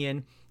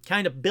opinion,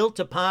 kind of built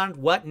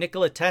upon what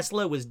Nikola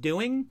Tesla was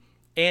doing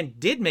and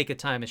did make a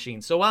time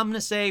machine. So I'm going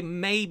to say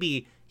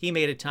maybe he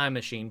made a time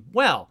machine.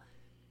 Well,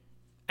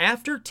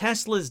 after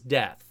Tesla's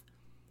death,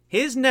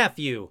 his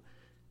nephew,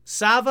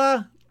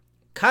 Sava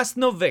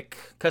Kasnovic,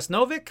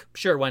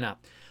 sure, why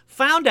not,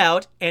 found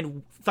out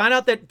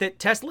that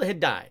Tesla had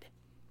died.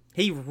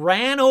 He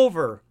ran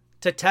over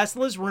to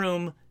Tesla's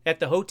room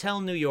at the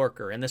Hotel New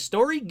Yorker. And the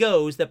story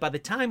goes that by the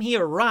time he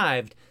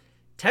arrived,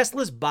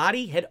 Tesla's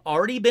body had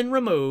already been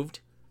removed,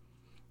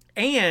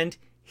 and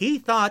he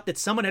thought that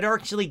someone had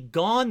actually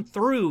gone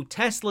through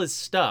Tesla's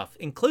stuff,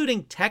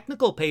 including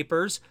technical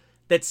papers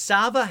that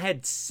Sava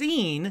had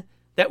seen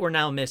that were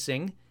now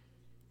missing,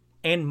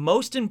 and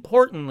most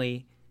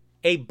importantly,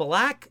 a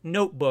black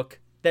notebook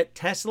that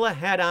Tesla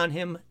had on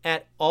him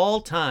at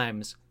all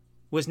times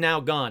was now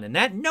gone. And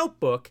that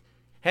notebook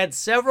had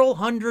several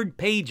hundred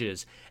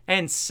pages,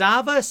 and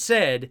Sava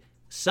said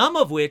some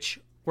of which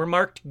were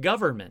marked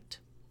government.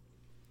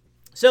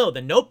 So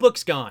the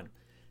notebook's gone.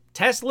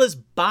 Tesla's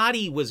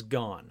body was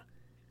gone.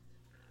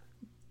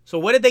 So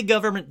what did the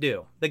government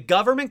do? The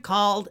government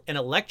called an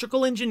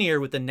electrical engineer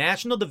with the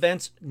National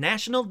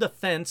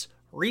Defense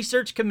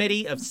Research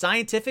Committee of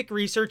Scientific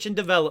Research and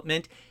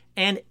Development,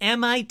 an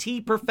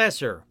MIT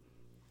professor,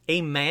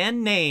 a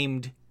man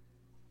named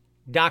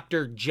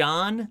Dr.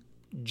 John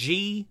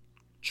G.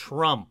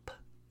 Trump.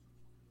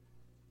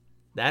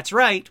 That's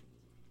right,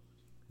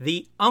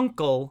 the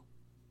uncle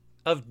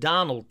of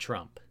Donald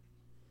Trump.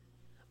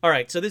 All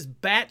right, so this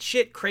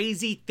batshit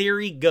crazy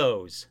theory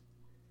goes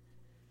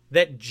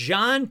that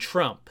John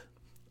Trump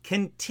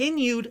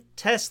continued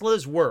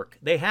Tesla's work.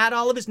 They had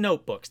all of his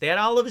notebooks. They had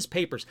all of his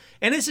papers.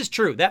 And this is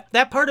true.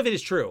 That part of it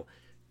is true.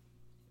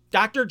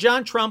 Dr.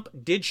 John Trump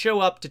did show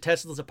up to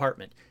Tesla's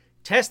apartment.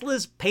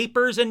 Tesla's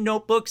papers and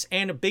notebooks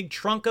and a big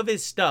trunk of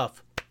his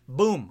stuff,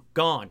 boom,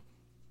 gone.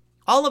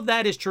 All of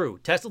that is true.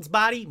 Tesla's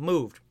body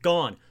moved,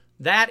 gone.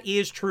 That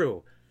is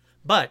true.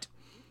 But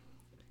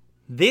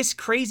this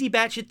crazy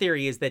batshit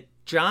theory is that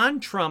John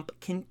Trump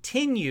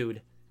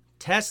continued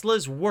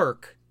Tesla's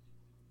work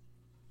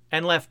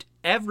and left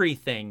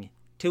everything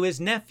to his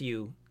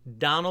nephew,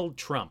 Donald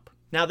Trump.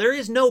 Now, there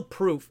is no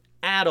proof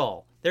at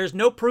all. There's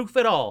no proof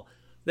at all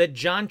that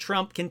John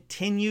Trump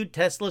continued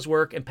Tesla's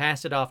work and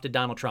passed it off to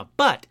Donald Trump.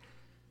 But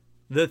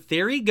the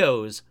theory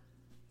goes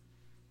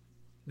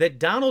that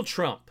Donald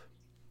Trump,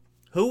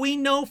 who we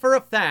know for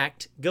a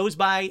fact goes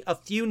by a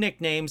few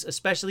nicknames,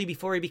 especially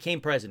before he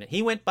became president.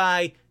 He went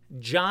by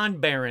John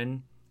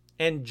Barron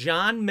and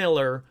John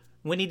Miller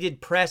when he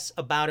did press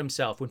about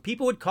himself. When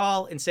people would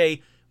call and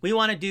say, we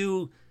want to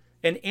do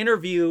an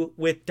interview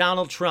with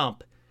Donald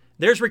Trump,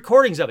 there's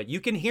recordings of it.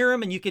 You can hear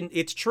him and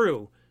it's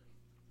true.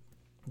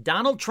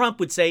 Donald Trump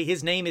would say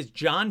his name is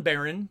John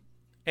Barron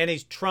and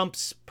he's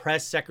Trump's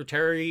press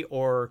secretary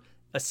or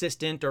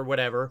assistant or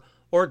whatever,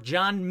 or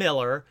John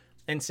Miller,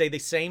 and say the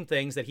same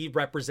things, that he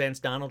represents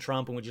Donald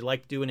Trump and would you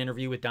like to do an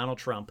interview with Donald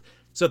Trump.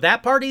 So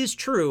that part is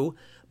true,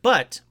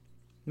 but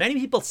many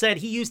people said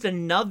he used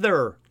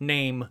another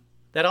name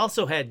that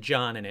also had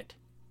John in it.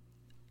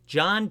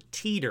 John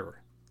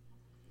Teeter.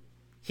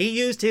 He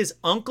used his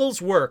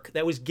uncle's work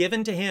that was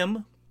given to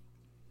him,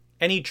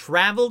 and he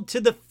traveled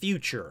to the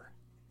future.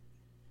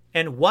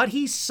 And what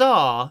he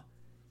saw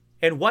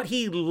and what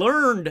he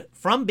learned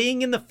from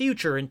being in the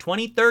future in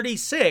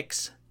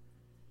 2036,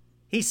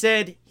 he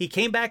said he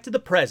came back to the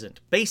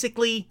present.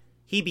 Basically,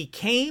 he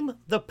became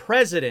the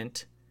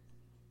president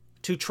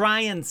to try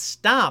and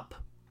stop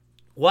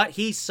what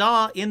he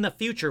saw in the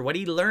future, what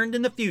he learned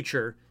in the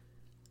future.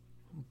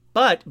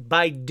 But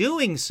by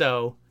doing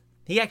so,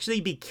 he actually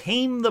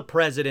became the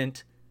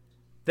president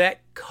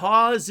that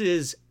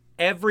causes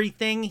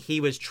everything he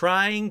was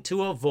trying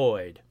to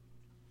avoid.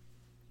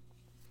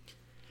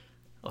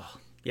 Oh,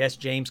 yes,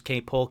 James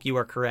K. Polk, you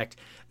are correct.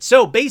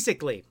 So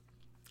basically,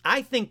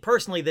 I think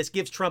personally this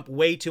gives Trump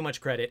way too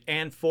much credit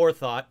and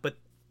forethought, but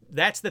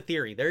that's the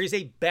theory. There is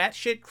a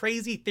batshit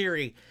crazy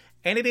theory,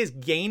 and it is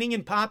gaining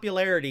in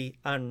popularity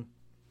on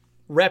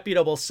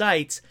reputable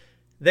sites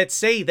that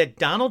say that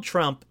Donald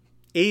Trump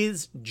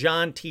is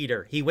John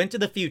Titor. He went to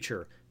the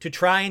future to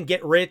try and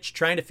get rich,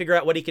 trying to figure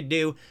out what he could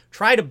do,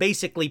 try to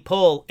basically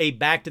pull a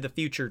Back to the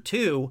Future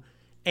 2,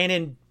 and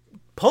in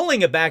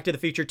pulling a Back to the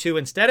Future 2,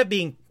 instead of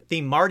being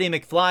the Marty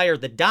McFly or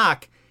the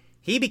Doc,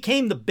 he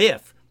became the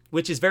Biff,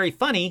 which is very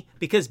funny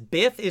because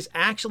Biff is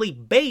actually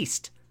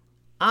based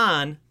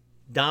on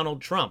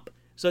Donald Trump.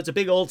 So it's a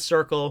big old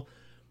circle.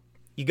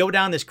 You go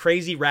down this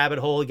crazy rabbit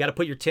hole. You got to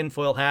put your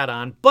tinfoil hat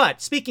on.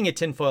 But speaking of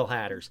tinfoil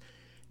hatters,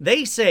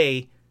 they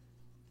say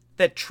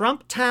that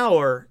Trump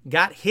Tower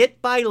got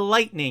hit by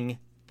lightning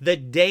the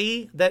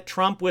day that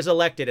Trump was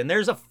elected. And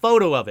there's a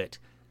photo of it.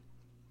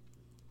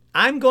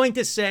 I'm going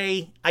to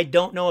say I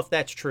don't know if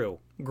that's true.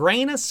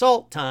 Grain of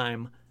salt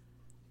time.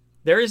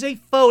 There is a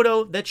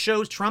photo that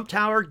shows Trump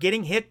Tower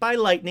getting hit by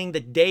lightning the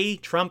day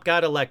Trump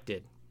got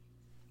elected.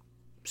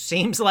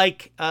 Seems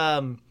like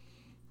a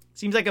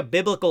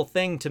biblical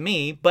thing to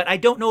me, but I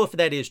don't know if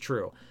that is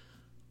true.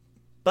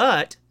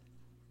 But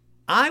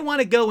I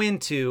want to go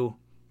into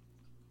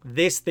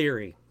this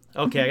theory.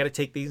 Okay, I got to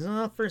take these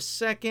off for a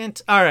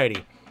second.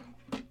 Alrighty.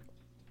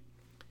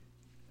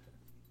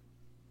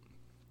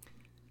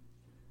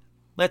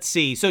 Let's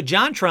see. So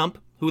John Trump,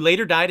 who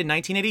later died in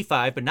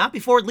 1985, but not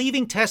before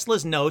leaving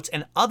Tesla's notes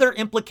and other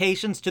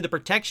implications to the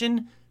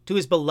protection to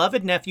his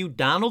beloved nephew,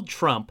 Donald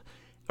Trump.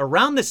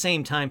 Around the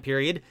same time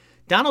period,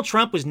 Donald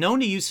Trump was known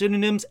to use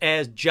pseudonyms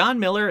as John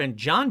Miller and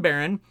John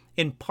Barron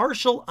in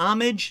partial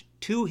homage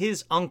to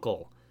his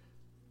uncle.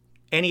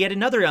 And he had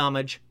another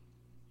homage,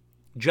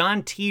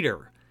 John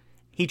Titor.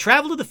 He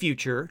traveled to the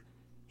future.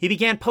 He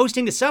began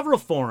posting to several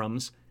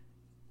forums.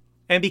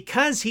 And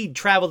because he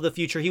traveled to the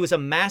future, he was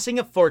amassing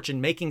a fortune,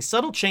 making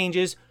subtle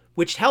changes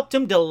which helped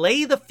him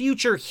delay the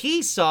future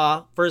he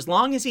saw for as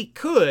long as he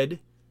could,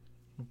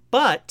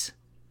 but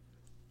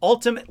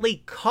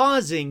ultimately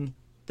causing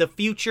the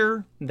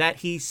future that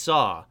he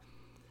saw.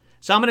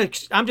 So I'm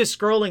just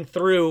scrolling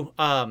through.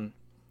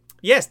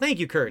 Yes, thank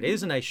you, Kurt. It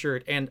is a nice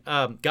shirt, and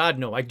God,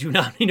 no, I do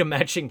not need a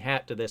matching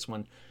hat to this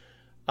one.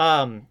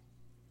 That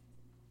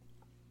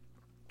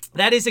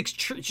is,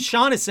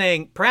 Sean is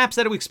saying, perhaps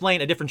that would explain,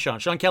 a different Sean.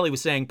 Sean Kelly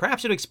was saying,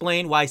 perhaps it would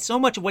explain why so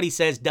much of what he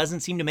says doesn't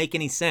seem to make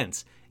any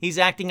sense. He's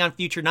acting on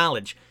future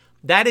knowledge.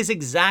 That is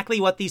exactly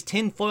what these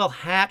tinfoil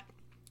hat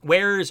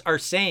wearers are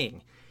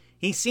saying.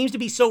 He seems to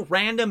be so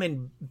random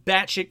and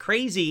batshit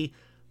crazy,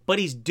 but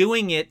he's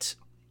doing it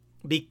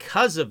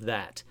because of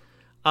that.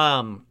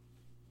 I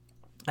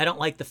don't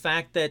like the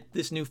fact that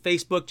this new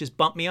Facebook just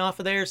bumped me off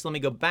of there, so let me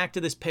go back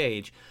to this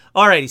page.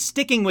 Alrighty,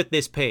 sticking with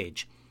this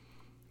page.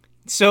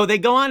 So they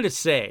go on to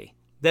say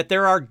that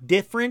there are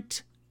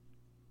different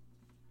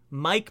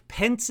Mike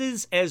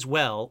Pences as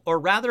well, or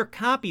rather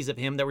copies of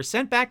him that were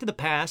sent back to the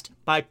past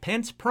by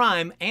Pence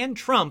Prime and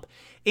Trump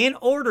in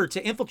order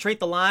to infiltrate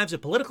the lives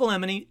of political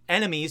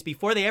enemies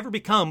before they ever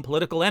become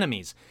political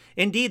enemies.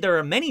 Indeed, there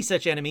are many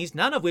such enemies,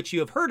 none of which you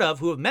have heard of,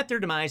 who have met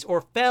their demise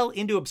or fell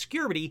into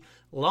obscurity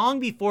long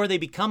before they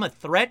become a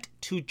threat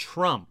to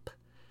Trump.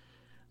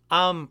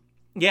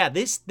 Yeah,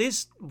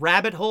 this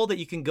rabbit hole that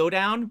you can go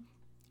down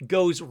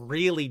goes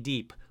really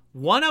deep.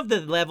 One of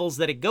the levels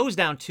that it goes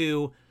down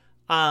to,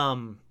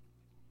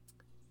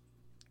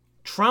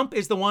 Trump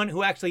is the one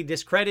who actually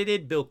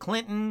discredited Bill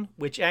Clinton,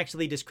 which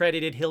actually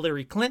discredited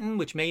Hillary Clinton,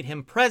 which made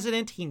him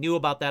president. He knew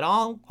about that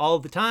all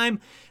the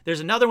time. There's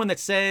another one that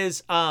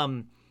says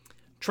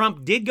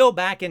Trump did go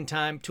back in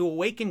time to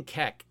awaken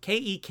Kek,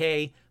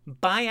 K-E-K,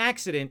 by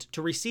accident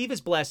to receive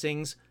his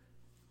blessings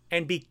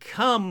and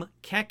become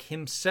Kek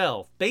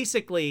himself.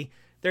 Basically,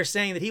 they're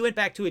saying that he went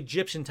back to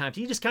Egyptian times.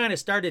 He just kind of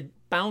started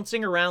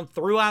bouncing around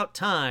throughout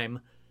time,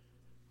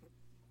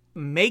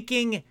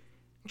 making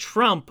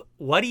Trump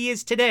what he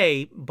is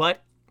today,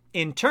 but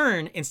in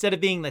turn, instead of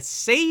being the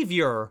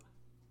savior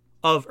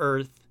of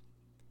Earth,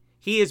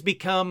 he has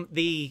become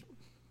the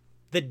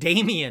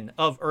Damien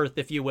of Earth,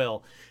 if you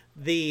will.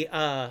 The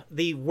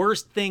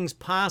worst things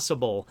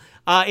possible.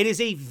 It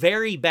is a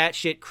very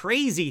batshit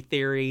crazy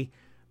theory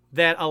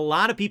that a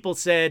lot of people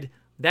said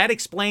that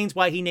explains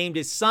why he named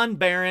his son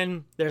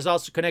Barron. There's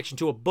also a connection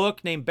to a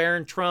book named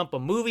Barron Trump, a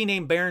movie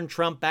named Barron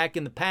Trump back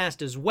in the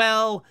past as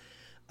well.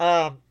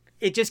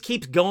 It just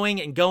keeps going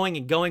and going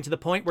and going to the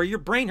point where your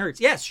brain hurts.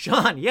 Yes,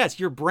 Sean, yes,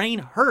 your brain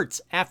hurts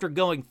after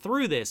going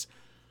through this.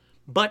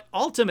 But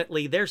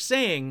ultimately, they're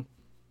saying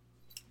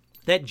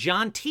that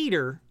John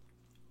Titor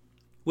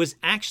was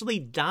actually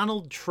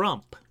Donald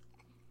Trump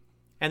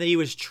and that he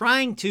was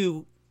trying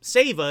to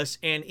save us,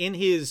 and in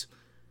his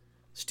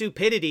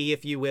stupidity,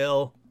 if you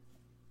will,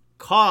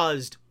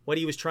 caused what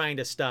he was trying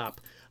to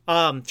stop.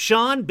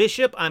 Sean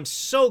Bishop, I'm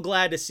so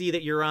glad to see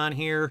that you're on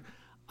here.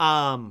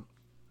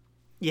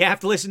 you have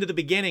to listen to the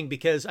beginning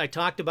because I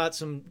talked about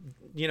some,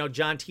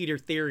 John Teeter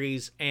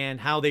theories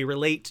and how they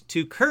relate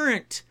to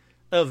current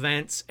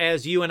events,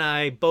 as you and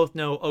I both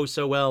know oh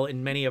so well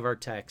in many of our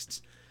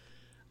texts.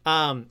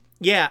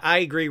 Yeah, I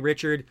agree,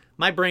 Richard.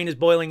 My brain is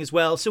boiling as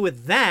well. So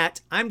with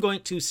that, I'm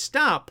going to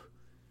stop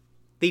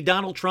the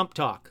Donald Trump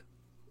talk.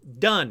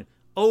 Done.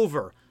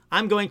 Over.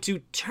 I'm going to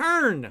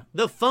turn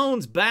the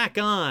phones back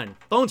on.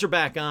 Phones are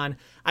back on.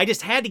 I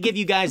just had to give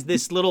you guys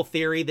this little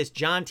theory, this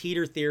John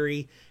Teeter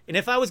theory. And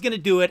if I was going to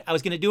do it, I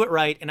was going to do it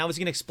right. And I was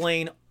going to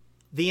explain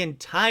the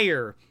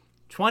entire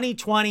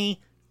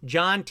 2020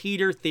 John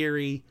Teeter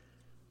theory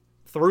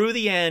through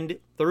the end,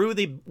 through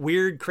the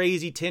weird,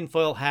 crazy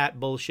tinfoil hat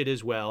bullshit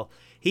as well.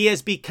 He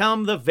has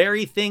become the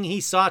very thing he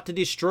sought to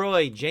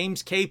destroy.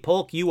 James K.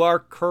 Polk, you are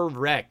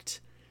correct.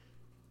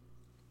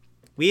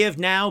 We have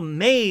now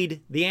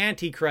made the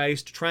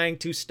Antichrist trying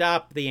to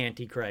stop the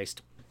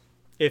Antichrist,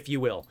 if you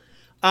will.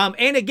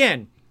 And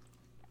again,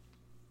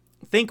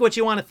 think what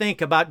you want to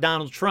think about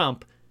Donald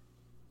Trump.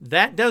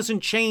 That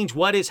doesn't change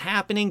what is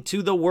happening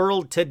to the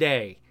world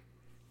today.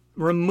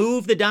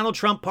 Remove the Donald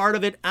Trump part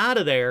of it out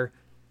of there.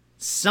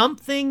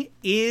 Something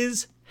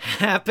is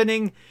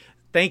happening.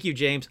 Thank you,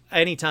 James.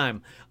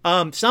 Anytime.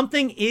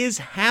 Something is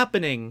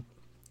happening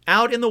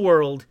out in the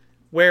world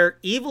where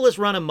evil is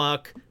run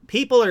amok.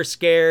 People are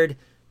scared.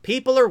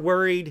 People are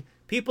worried.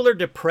 People are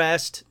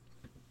depressed.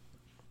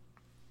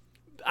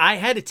 I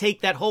had to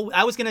take that whole.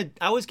 I was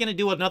gonna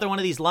do another one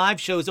of these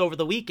live shows over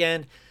the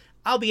weekend.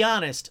 I'll be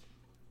honest.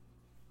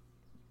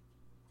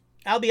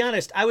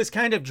 I was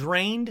kind of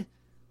drained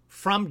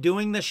from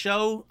doing the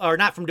show, or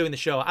not from doing the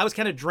show. I was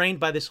kind of drained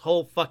by this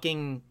whole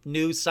fucking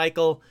news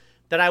cycle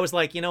that I was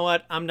like, you know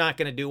what? I'm not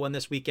gonna do one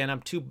this weekend.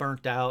 I'm too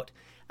burnt out.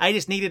 I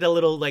just needed a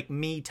little like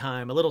me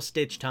time, a little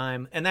Stitch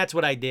time, and that's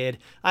what I did.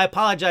 I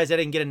apologize I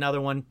didn't get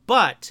another one,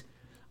 but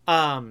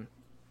I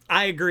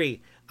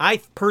agree.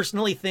 I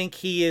personally think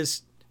he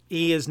is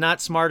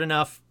not smart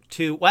enough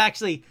to. Well,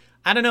 actually,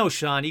 I don't know,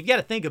 Sean. You've got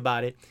to think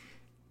about it.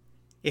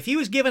 If he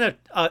was given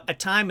a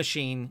time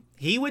machine,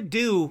 he would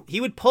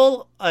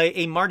pull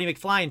a Marty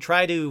McFly and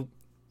try to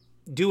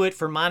do it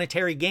for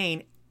monetary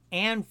gain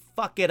and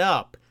fuck it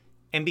up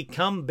and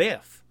become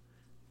Biff.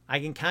 I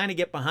can kind of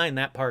get behind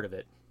that part of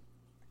it.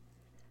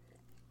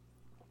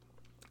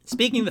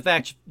 Speaking of the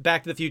fact,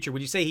 Back to the Future,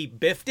 would you say he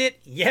biffed it?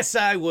 Yes,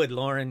 I would,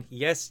 Lauren.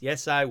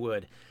 Yes, I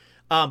would.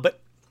 But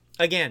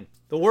again,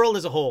 the world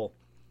as a whole,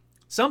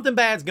 something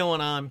bad's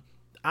going on.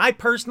 I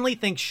personally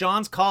think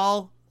Sean's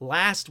call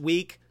last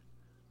week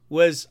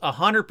was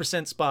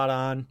 100% spot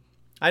on.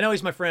 I know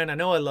he's my friend. I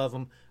know I love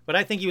him. But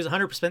I think he was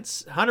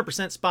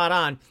 100% spot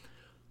on.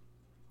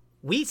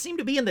 We seem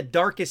to be in the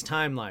darkest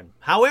timeline.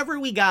 However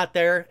we got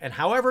there and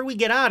however we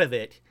get out of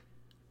it,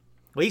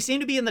 we seem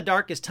to be in the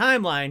darkest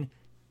timeline.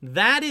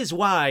 That is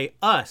why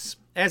us,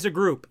 as a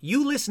group,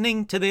 you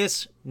listening to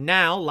this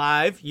now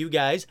live, you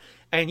guys,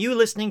 and you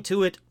listening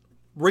to it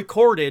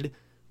recorded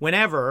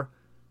whenever,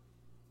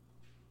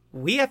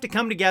 we have to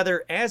come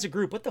together as a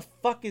group. What the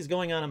fuck is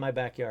going on in my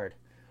backyard?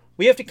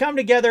 We have to come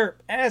together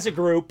as a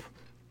group,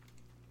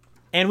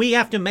 and we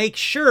have to make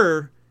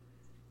sure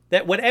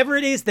that whatever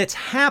it is that's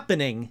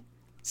happening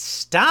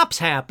stops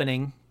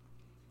happening,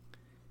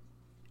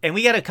 and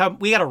we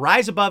gotta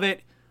rise above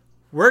it.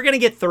 We're gonna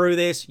get through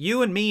this,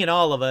 you and me and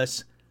all of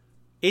us.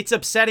 It's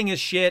upsetting as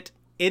shit.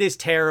 It is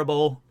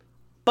terrible,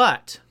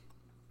 but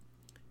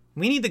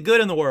we need the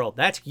good in the world.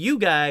 That's you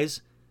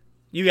guys.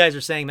 You guys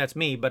are saying that's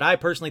me, but I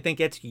personally think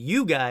it's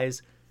you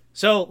guys.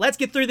 So let's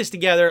get through this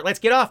together. Let's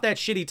get off that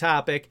shitty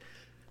topic.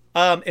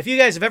 If you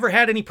guys have ever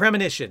had any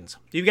premonitions,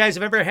 if you guys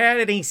have ever had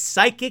any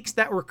psychics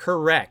that were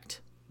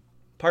correct,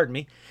 pardon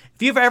me,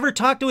 if you've ever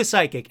talked to a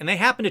psychic and they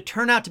happen to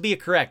turn out to be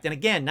correct, and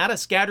again, not a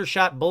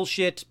scattershot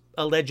bullshit,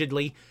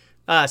 allegedly,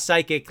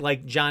 psychic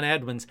like John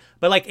Edmonds,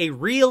 but like a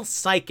real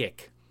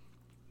psychic,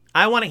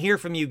 I want to hear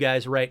from you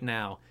guys right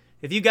now.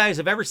 If you guys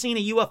have ever seen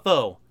a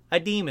UFO, a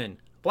demon,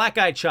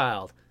 black-eyed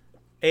child,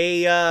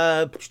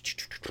 a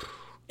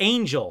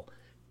angel,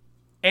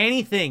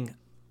 anything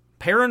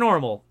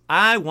paranormal,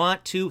 I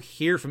want to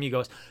hear from you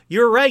guys.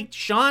 You're right.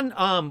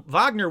 Sean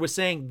Wagner was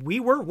saying we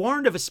were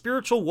warned of a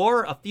spiritual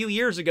war a few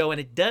years ago, and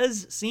it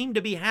does seem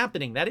to be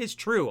happening. That is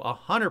true,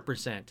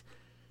 100%.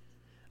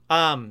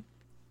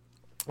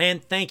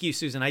 And thank you,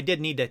 Susan. I did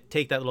need to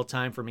take that little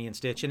time for me and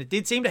Stitch, and it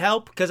did seem to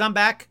help because I'm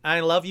back. I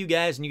love you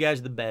guys, and you guys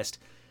are the best.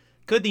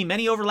 Could the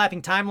many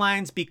overlapping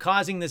timelines be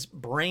causing his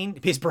brain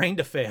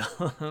to fail?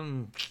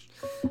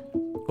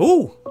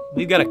 Ooh,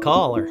 we've got a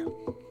caller.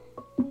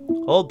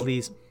 Hold,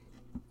 please.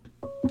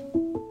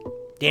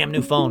 Damn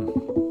new phone.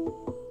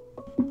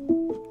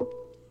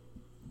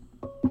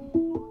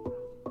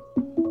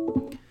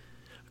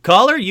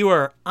 Caller, you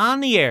are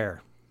on the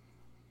air.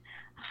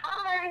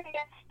 Hi,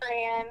 it's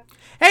Fran.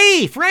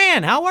 Hey,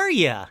 Fran, how are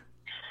you?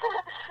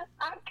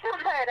 I'm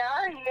good.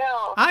 How are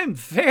you? I'm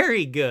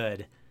very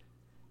good.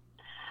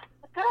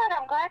 Good.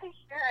 I'm glad to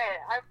hear it.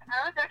 I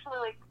was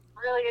actually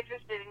really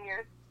interested in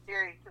your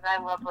theories because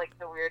I love like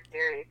the weird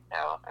theories, so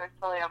I was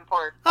totally on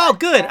board. Oh,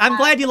 good. I'm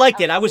glad you liked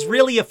it. I was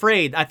really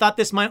afraid. I thought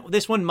this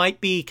one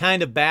might be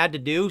kind of bad to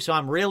do, so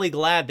I'm really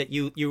glad that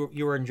you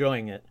were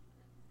enjoying it.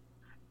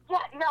 Yeah,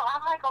 no,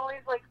 I'm like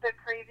always like the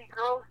crazy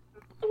girl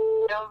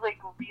who knows like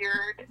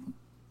weird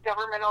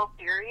governmental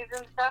theories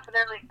and stuff, and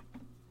they're like,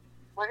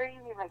 what are you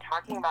even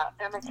talking about?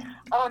 And I'm like,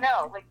 oh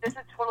no, like this is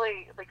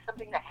totally like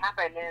something that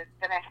happened and it's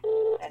gonna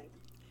happen.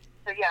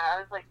 So yeah, I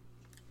was like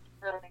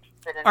really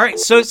interested in it. All right,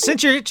 so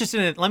since you're interested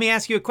in it, let me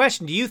ask you a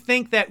question. Do you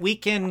think that we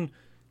can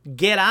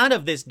get out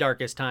of this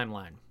darkest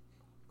timeline?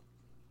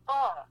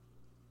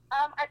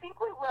 I think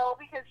we will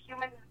because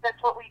humans,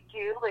 that's what we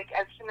do. Like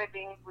as human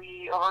beings,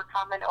 we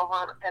overcome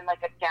and like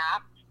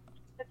adapt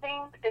to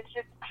things. It's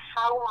just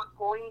how we're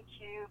going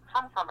to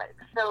come from it.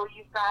 So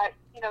you've got,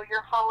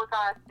 your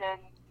Holocaust and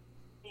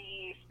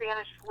the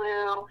Spanish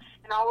flu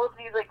and all of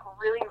these like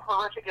really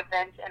horrific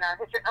events in our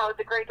history. Oh,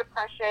 the Great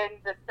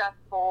Depression, the Dust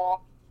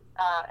Bowl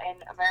in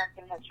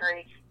American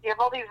history. You have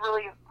all these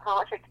really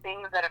horrific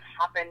things that have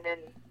happened in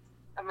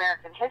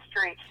American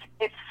history.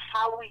 It's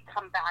how we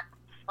come back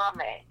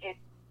from it.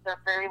 They're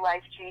very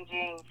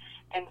life-changing,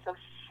 and so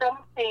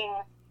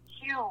something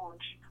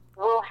huge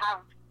will have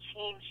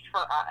changed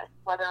for us,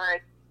 whether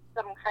it's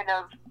some kind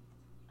of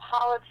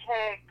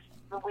politics,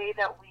 the way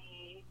that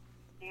we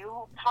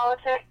do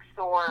politics,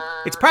 or...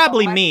 It's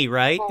probably me,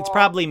 right? It's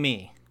probably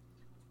me.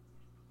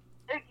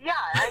 Yeah,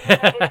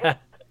 I mean,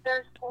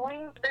 there's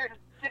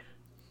just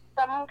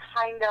some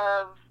kind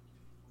of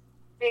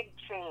big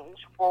change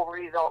will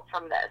result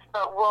from this,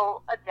 but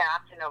we'll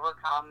adapt and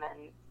overcome,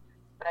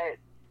 but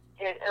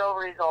it'll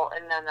result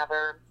in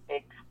another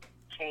big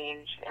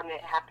change, and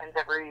it happens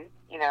every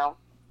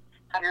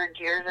 100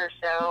 years or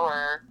so,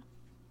 or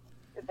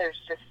there's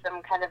just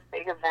some kind of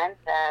big event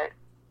that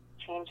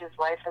changes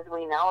life as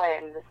we know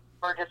it, and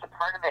we're just a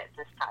part of it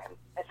this time.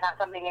 It's not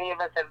something any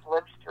of us have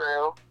lived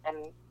through,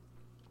 and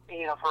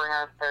for in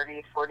our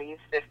 30s, 40s,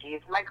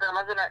 50s. My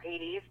grandma's in her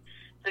 80s,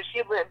 so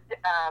she lived.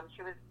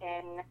 She was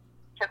in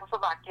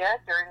Czechoslovakia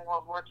during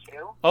World War II.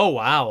 Oh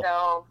wow!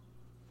 So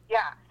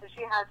yeah, so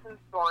she has some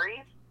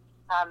stories.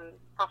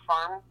 Her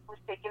farm was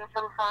taken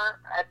from her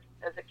as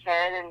a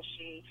kid, and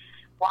she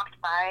walked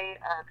by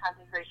a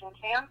concentration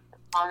camp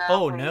on her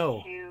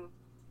way to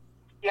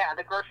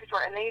the grocery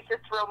store, and they used to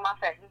throw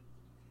muffins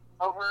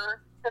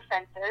over the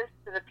fences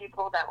to the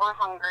people that were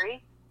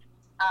hungry.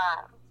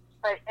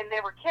 And they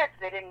were kids;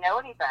 they didn't know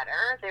any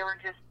better. They were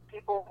just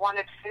people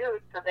wanted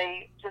food, so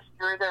they just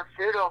threw their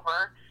food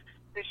over.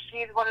 So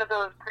she's one of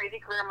those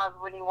crazy grandmas.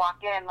 When you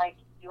walk in, like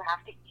you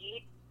have to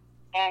eat.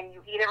 And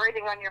you eat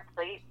everything on your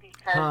plate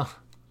because,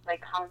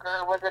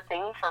 hunger was a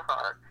thing for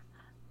her.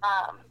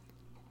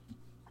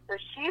 So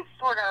she's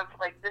sort of,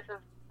 like, this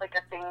is, like,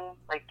 a thing,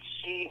 like,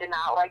 she did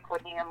not like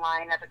waiting in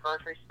line at the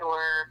grocery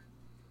store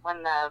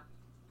when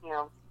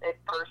it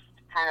first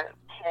kind of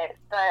hit.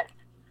 But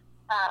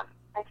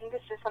I think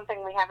it's just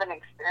something we haven't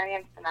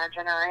experienced in our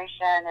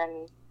generation,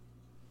 and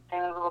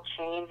things will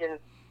change, and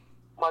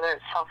whether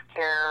it's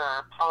healthcare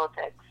or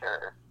politics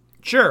or...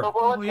 Sure. But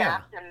we'll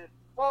adapt and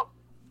we'll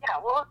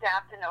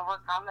adapt and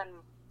overcome, and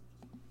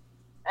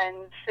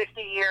in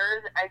 50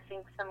 years, I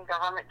think some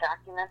government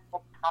documents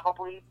will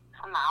probably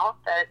come out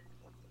that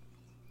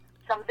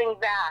something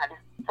bad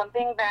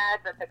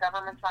that the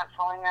government's not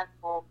telling us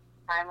will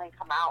finally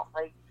come out,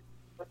 like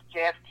with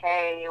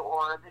JFK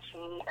or the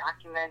Cheney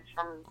documents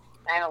from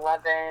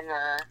 9/11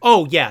 or...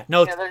 Oh, yeah,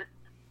 no.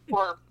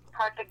 Or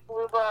Project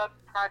Blue Book,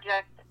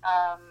 Project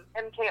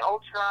MK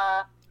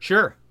Ultra.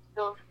 Sure.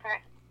 Those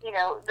kind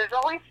there's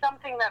always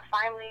something that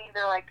finally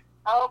they're like,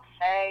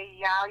 okay,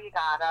 yeah, you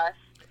got us.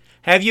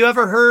 Have you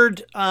ever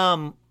heard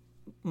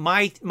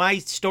my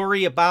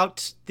story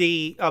about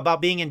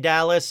being in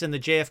Dallas and the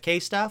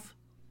JFK stuff?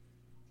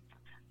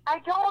 I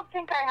don't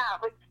think I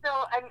have. Like, so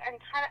I'm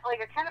kind of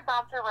like I kind of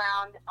bounce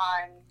around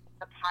on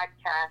the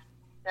podcast.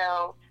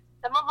 So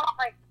some of them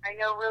I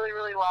know really,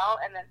 really well,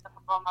 and then some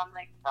of them I'm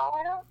like, oh,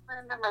 I don't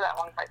remember that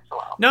one quite so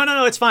well.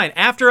 No, it's fine.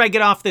 After I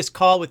get off this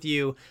call with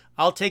you,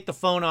 I'll take the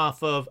phone I'll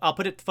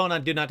put the phone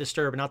on Do Not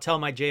Disturb, and I'll tell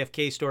my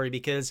JFK story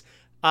because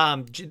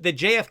the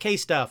JFK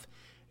stuff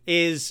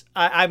is,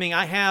 I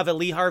have a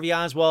Lee Harvey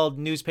Oswald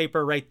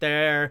newspaper right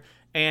there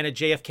and a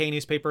JFK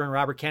newspaper and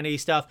Robert Kennedy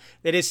stuff.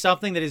 That is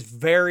something that is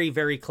very,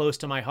 very close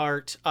to my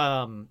heart.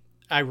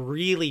 I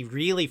really,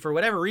 really, for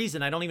whatever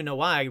reason, I don't even know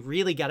why, I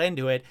really got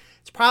into it.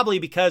 It's probably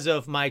because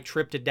of my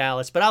trip to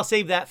Dallas, but I'll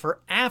save that for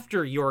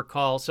after your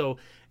call. So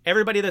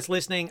everybody that's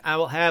listening, I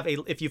will have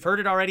if you've heard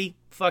it already,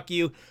 fuck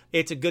you.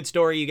 It's a good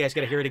story. You guys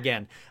got to hear it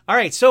again. All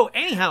right. So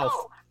anyhow.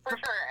 Oh, for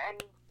sure.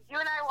 And you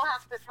and I will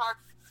have to talk,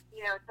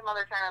 some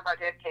other time about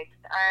JFK.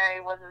 I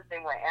was the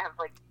same way. I have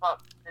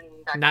books and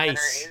documentaries.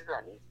 Nice.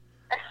 And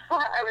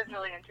I was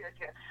really into it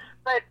too.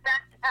 But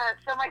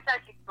so my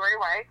psychic story,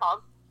 why I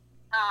called.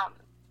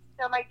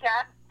 So my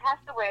dad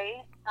passed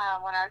away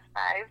when I was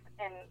 5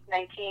 in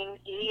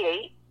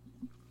 1988.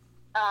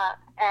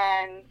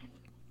 And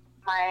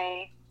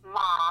my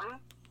mom,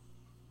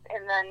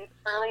 in the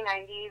early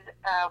 90s,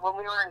 when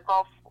we were in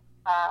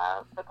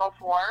the Gulf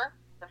War,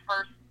 the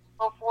first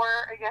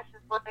before, I guess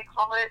is what they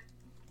call it,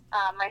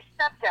 my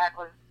stepdad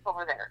was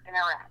over there in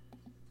Iraq.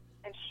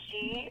 And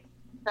she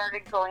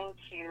started going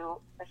to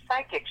a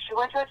psychic. She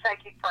went to a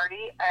psychic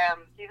party.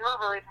 These were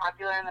really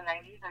popular in the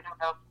 90s. I don't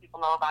know if people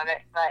know about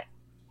it, but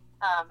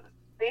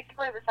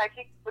basically the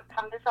psychic would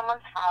come to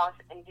someone's house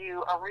and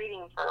do a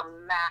reading for a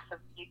mass of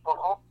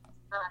people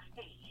for a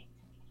fee.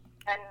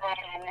 And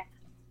then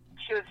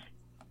she was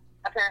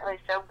apparently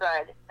so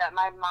good that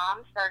my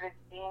mom started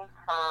seeing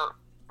her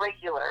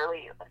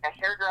regularly, like a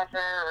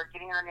hairdresser or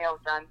getting her nails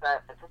done,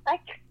 but it's a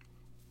psychic.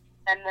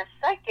 And the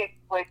psychic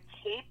would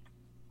tape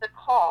the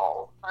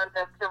call or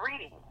the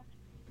reading.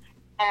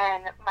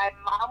 And my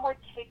mom would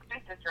take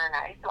my sister and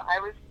I, so I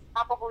was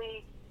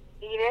probably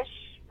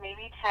 8-ish,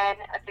 maybe 10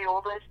 at the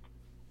oldest,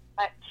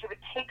 but she would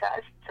take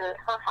us to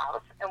her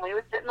house, and we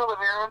would sit in the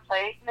living room and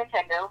play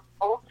Nintendo,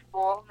 old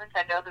school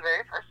Nintendo, the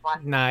very first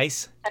one.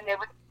 Nice. And they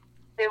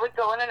would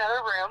go in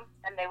another room,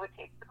 and they would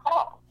take the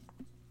call.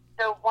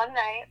 So one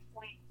night,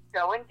 we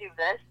go and do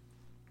this,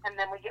 and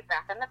then we get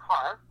back in the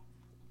car,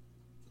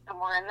 and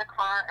we're in the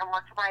car, and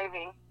we're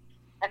driving,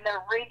 and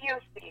the radio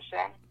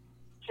station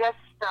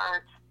just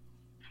starts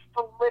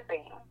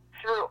flipping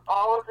through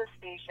all of the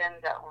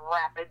stations at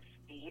rapid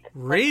speed.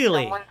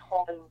 Really?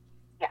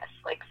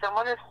 Like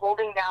someone is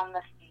holding down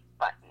the speed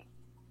button.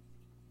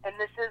 And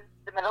this is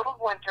the middle of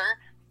winter,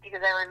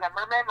 because I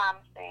remember my mom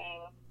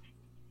saying,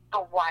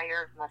 the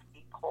wires must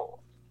be cold.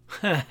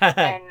 And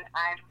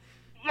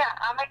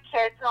I'm a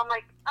kid, so I'm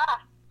like,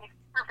 makes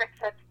perfect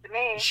sense to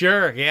me.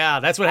 Sure, yeah.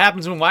 That's what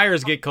happens when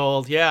wires get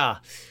cold, yeah.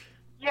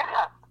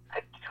 Yeah,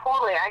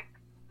 totally. I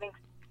makes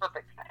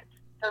perfect sense.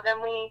 So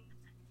then we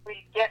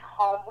get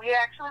home. We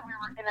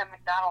were in a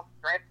McDonald's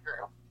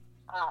drive-thru.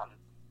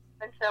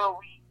 And so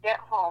we get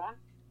home,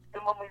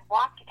 and when we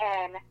walk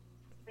in,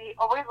 we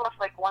always left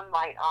like one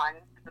light on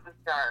because it was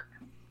dark.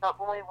 But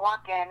when we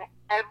walk in,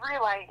 every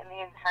light in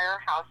the entire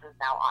house is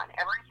now on.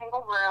 Every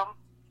single room,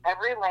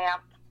 every light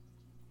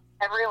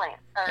in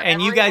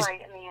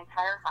the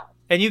entire house.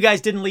 And you guys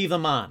didn't leave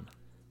them on?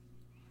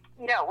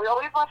 No, we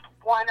always left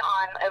one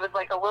on. It was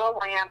like a little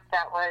lamp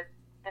that was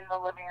in the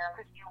living room.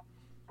 Because you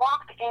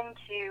walked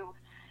into,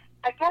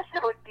 I guess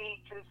it would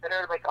be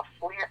considered like a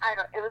foyer.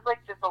 It was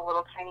like just a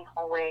little tiny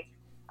hallway.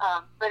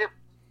 But it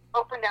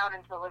opened out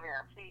into the living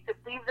room. So you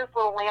could leave this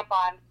little lamp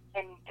on,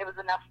 and it was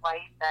enough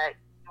light that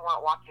you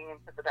weren't walking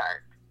into the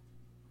dark.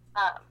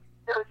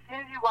 So as soon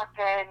as you walked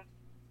in,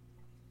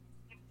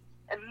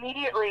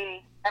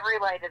 immediately every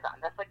light is on.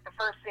 That's like the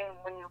first thing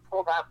when you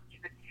pulled up. You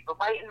could see the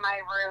light in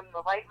my room,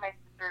 the light in my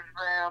sister's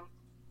room,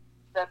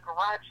 the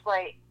garage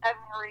light.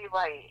 Every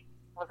light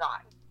was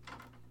on.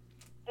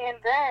 And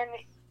then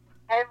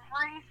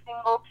every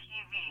single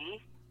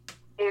TV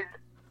is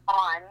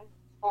on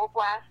full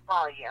blast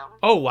volume.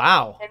 Oh,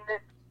 wow. And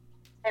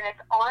it's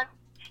on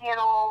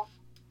channel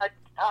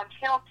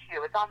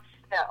 2. It's on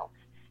Snow.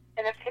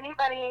 And if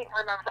anybody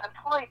remembers, I'm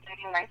totally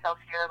dating myself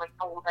here, like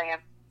how old I am.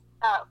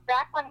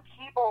 Back when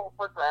cable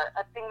was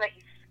a thing that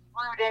you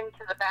screwed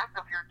into the back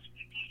of your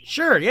TV.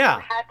 Sure, yeah.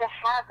 You had to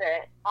have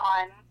it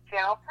on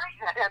channel 3.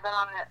 You had to have it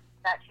on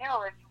that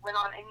channel. If you went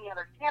on any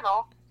other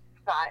channel,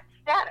 you got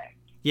static.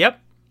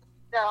 Yep.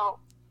 So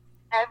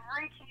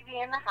every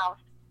TV in the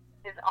house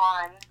is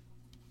on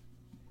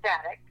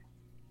static.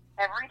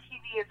 Every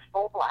TV is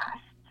full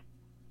blast.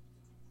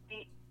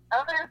 The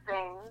other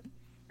thing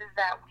is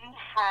that we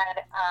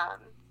had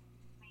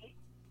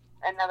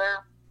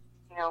another,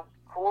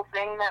 cool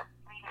thing that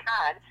we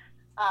had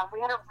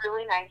a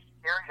really nice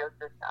stereo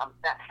system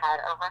that had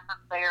a record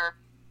player,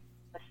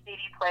 a CD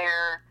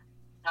player,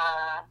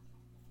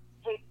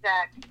 tape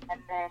deck,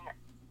 and then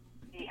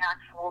the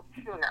actual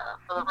tuner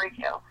for the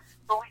radio.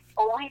 So we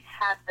always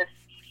had the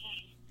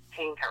CD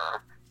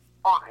changer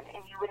on,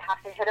 and you would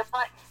have to hit a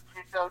button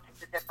to go to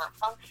the different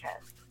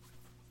functions.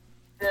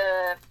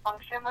 The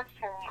function was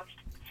changed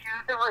to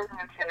the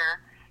radio tuner,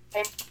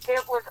 and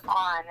it was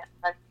on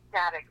a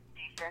static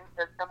station,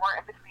 so somewhere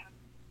in between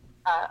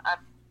a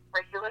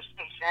regular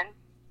station,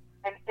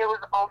 and it was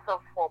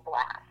also full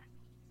blast,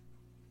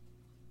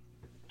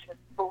 just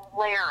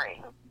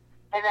blaring.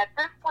 And at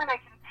this point, I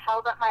can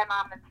tell that my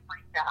mom is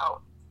freaked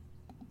out,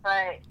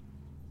 but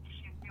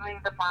she's doing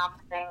the mom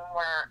thing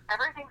where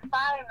everything's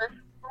fine, this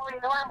is totally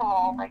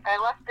normal, like I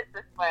left it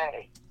this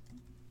way.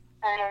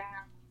 And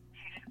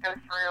she just goes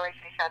through and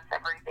she shuts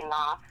everything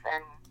off,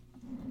 and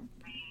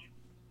we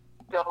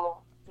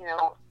go,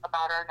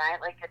 about our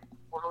night like it's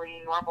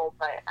totally normal,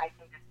 but I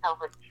can just tell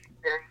that she's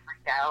very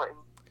freaked out. And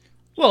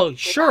well,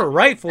 sure,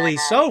 rightfully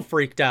so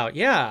freaked out,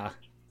 yeah.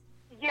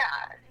 Yeah,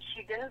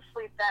 she didn't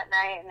sleep that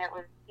night, and it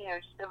was,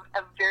 just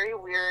a very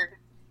weird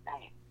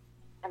night.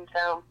 And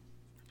so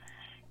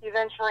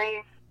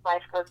eventually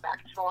life goes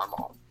back to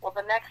normal. Well,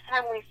 the next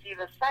time we see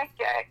the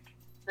psychic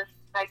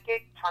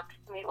talks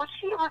to me. Well,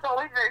 she was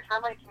always very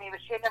friendly to me, but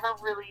she had never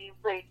really,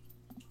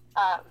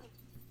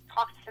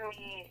 talked to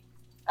me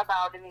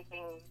about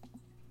anything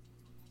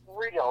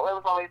real. It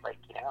was always like,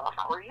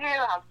 how are you?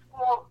 How's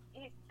school?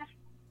 Just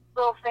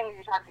little things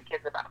you talk to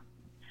kids about.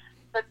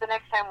 But the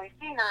next time we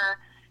see her,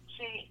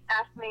 she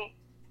asked me,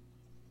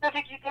 So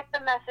did you get the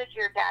message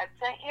your dad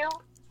sent you?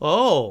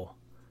 Oh.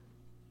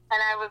 And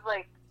I was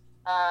like,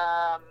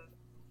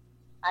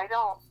 I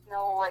don't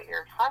know what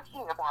you're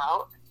talking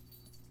about.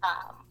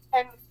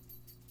 And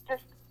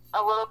just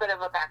a little bit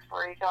of a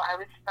backstory. So I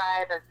was 5.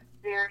 I was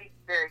very,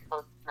 very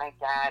close to my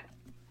dad.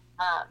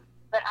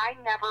 But I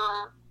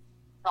never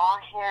saw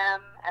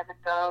him as a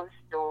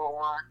ghost,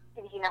 or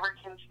he never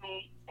came to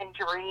me in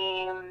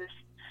dreams.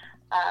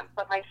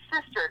 But my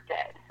sister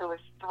did, who was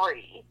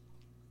 3.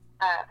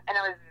 And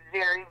I was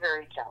very,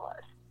 very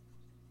jealous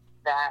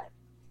that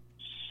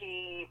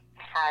she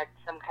had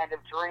some kind of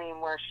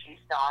dream where she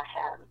saw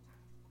him,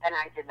 and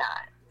I did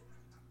not.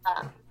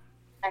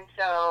 And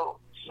so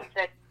she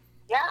said,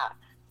 yeah,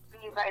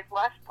 when you guys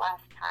left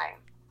last time,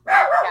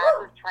 Dad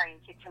was trying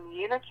to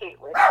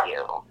communicate with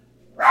you.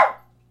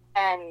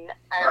 And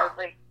I was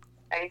like,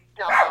 I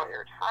don't know what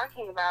you're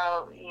talking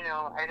about. You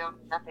know,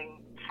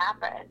 nothing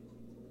happened.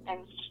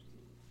 And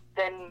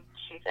then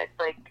she said,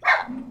 like,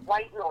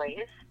 white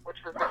noise, which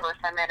was the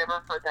first time I'd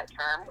ever heard that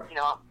term. You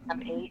know,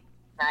 I'm 8,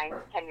 9,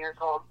 10 years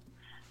old.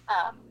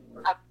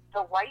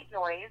 The white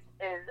noise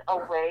is a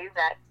way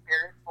that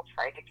spirits will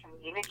try to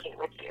communicate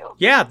with you.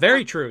 Yeah,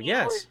 very true,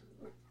 yes.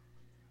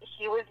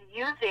 He was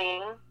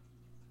using,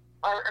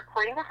 or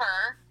according to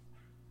her,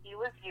 he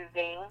was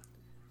using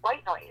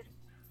white noise.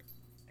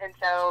 And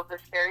so the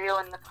stereo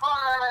in the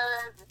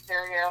car, the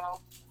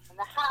stereo in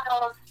the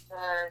house,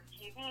 the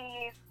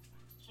TVs,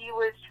 he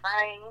was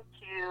trying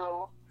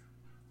to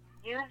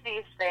use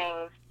these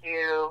things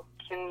to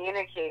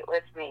communicate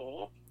with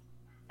me.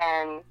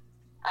 And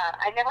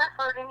I never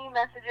heard any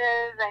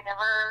messages. I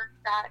never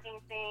got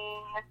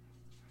anything.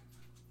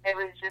 It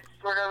was just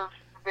sort of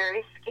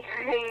very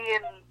scary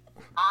and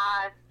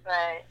odd,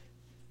 but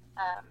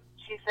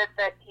she said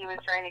that he was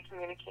trying to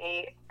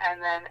communicate.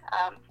 And then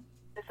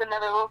just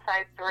another little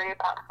side story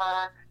about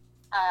her.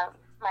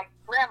 My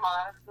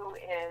grandma, who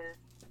is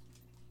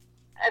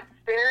a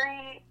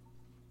very,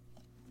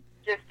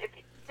 just, if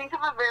you think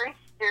of a very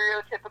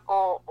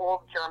stereotypical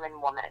old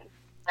German woman,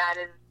 that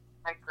is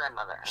my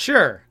grandmother.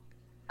 Sure.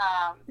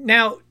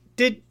 Now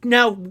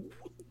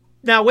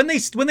when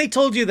they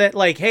told you that,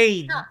 like,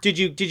 hey, sure, did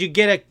you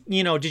get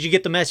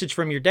the message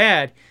from your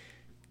dad?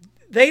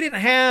 They didn't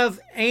have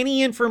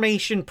any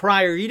information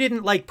prior. You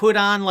didn't, like, put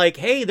on, like,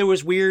 hey, there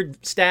was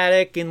weird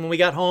static, and when we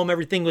got home,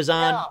 everything was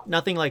on. No.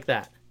 Nothing like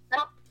that.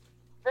 No.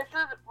 This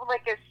is,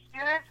 like, as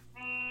soon as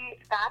we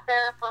got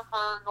there for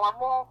her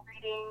normal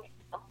reading,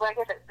 like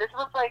I said, this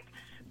was, like,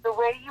 the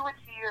way you would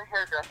see your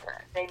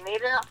hairdresser. They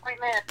made an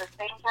appointment at the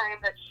same time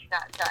that she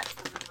got done.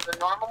 This was a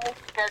normal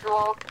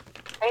schedule.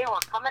 Hey, we're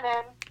coming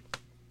in.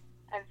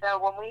 And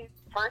so when we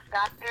first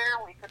got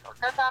there, we took our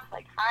dress off,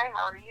 like, hi,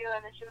 how are you?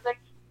 And then she was like,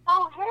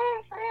 oh,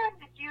 hey, Fran,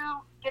 did you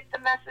get the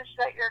message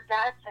that your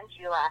dad sent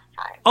you last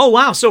time? Oh,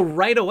 wow. So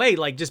right away,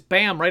 like, just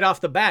bam, right off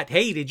the bat.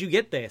 Hey, did you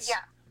get this? Yeah.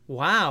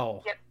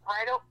 Wow. Yep.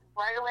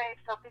 Right away,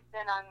 focused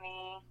in on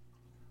me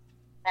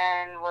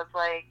and was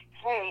like,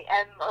 hey,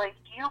 and, like,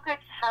 you could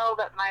tell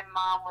that my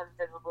mom was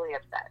visibly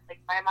upset. Like,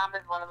 my mom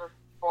is one of those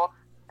people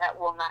that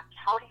will not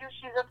tell you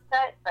she's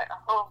upset, but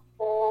her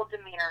whole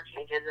demeanor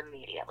changes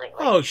immediately.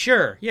 Like, oh,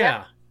 sure.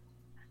 Yeah.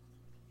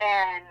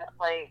 And,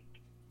 like,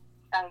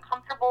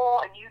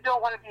 uncomfortable, and you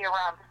don't want to be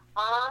around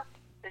her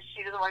because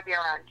she doesn't want to be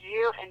around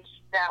you, and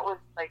that was,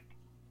 like,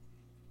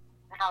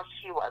 how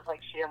she was.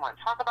 Like, she didn't want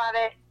to talk about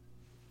it.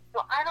 So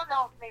I don't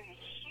know if maybe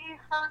she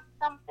heard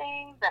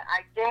something that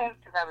I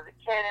didn't because I was a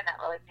kid and not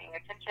really paying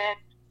attention,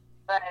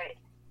 but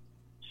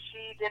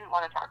she didn't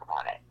want to talk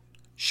about it.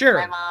 Sure.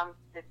 My mom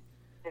did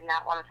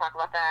not want to talk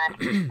about that,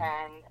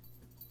 and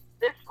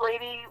this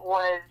lady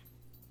was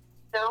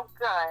so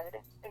good,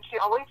 and she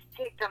always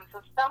taped them. So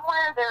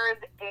somewhere there is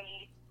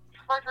a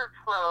treasure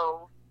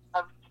trove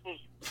of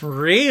tape.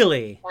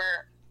 Really?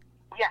 Where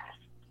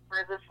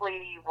this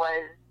lady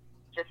was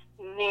just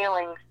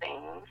nailing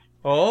things.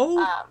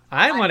 Oh,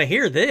 I want to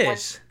hear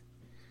this.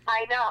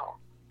 I know.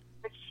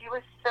 But she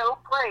was so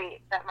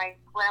great that my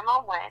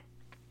grandma went,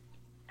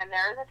 and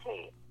there's a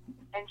tape,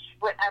 and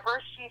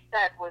whatever she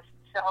said was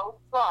so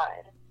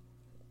good,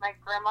 my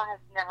grandma has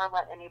never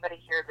let anybody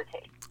hear the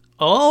tape.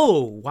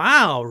 Oh,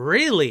 wow,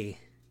 really?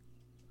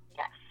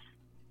 Yes.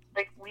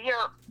 Like, we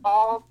are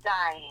all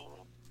dying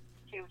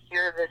to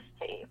hear this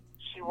tape.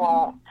 She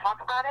won't talk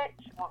about it.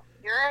 She won't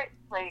hear it.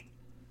 Like,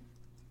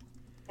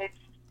 it's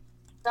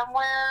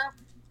somewhere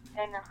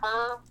in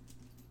her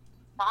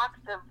box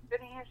of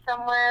goodies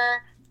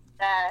somewhere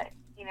that,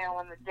 you know,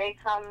 when the day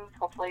comes,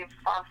 hopefully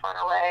far, far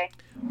away.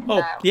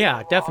 Oh,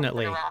 yeah,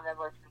 definitely. We'll all sit around and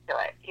listen to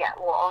it. Yeah,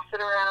 we'll all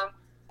sit around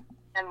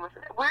and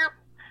listen. We're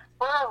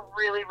a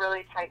really,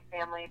 really tight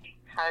family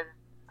because,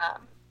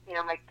 you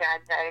know, my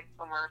dad died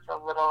when we were so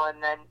little,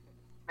 and then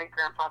my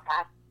grandpa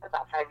passed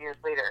about 5 years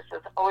later. So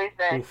it's always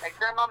been my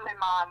grandma, my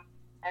mom,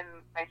 and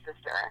my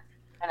sister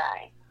and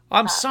I.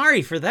 I'm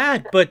sorry for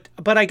that, but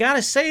I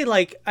gotta say,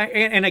 like,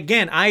 and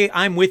again,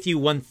 I'm with you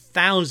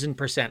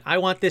 1,000%. I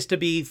want this to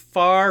be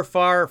far,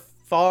 far,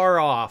 far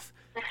off.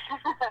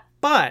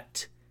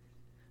 But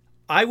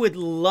I would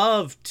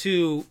love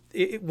to,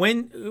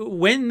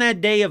 when that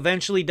day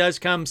eventually does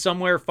come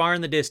somewhere far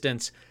in the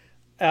distance,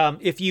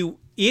 if you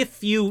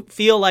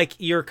feel like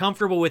you're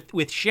comfortable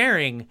with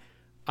sharing,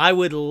 I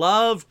would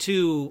love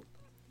to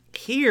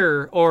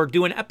hear or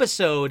do an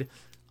episode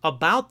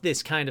about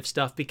this kind of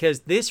stuff,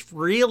 because this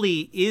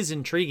really is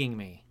intriguing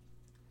me.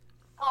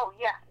 Oh,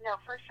 yeah, no,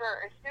 for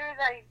sure. As soon as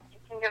I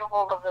can get a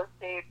hold of those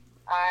tapes,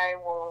 I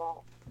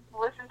will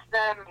listen to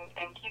them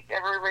and keep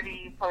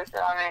everybody posted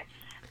on it.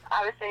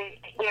 I would say,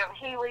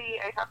 Haley,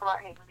 I talk about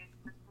Haley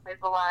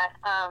a lot.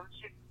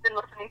 She's been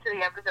listening to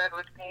the episode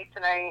with me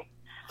tonight.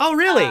 Oh,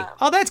 really?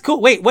 Oh, that's cool.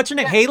 Wait, what's her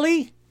name? Yeah.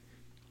 Haley?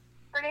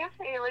 Her name's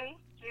Haley.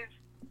 She's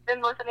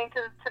been listening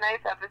to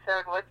tonight's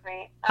episode with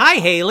me. Hi,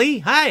 Haley.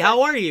 Hi,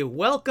 how are you?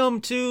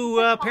 Welcome to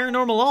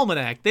Paranormal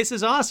Almanac. This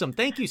is awesome.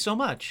 Thank you so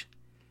much.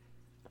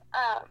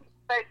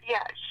 But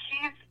yeah,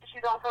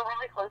 she's also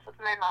really close with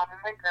my mom and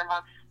my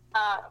grandma.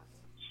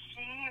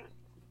 She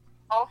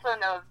also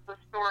knows the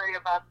story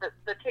about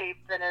the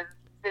tapes and has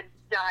been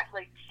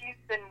she's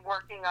been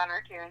working on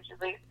her too, and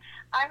she's like,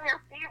 I'm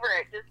your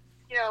favorite. Just,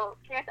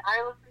 can't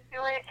I listen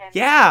to it? And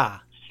yeah.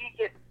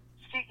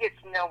 She gets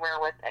nowhere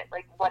with it.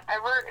 Like,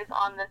 whatever is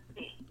on the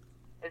tape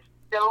is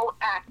so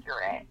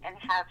accurate and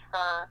has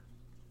her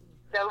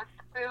so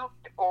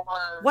spooked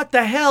over. What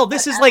the hell?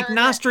 This is like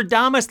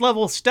Nostradamus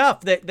level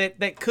stuff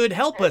that could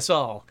help us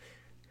all.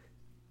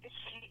 She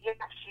just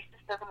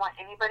doesn't want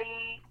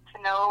anybody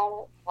to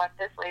know what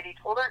this lady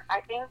told her.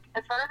 I think,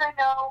 as far as I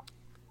know,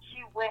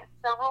 she went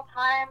several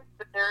times,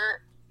 but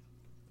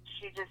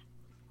she just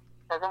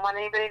doesn't want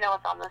anybody to know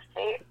what's on this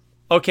tape.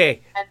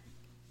 Okay. And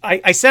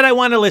I said I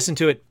want to listen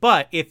to it,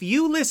 but if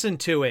you listen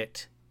to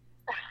it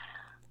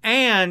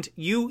and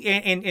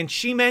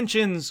she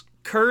mentions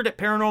Kurt at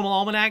Paranormal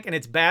Almanac and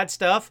it's bad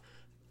stuff,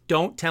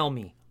 don't tell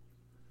me.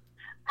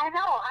 I know.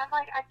 I'm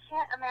like, I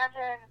can't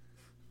imagine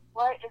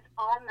what is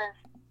on this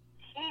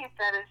tape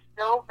that is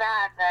so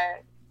bad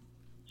that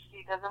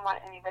she doesn't want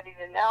anybody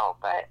to know,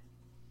 but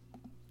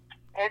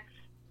it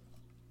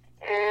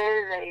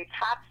is a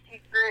top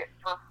secret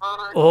for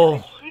her.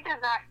 Oh. She does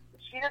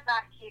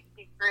not keep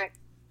secrets.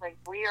 Like,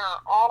 we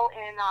are all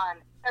in on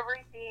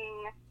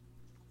everything.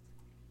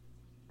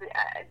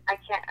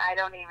 I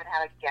don't even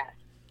have a guess.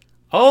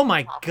 Oh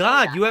my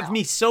God, you have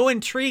me so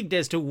intrigued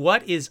as to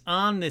what is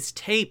on this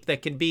tape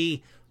that can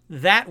be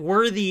that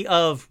worthy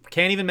of,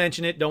 can't even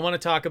mention it, don't want to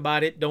talk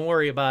about it, don't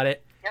worry about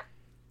it. Yep.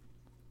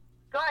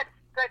 Good.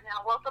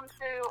 Now, welcome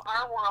to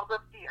our world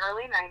of the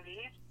early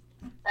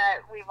 90s that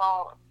we've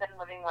all been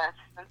living with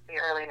since the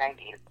early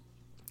 90s.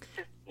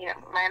 Just,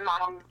 my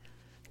mom...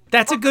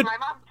 My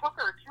mom took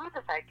her to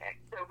the psychic,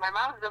 so my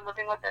mom's been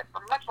living with it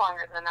for much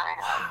longer than I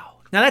have. Wow.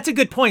 Now, that's a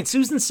good point.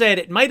 Susan said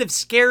it might have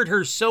scared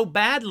her so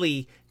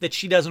badly that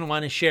she doesn't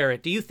want to share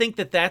it. Do you think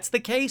that that's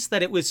the case?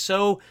 That it was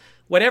so,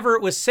 whatever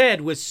it was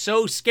said was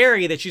so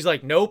scary that she's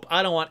like, nope,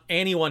 I don't want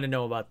anyone to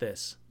know about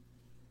this?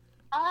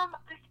 I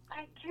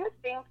do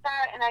think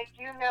that, and I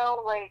do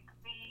know, we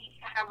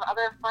have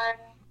other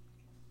friends,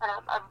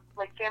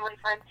 family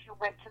friends who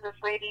went to this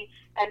lady,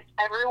 and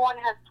everyone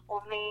has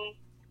told me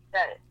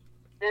that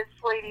this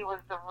lady was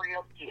the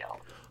real deal.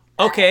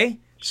 Okay.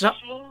 So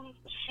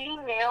she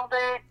nailed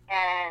it,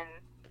 and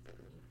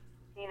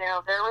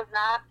there was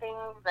not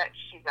things that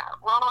she got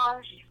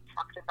wrong. She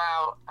talked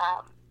about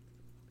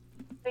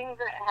things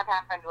that have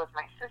happened with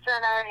my sister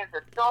and I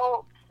as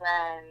adults,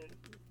 and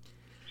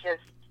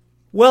just.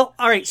 Well,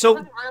 all right. So it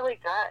was really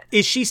good.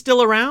 Is she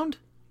still around?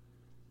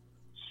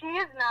 She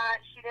is not.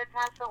 She did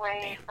pass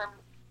away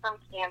from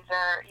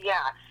cancer.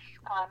 Yeah.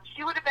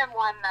 She would have been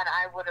one that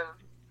I would have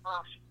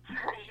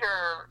for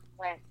sure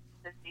went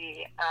to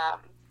see,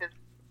 because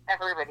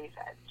everybody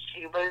said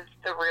she was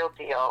the real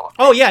deal.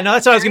 Oh, yeah. No,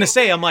 that's what I was going to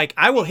say. I'm like,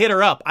 I will hit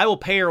her up. I will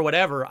pay her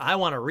whatever. I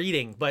want a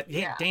reading. But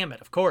yeah. Damn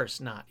it. Of course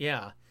not.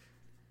 Yeah.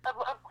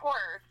 Of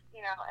course.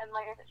 And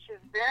like I said, she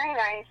was very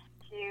nice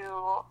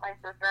to my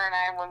sister and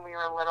I when we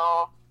were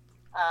little.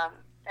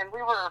 And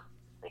we were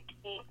like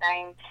 8,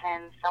 9,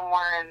 10,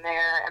 somewhere in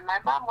there. And my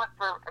mom went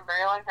for a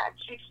very long time.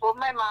 She told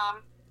my mom,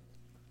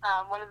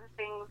 one of the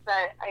things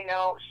that I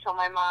know she told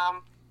my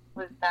mom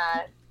was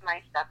that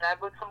my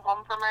stepdad would come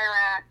home from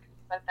Iraq,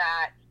 but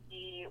that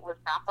he was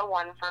not the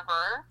one for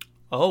her.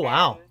 Oh,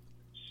 wow.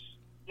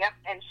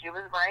 And she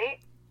was right.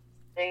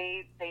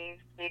 They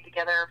stayed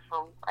together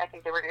for, I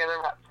think they were together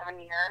about 7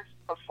 years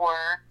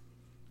before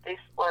they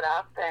split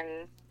up,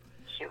 and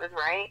she was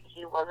right.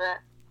 He wasn't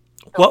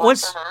the one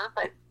for her,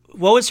 but...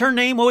 What was her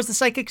name? What was the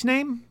psychic's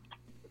name?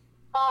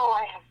 Oh,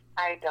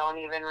 I don't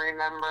even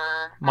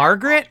remember.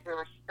 Margaret? We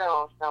were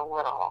so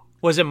little.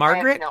 Was it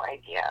Margaret? I have no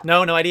idea.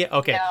 No idea?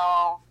 Okay.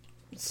 No.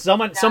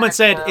 Someone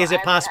said, is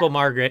it possible,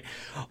 Margaret?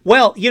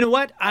 Well, you know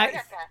what? I have to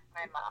ask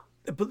my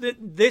mom.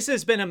 This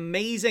has been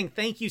amazing.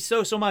 Thank you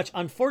so much.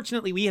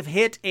 Unfortunately, we have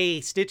hit a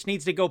Stitch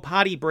Needs to Go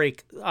potty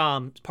break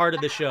part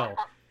of the show.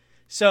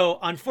 So,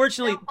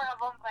 unfortunately, no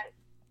problem,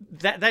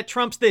 but... that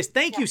trumps this.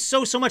 Thank you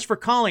so much for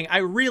calling. I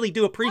really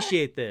do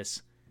appreciate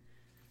this.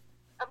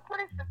 Of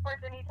course,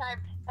 anytime.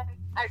 And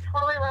I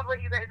totally love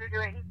what you guys are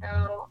doing,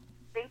 so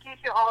thank you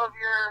to to all of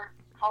your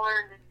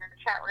callers and your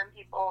chat room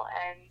people,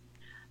 and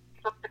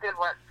keep up the good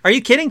work. Are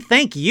you kidding?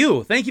 Thank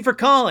you. Thank you for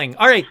calling.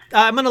 All right,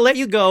 I'm going to let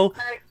you go. All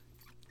right.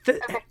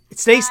 Okay.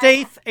 Stay Bye.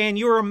 safe, and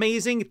you are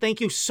amazing.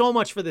 Thank you so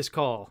much for this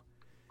call.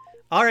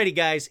 Alrighty,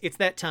 guys, it's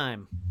that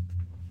time.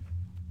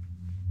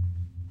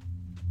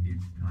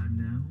 It's time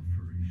now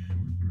for a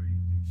short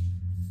break.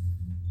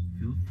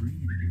 Feel free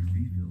to get a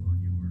refill on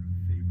your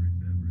favorite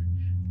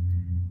beverage.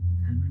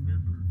 And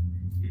remember,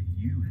 if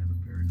you have a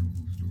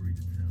paranormal story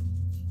to tell,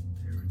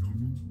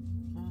 Paranormal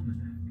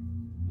Almanac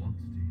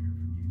wants to hear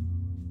from you.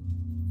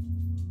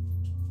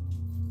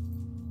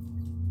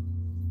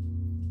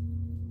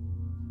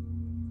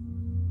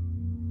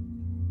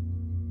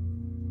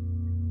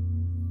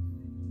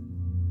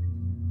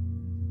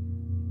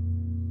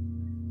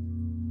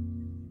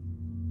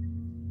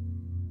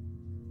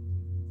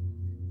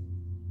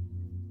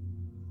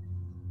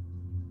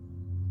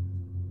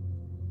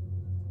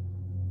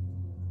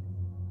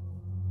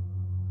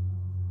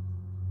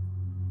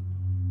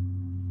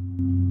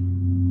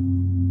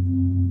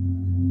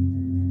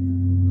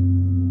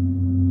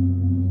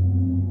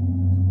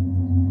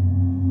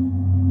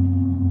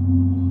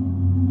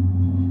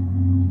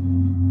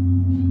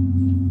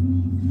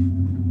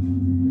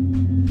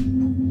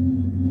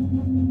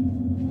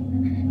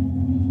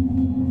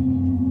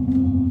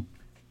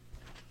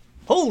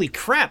 Holy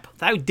crap!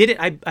 I did it.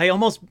 I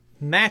almost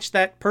matched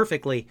that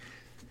perfectly.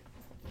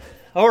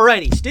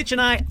 Alrighty, Stitch and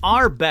I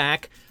are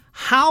back.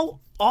 How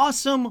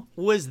awesome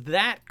was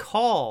that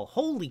call?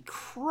 Holy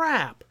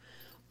crap!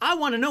 I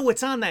want to know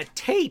what's on that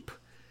tape.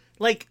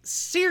 Like,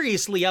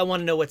 seriously, I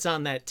want to know what's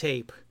on that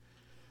tape.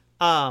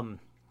 That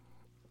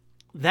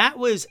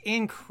was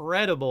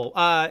incredible.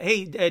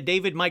 Hey,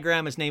 David, my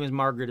grandma's name is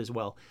Margaret as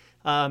well.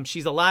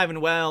 She's alive and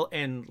well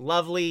and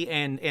lovely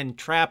and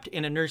trapped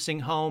in a nursing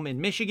home in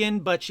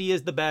Michigan, but she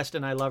is the best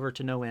and I love her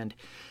to no end.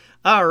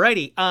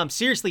 Alrighty.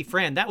 Seriously,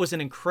 Fran, that was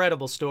an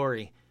incredible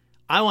story.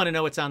 I want to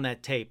know what's on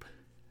that tape.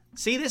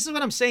 See, this is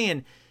what I'm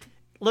saying.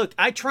 Look,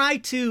 I try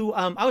to,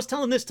 I was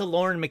telling this to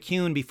Lauren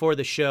McCune before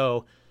the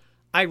show.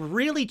 I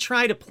really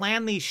try to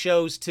plan these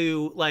shows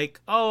to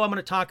like, oh, I'm going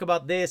to talk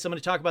about this, I'm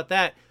going to talk about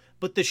that.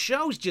 But the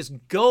shows just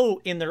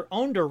go in their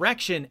own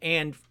direction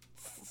and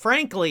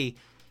frankly,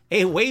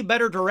 a way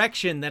better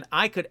direction than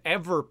I could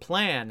ever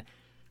plan.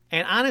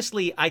 And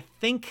honestly, I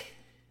think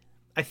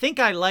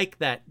I like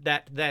that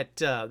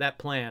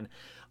plan.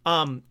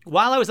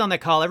 While I was on that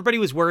call, everybody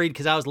was worried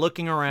because I was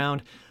looking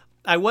around.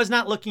 I was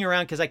not looking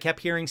around because I kept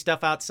hearing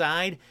stuff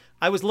outside.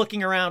 I was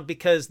looking around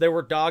because there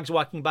were dogs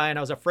walking by and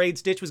I was afraid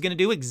Stitch was going to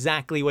do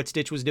exactly what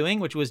Stitch was doing,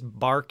 which was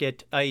bark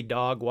at a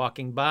dog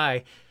walking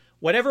by.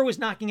 Whatever was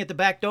knocking at the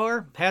back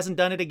door, hasn't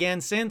done it again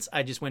since.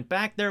 I just went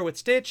back there with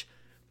Stitch.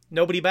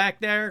 Nobody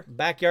back there.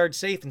 Backyard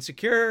safe and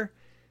secure.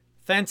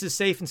 Fence is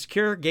safe and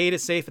secure. Gate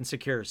is safe and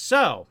secure.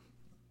 So,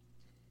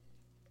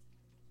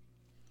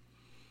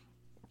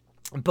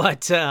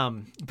 but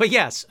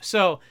yes.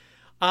 So,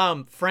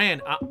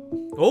 Fran,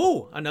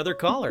 oh, another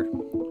caller.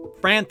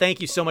 Fran, thank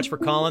you so much for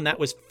calling. That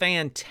was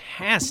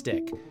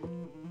fantastic.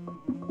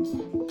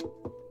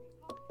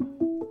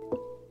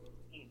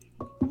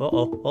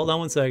 Uh-oh, hold on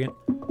one second.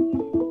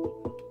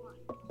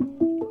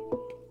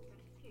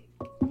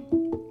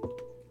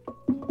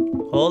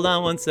 Hold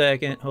on one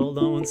second.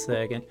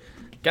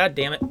 God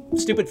damn it.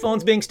 Stupid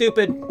phone's being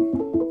stupid.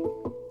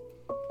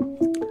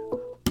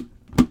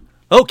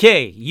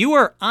 Okay, you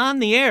are on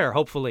the air,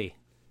 hopefully.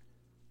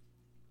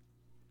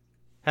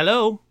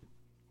 Hello?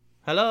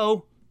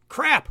 Hello?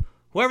 Crap!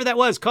 Whoever that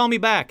was, call me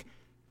back.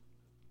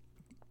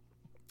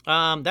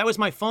 That was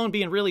my phone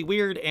being really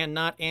weird and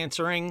not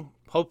answering.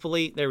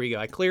 Hopefully, there we go.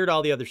 I cleared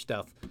all the other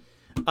stuff.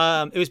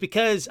 It was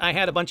because I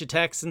had a bunch of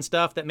texts and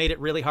stuff that made it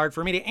really hard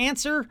for me to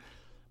answer.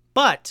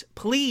 But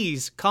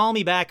please call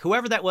me back,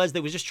 whoever that was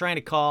just trying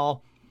to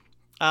call.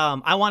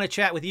 I want to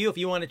chat with you. If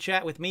you want to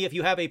chat with me, if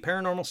you have a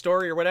paranormal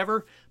story or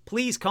whatever,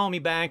 please call me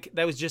back.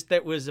 That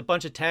was a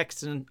bunch of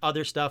texts and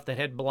other stuff that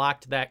had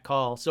blocked that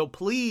call. So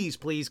please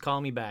call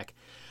me back.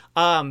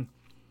 Again,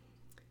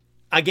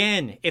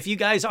 if you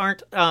guys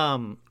aren't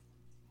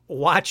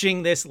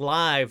watching this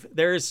live,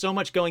 there is so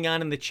much going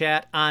on in the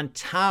chat on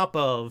top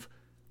of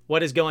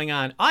what is going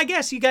on. I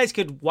guess you guys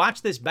could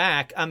watch this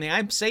back. I mean,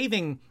 I'm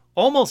saving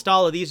almost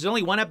all of these. There's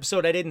only one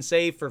episode I didn't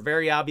save for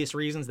very obvious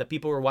reasons that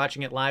people who were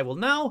watching it live will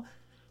know.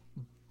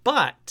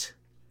 But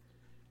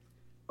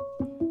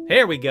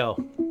here we go.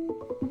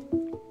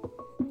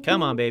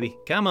 Come on, baby.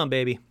 Come on,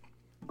 baby.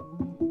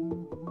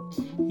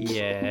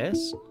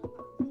 Yes.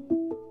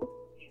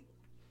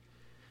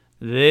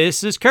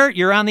 This is Kurt.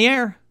 You're on the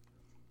air.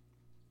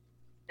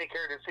 Hey,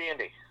 Kurt, it's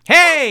Andy.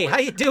 Hey, how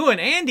you doing,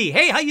 Andy?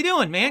 Hey, how you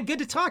doing, man? Good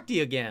to talk to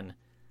you again.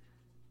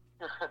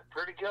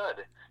 Pretty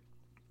good.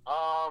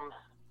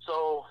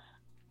 So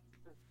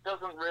it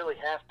doesn't really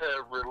have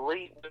to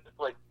relate with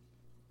like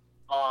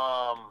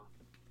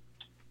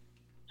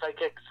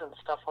psychics and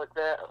stuff like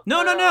that.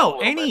 No.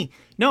 Any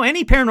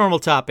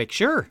paranormal topic,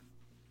 sure.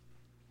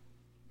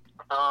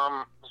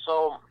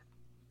 So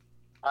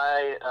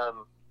I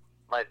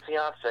my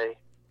fiance,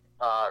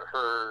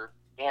 her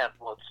aunt,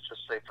 let's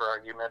just say for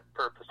argument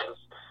purposes.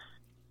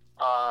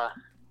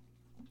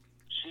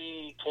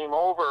 She came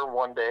over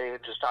one day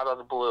just out of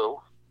the blue.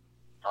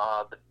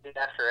 The day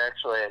after,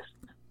 actually,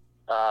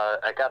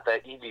 I got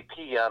that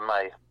EVP on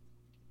my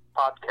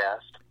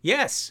podcast.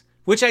 Yes,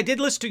 which I did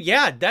listen to.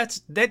 Yeah,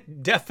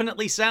 that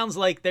definitely sounds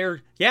like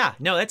they're. Yeah,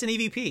 no, that's an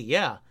EVP.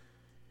 Yeah.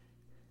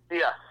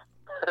 Yeah.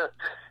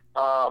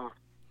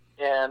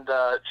 And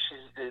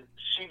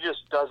she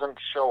just doesn't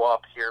show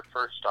up here,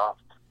 first off.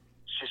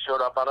 She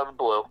showed up out of the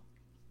blue,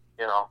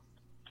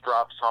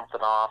 dropped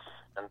something off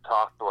and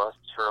talked to us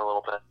for a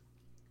little bit.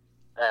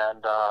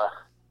 And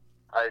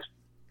I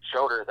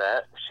showed her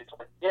that. She's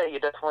like, yeah, you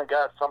definitely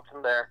got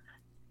something there.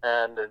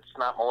 And it's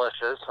not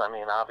malicious. I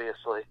mean,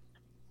 obviously,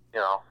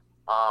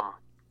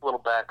 little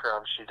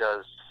background, she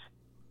does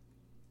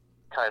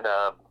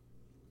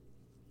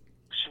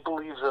she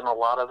believes in a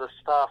lot of this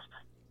stuff.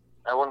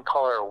 I wouldn't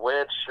call her a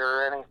witch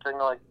or anything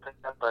like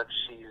that, but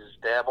she's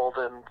dabbled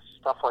in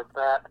stuff like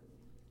that.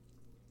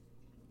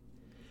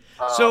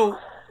 So,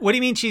 what do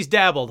you mean she's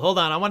dabbled? Hold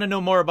on, I want to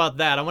know more about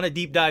that. I want to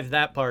deep dive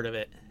that part of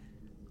it.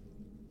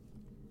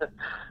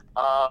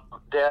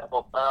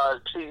 Dabbled.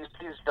 She's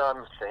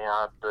done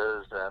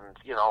seances and,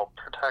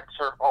 protects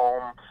her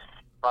home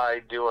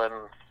by doing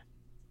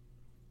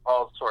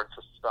all sorts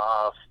of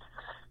stuff.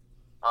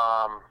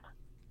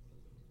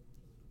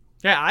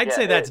 Yeah, I'd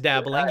say that's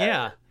dabbling,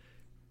 yeah.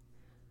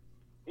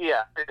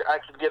 Yeah, I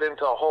could get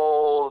into a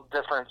whole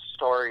different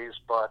stories,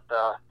 but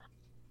the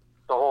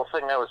whole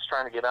thing I was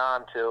trying to get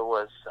on to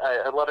was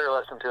I let her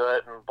listen to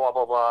it and blah,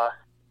 blah, blah.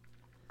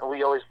 And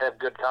we always have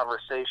good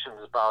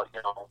conversations about,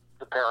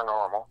 the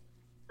paranormal,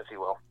 if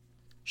you will.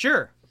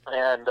 Sure.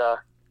 And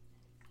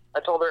I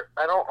told her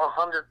I don't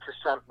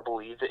 100%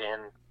 believe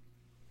in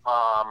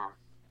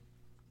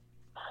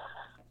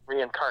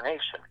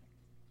reincarnation.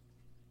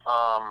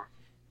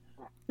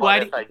 Why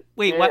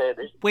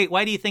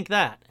do you think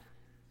that?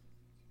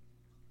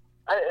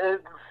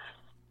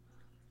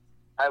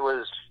 I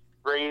was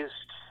raised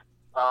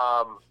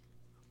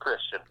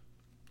Christian.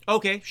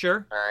 Okay,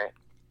 sure. All right.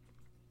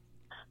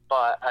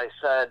 But I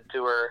said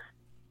to her,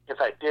 if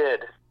I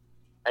did,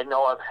 I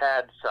know I've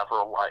had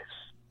several lives.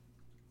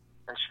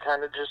 And she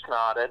kind of just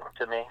nodded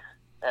to me.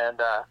 And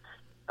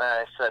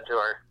I said to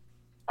her,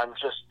 I'm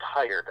just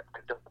tired. I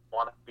don't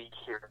want to be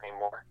here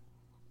anymore.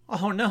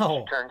 Oh,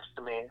 no. She turns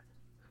to me.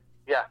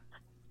 Yeah.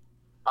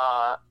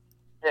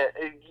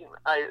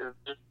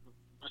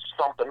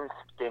 Something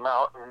came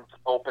out and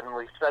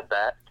openly said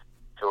that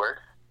to her.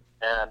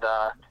 And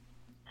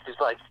she's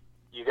like,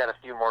 you got a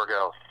few more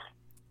goes.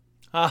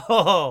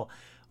 Oh,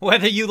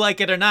 whether you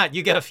like it or not,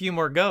 you get a few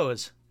more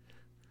goes.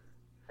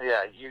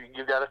 Yeah,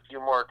 you got a few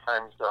more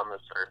times on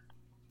this earth.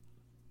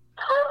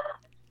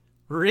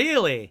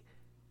 Really?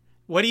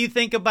 What do you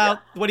think about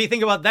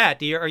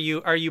that? Are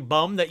you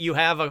bummed that you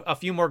have a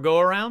few more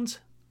go-arounds?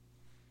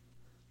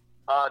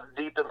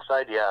 Deep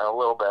inside, yeah, a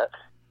little bit.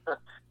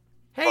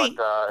 Hey,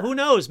 but, who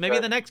knows? Maybe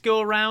the next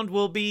go-around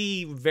will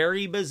be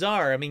very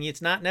bizarre. I mean,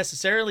 it's not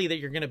necessarily that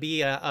you're going to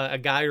be a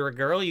guy or a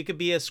girl. You could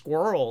be a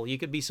squirrel. You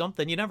could be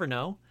something. You never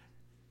know.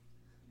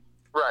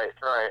 Right.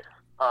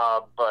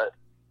 But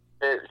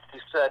she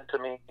said to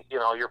me,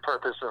 your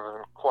purpose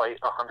isn't quite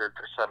 100%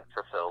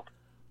 fulfilled.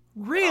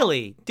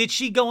 Really? Did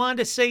she go on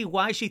to say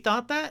why she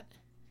thought that?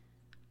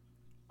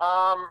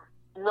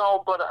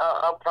 No, but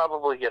I'll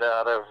probably get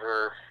out of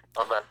her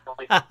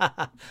eventually.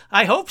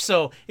 I hope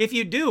so. If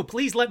you do,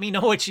 please let me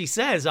know what she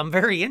says. I'm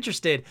very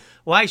interested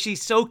why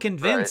she's so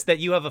convinced that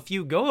you have a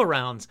few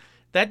go-arounds.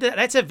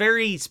 That's a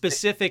very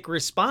specific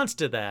response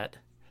to that.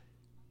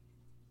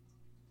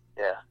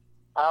 Yeah.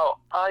 Oh,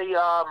 do you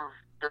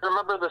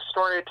remember the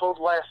story I told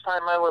last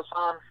time I was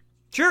on?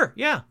 Sure,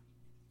 yeah.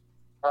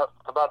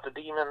 About the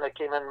demon that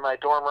came in my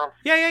dorm room?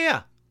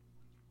 Yeah.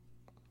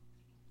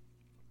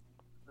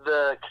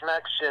 The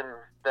connection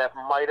that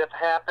might have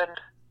happened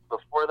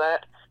before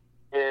that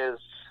is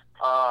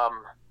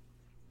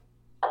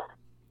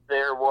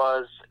there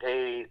was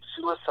a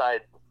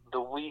suicide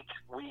the week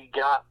we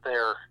got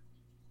there.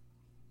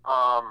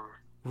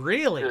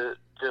 Really? To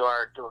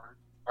our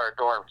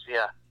dorms,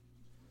 yeah.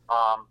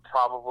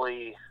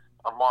 Probably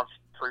a month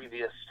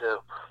previous to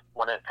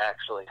when it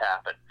actually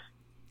happened.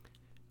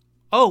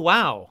 Oh,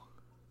 wow.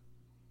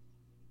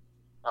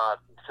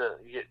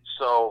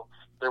 So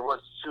there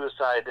was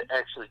suicide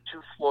actually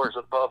 2 floors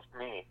above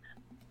me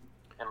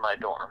in my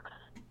dorm.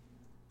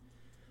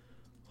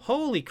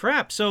 Holy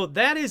crap. So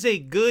that is a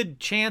good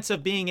chance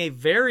of being a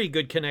very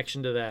good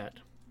connection to that.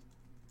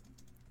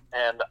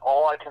 And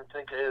all I can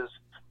think is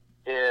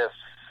if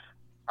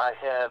I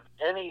have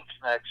any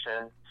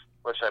connection,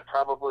 which I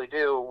probably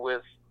do,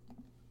 with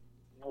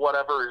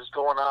whatever is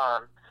going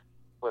on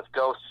with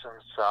ghosts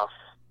and stuff,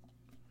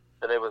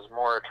 that it was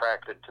more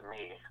attracted to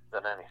me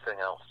than anything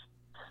else.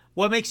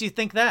 What makes you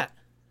think that?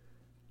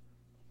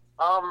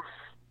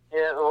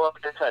 Yeah, well,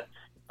 like I said,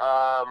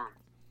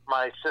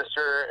 my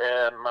sister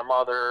and my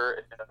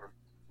mother and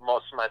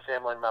most of my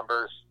family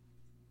members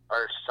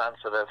are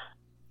sensitive.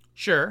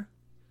 Sure.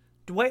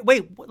 Wait.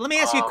 Let me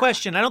ask you a Um,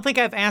 question. I don't think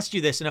I've asked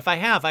you this, and if I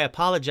have, I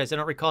apologize. I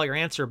don't recall your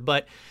answer.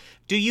 But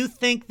do you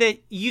think that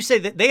you say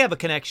that they have a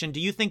connection? Do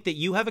you think that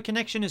you have a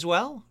connection as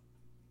well?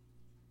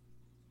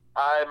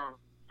 I'm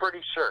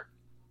pretty sure.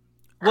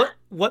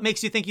 What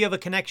makes you think you have a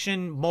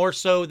connection more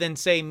so than,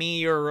 say,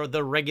 me or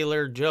the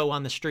regular Joe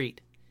on the street?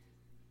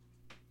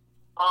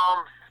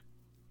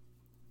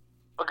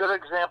 A good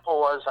example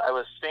was I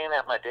was staying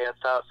at my dad's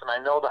house, and I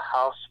know the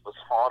house was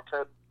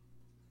haunted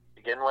to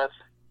begin with.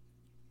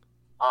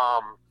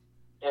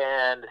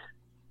 And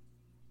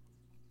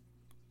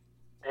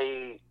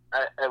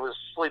I was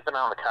sleeping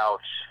on the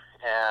couch,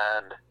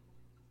 and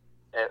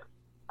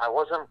I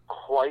wasn't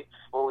quite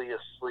fully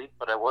asleep,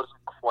 but I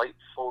wasn't quite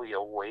fully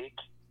awake.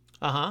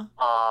 Uh-huh.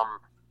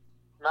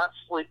 Not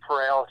sleep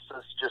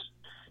paralysis, just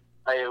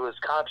I was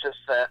conscious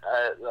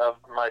of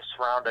my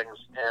surroundings,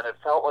 and it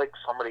felt like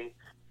somebody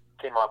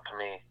came up to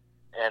me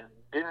and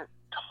didn't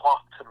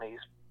talk to me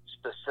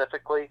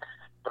specifically,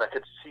 but I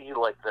could see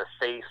like their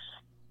face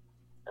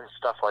and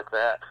stuff like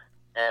that.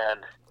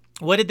 And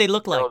What did they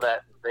look like? know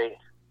that it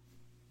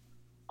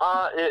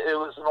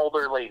was an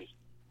older lady.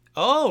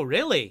 Oh,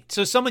 really?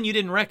 So someone you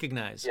didn't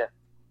recognize? Yeah.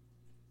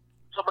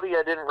 Somebody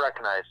I didn't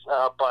recognize,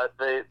 but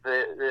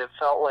it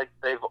felt like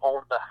they've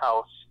owned the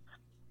house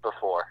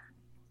before.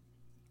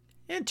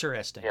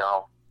 Interesting. You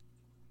know,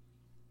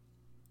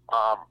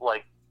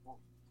 like,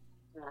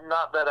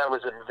 not that I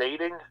was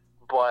invading,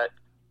 but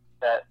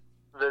that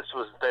this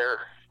was their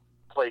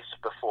place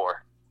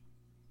before.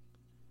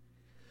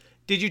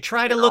 Did you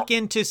try to You look know.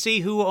 in to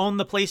see who owned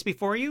the place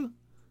before you?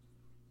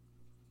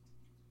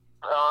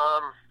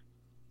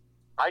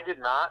 I did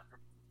not.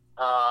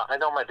 I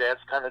know my dad's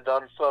kind of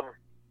done some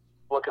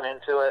looking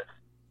into it.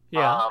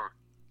 Yeah.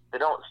 They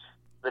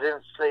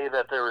didn't say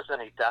that there was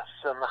any deaths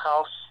in the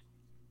house,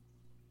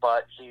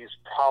 but he's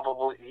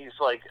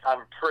like, I'm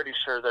pretty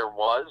sure there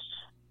was.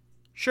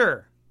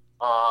 Sure.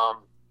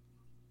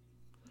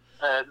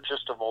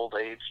 Just of old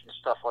age and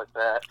stuff like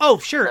that. Oh,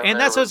 sure. And And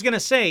there that's what I was was- going to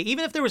say.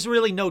 Even if there was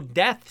really no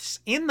deaths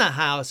in the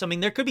house, I mean,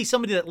 there could be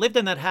somebody that lived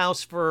in that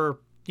house for,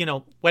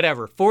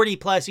 40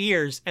 plus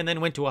years and then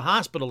went to a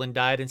hospital and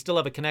died and still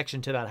have a connection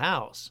to that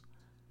house.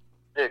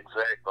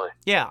 Exactly.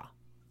 Yeah.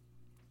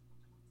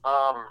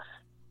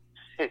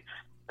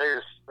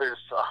 There's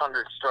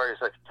 100 stories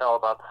I could tell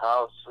about the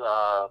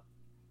house,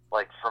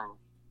 like from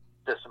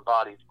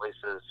disembodied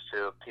voices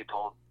to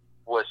people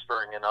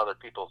whispering in other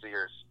people's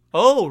ears.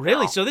 Oh,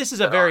 really? No, So this is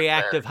a that very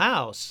aren't there. active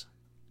house.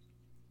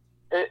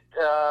 It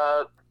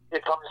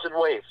comes in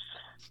waves.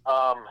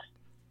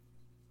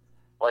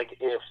 Like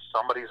if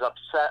somebody's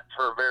upset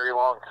for a very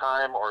long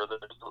time, or there's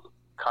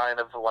kind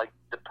of like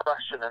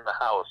depression in the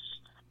house,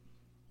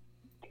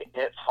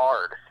 it's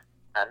hard,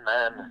 and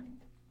then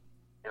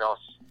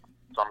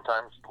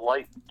sometimes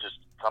light just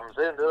comes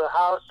into the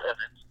house and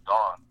it's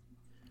gone.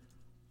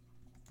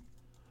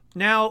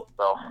 Now,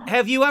 So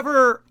have you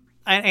ever,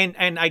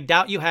 and I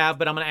doubt you have,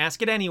 but I'm going to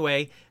ask it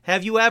anyway.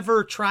 Have you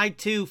ever tried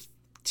to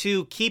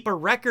keep a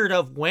record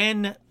of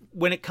when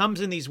it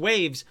comes in these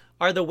waves?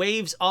 Are the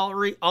waves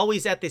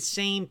always at the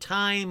same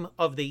time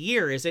of the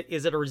year? Is it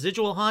a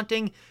residual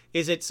haunting?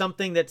 Is it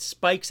something that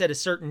spikes at a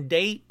certain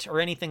date or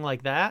anything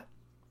like that?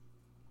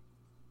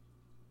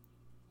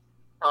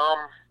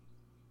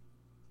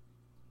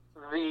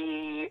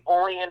 the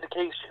only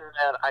indication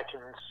that I can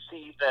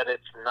see that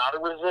it's not a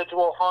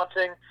residual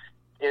haunting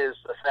is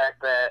the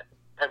fact that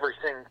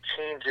everything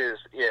changes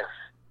if,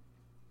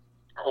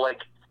 like,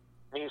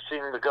 me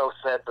seeing the ghost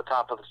at the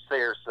top of the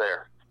stairs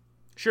there.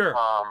 Sure.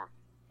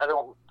 I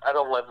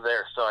don't live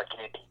there, so I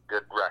can't keep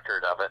good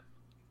record of it.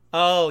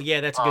 Oh,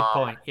 yeah, that's a good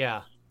point.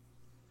 Yeah.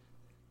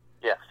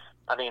 Yeah.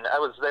 I mean, I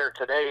was there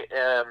today,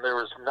 and there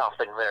was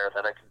nothing there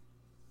that I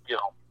could,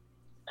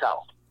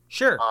 tell.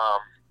 Sure.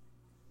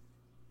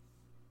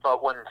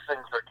 But when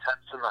things are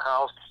tense in the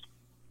house,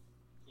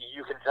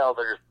 you can tell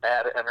there's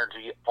bad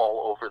energy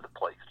all over the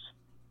place.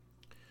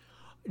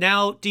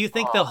 Now, do you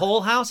think the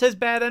whole house has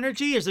bad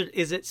energy, or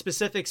is it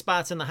specific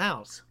spots in the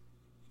house?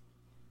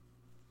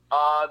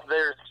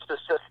 There's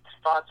specific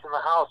spots in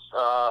the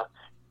house.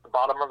 The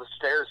bottom of the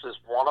stairs is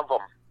one of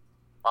them,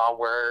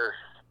 where,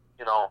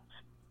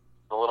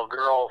 the little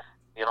girl,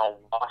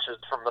 watches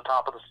from the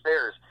top of the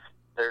stairs.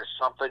 There's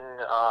something,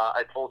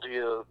 I told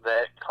you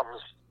that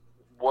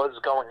was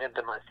going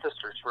into my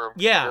sister's room.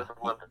 Yeah. She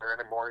doesn't live there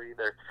anymore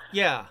either.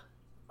 Yeah.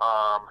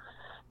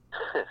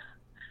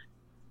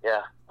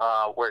 Yeah,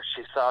 where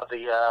she saw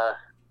the,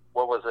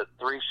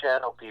 3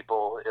 shadow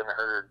people in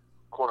her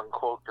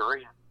quote-unquote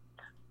dream.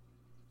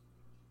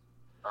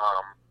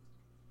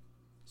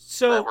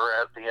 So that were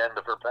at the end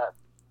of her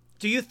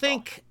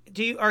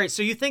bed. all right,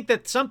 so you think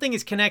that something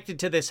is connected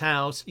to this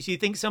house. So you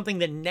think something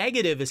that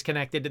negative is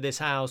connected to this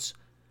house,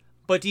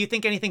 but do you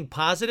think anything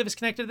positive is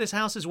connected to this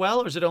house as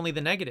well, or is it only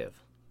the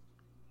negative?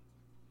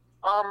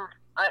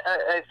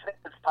 I think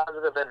it's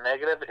positive and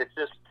negative. It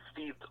just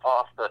feeds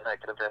off the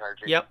negative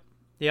energy.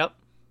 Yep.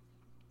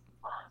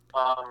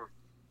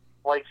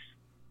 Like,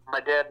 my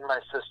dad and my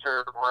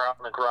sister were out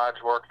in the garage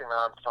working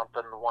on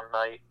something one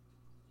night,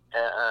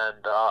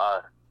 and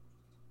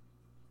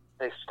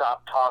they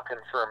stopped talking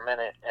for a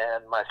minute,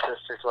 and my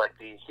sister's like,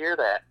 "Do you hear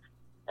that?"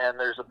 And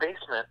there's a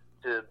basement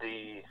to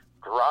the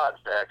garage,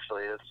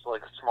 actually. It's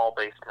like a small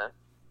basement.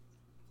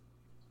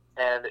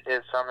 And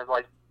it sounded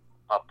like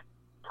a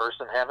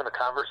person having a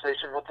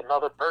conversation with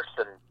another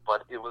person,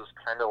 but it was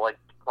kind of like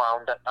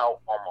drowned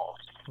out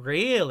almost.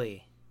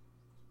 Really?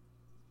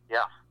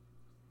 Yeah.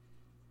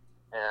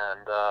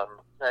 And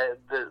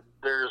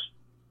there's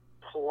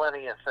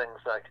plenty of things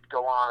I could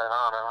go on and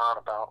on and on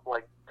about.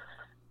 Like,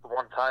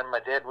 one time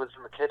my dad was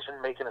in the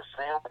kitchen making a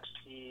sandwich.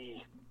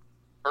 He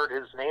heard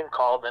his name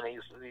called, and it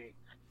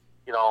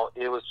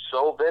was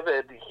so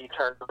vivid, he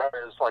turned around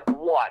and was like,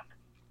 "What?"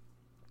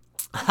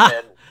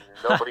 And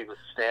nobody was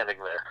standing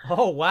there.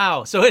 Oh,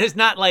 wow. So it is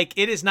not like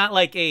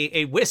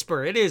a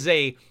whisper. It is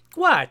a,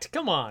 what?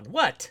 Come on,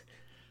 what?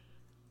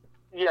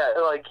 Yeah,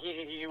 like,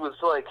 he was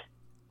like,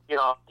 he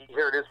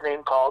heard his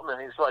name called,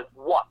 and he's like,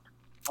 "What?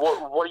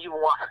 What do you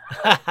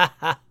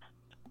want?"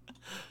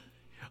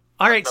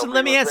 All right, so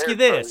let me ask you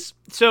this.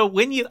 So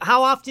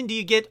how often do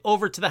you get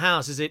over to the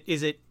house? Is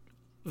it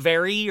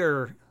vary,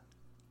 or?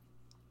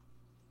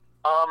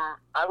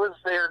 I was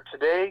there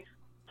today,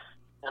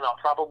 and I'll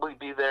probably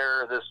be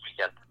there this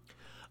weekend.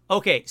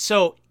 Okay,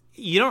 so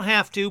you don't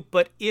have to,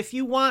 but if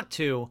you want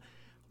to,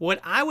 what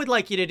I would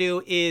like you to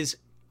do is,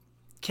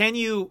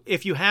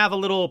 if you have a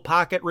little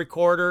pocket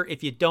recorder,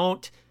 if you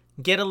don't,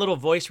 get a little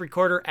voice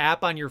recorder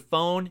app on your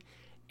phone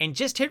and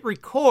just hit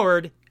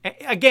record.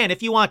 Again,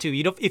 if you want to.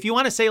 If you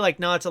want to say like,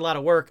 no, it's a lot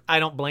of work, I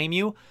don't blame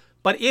you.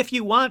 But if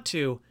you want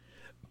to,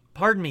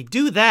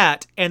 do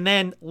that and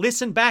then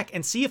listen back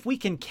and see if we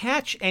can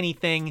catch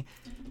anything,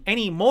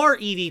 any more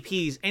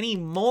EVPs, any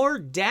more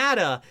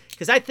data.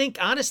 Because I think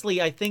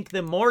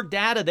the more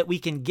data that we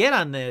can get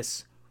on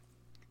this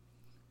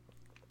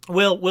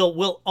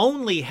will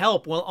only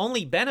help, will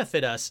only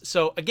benefit us.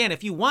 So again,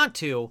 if you want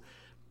to,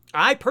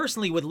 I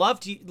personally would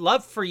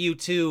love for you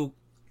to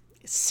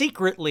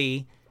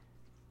secretly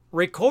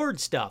record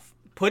stuff.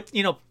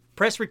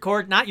 Press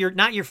record, not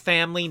your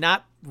family,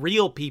 not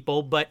real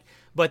people, but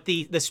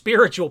the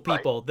spiritual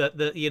people, right.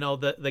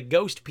 the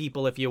ghost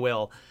people, if you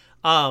will.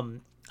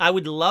 I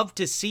would love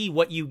to see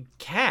what you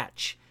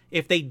catch.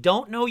 If they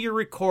don't know you're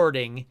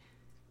recording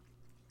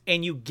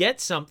and you get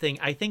something,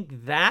 I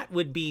think that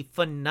would be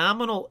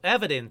phenomenal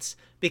evidence.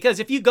 Because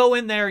if you go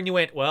in there and you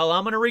went, well,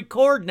 I'm going to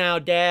record now,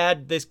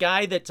 Dad. This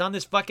guy that's on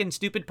this fucking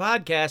stupid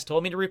podcast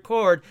told me to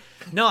record.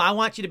 No, I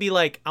want you to be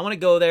like, I want to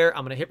go there.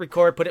 I'm going to hit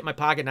record, put it in my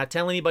pocket, not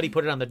tell anybody,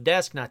 put it on the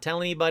desk, not tell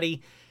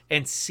anybody,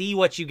 and see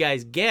what you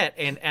guys get.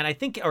 And I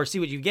think, or see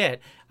what you get.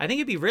 I think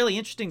it'd be really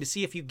interesting to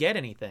see if you get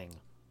anything.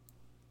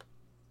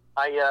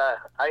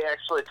 I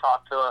actually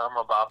talked to him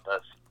about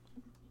this.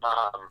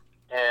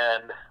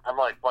 And I'm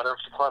like, why don't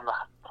you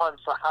cleanse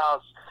the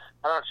house?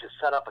 Why don't you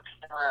set up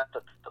a camera at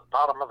the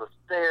bottom of the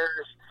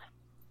stairs?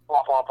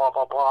 Blah, blah, blah,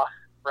 blah, blah.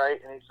 Right?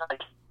 And he's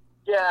like,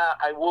 yeah,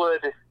 I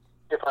would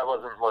if I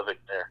wasn't living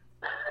there.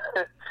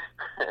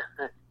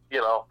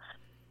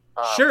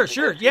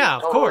 Sure. Yeah,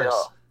 of totally,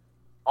 course.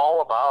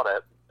 All about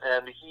it.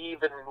 And he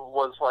even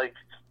was like,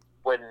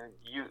 when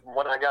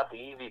I got the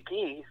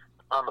EVP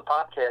on the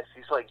podcast,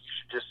 he's like, you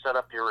should just set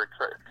up your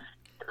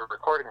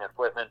recording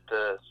equipment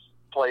to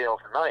play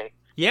overnight.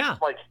 Yeah.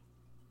 Like,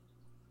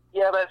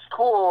 yeah, that's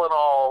cool and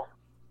all.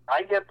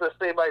 I get the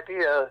same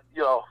idea,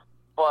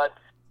 but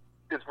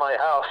it's my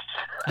house.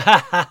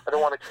 I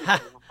don't want to keep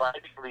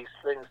inviting these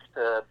things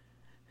to,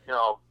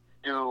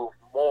 do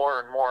more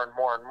and more and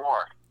more and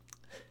more.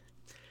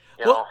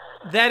 Well,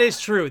 that is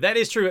true.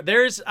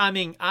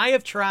 I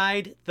have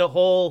tried the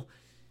whole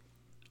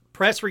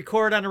press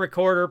record on a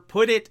recorder,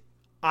 put it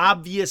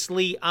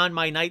obviously on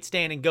my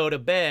nightstand and go to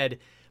bed.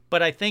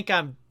 But I think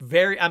I'm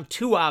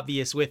too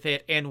obvious with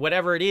it. And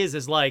whatever it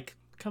is like,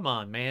 come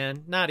on,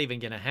 man, not even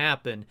going to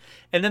happen.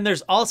 And then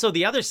there's also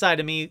the other side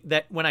of me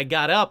that when I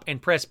got up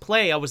and pressed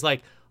play, I was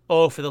like,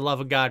 oh, for the love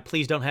of God,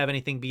 please don't have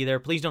anything be there.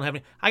 Please don't have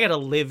any. I got to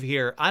live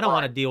here. I don't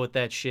want to deal with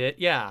that shit.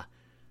 Yeah.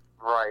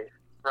 Right.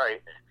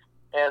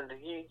 And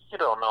you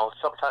don't know.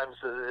 Sometimes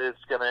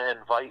it's going to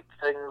invite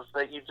things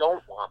that you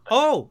don't want.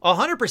 Oh,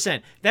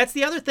 100%. That's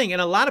the other thing.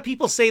 And a lot of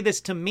people say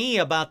this to me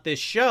about this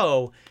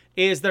show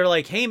is they're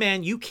like, hey,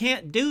 man, you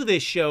can't do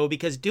this show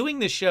because doing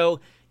this show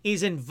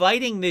is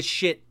inviting this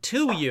shit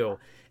to you.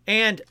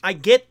 And I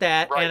get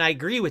that, right. And I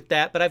agree with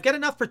that, but I've got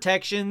enough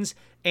protections,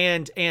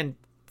 and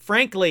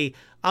frankly,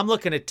 I'm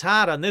looking at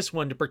Todd on this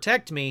one to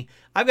protect me.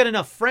 I've got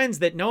enough friends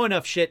that know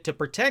enough shit to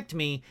protect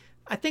me.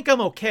 I think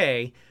I'm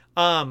okay.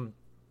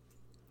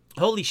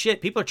 Holy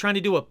shit, people are trying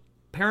to do a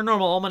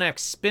Paranormal Almanac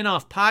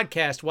spin-off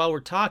podcast while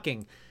we're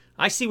talking.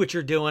 I see what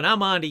you're doing.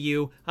 I'm onto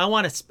you. I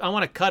want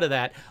a cut of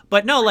that.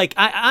 But no, like,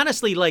 I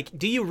honestly, like,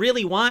 do you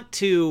really want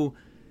to,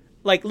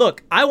 like,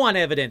 look, I want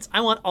evidence.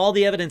 I want all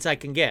the evidence I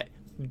can get.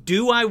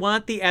 Do I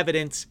want the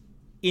evidence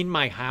in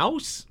my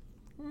house?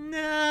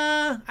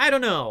 Nah, I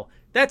don't know.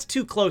 That's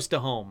too close to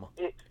home.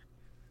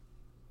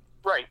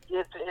 Right.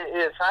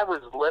 If I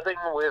was living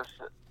with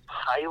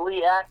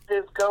highly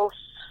active ghosts,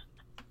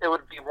 it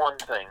would be one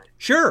thing.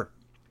 Sure.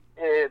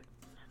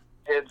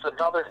 it's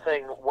another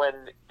thing when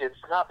it's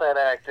not that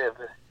active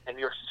and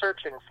you're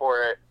searching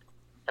for it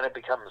and it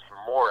becomes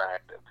more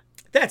active.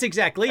 That's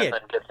exactly it. And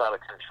then gets out of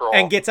control.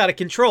 And gets out of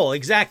control.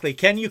 Exactly.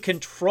 Can you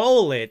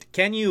control it?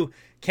 Can you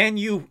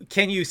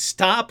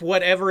stop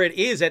whatever it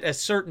is at a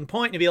certain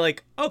point and be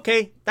like,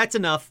 okay, that's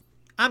enough.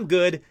 I'm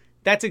good.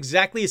 That's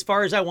exactly as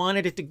far as I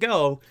wanted it to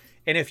go.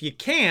 And if you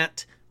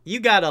can't, you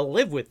got to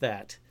live with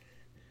that.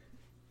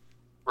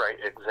 Right,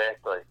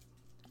 exactly.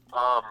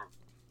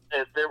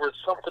 There was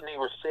something you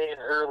were saying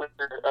earlier,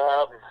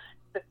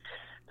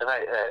 and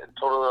I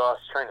totally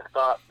lost train of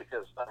thought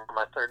because I'm on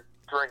my third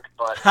drink.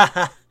 But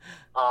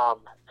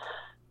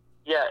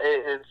yeah,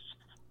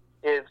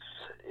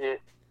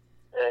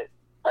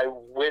 I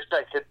wish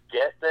I could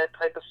get that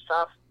type of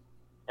stuff,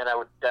 and I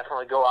would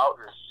definitely go out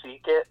and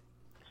seek it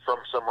from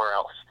somewhere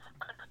else.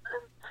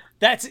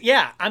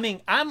 I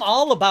mean, I'm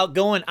all about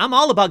going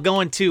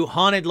to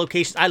haunted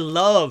locations. I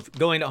love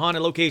going to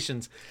haunted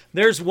locations.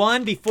 There's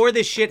one before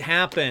this shit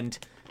happened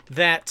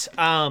that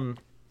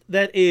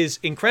is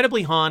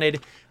incredibly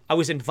haunted. I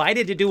was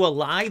invited to do a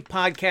live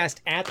podcast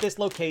at this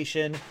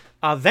location.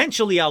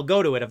 Eventually I'll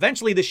go to it.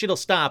 Eventually this shit'll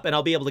stop and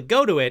I'll be able to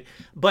go to it.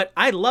 But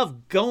I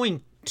love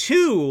going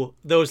to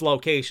those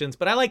locations,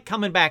 but I like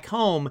coming back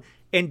home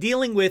and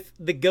dealing with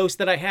the ghost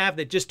that I have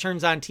that just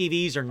turns on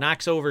TVs or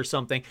knocks over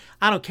something.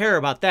 I don't care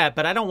about that,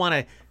 but I don't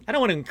want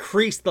to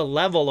increase the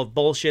level of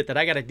bullshit that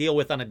I got to deal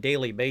with on a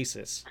daily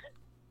basis.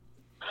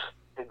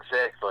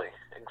 Exactly.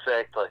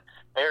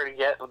 I already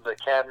get the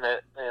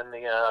cabinet in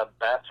the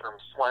bathroom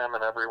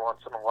slamming every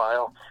once in a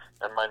while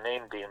and my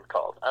name being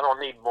called. I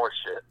don't need more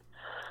shit.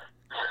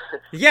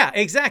 Yeah,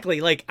 exactly.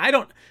 Like, I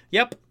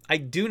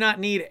do not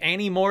need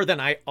any more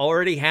than I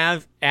already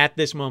have at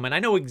this moment. I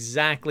know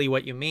exactly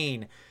what you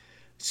mean.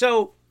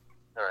 So,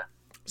 all right.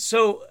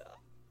 So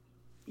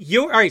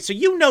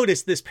you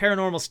noticed this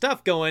paranormal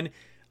stuff going.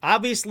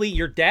 Obviously,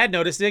 your dad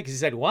noticed it because he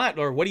said, what?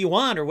 Or what do you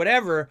want? Or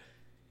whatever.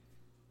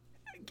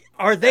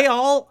 Are they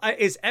all,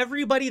 is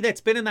everybody that's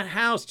been in the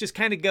house just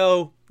kind of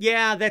go,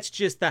 yeah, that's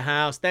just the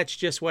house. That's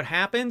just what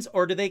happens?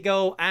 Or do they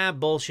go,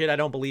 bullshit, I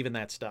don't believe in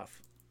that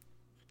stuff?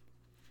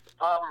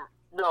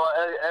 No,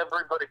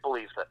 everybody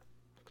believes it.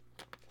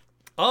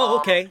 Oh,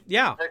 okay.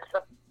 Yeah.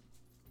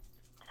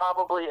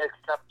 Probably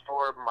except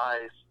for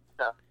my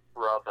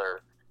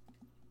stepbrother.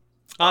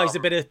 Oh, he's a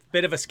bit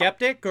of a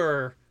skeptic,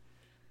 or?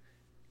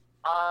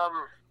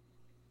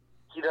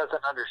 He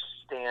doesn't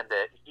understand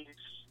it. He's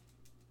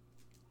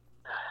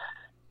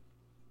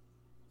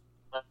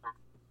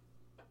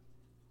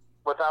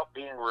without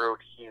being rude,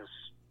 he's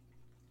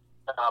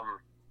on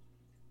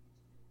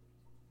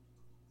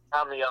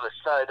the other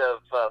side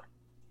of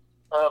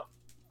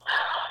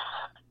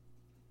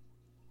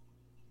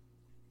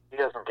he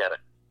doesn't get it.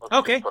 Let's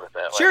okay. put it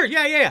that way. Sure.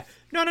 Yeah.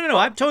 No.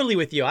 I'm totally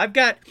with you.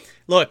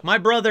 Look, my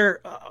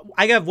brother,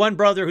 I have one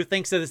brother who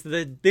thinks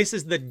that this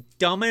is the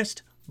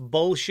dumbest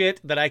bullshit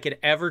that I could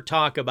ever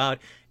talk about,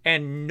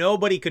 and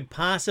nobody could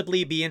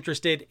possibly be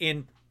interested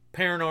in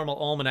Paranormal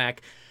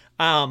Almanac.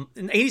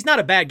 And he's not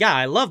a bad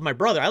guy. I love my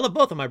brother. I love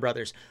both of my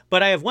brothers.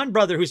 But I have one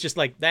brother who's just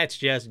like, that's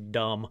just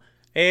dumb.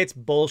 It's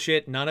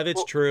bullshit. None of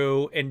it's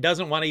true, and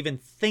doesn't want to even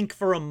think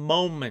for a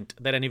moment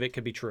that any of it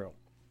could be true.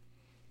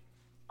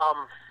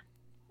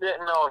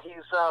 No,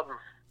 he's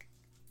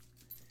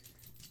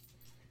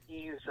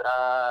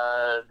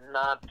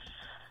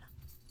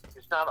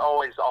not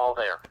always all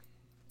there.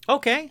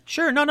 Okay,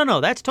 sure. No.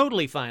 That's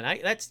totally fine.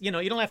 You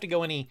don't have to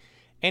go any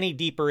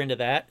deeper into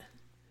that.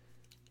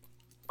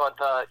 But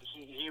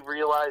he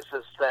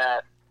realizes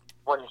that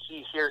when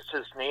he hears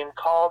his name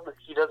called,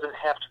 he doesn't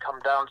have to come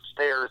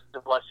downstairs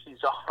unless he's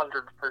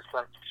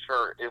 100%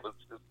 sure it was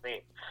his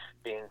name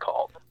being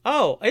called.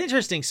 Oh,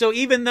 interesting. So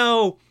even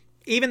though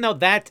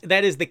that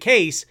is the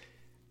case,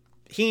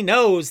 he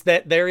knows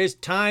that there is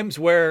times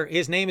where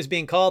his name is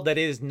being called that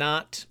is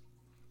not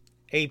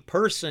a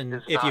person,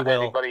 it's if not you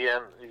will. Anybody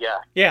in,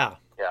 Yeah.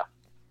 Yeah.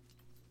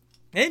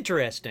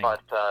 Interesting.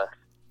 But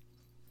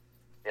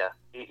yeah,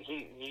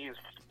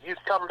 he's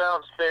come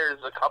downstairs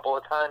a couple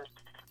of times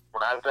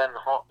when I've been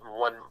home,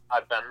 when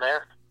I've been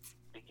there.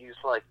 He's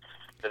like,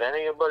 "Did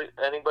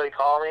anybody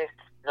call me?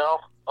 No?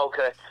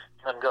 Okay."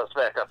 Then goes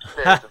back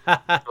upstairs.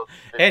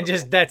 And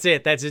just, that's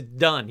it. That's it.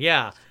 Done.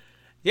 Yeah.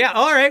 Yeah.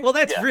 All right. Well,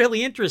 that's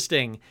really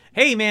interesting.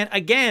 Hey, man,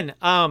 again,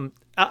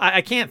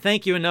 I can't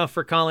thank you enough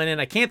for calling in.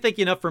 I can't thank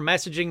you enough for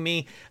messaging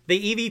me.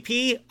 The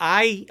EVP,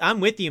 I'm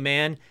with you,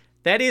 man.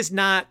 That is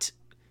not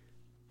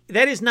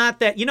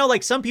that,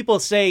 like some people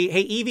say,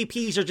 hey,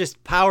 EVPs are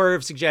just power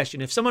of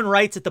suggestion. If someone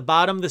writes at the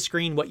bottom of the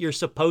screen what you're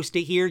supposed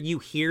to hear, you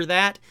hear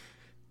that.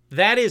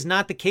 That is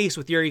not the case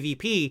with your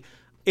EVP.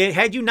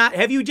 Had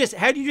you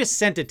just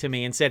sent it to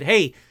me and said,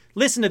 hey,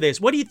 listen to this.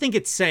 What do you think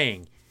it's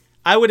saying?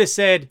 I would have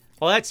said,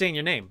 well, that's saying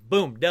your name.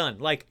 Boom, done.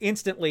 Like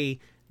instantly,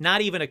 not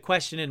even a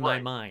question in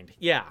my mind.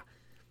 Yeah.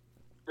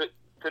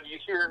 Could you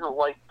hear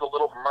like the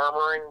little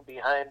murmuring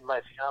behind my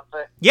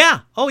fiance?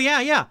 Yeah. Oh,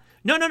 yeah.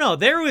 No.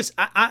 There was,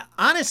 I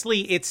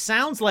honestly, it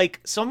sounds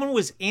like someone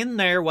was in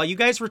there while you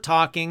guys were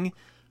talking,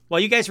 while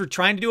you guys were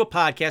trying to do a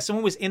podcast,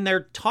 someone was in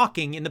there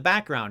talking in the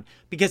background,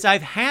 because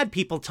I've had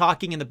people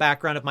talking in the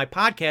background of my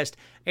podcast,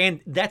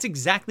 and that's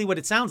exactly what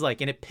it sounds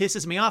like. And it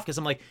pisses me off because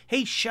I'm like,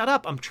 hey, shut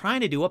up. I'm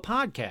trying to do a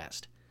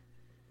podcast.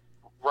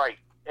 Right.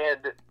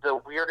 And the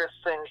weirdest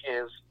thing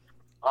is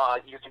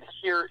you can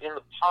hear in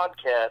the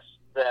podcast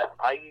that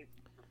I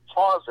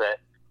pause it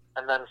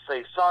and then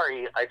say,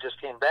 sorry, I just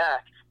came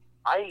back.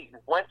 I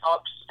went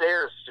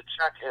upstairs to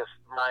check if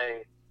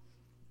my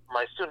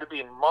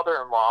soon-to-be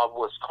mother-in-law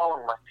was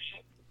calling my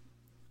name.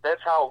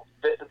 That's how,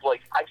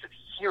 like, I could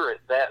hear it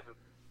that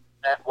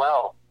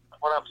well. I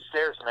went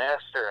upstairs and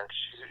asked her, and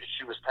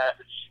she was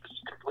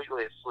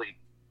completely asleep.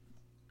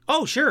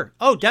 Oh, sure.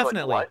 Oh,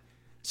 definitely. Like, what?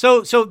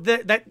 So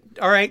that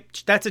all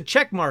right, that's a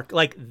check mark.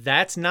 Like,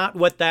 that's not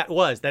what that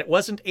was. That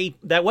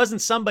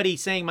wasn't somebody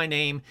saying my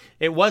name.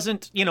 It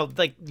wasn't,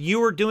 like,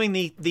 you were doing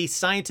the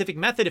scientific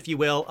method, if you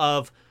will,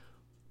 of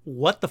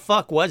what the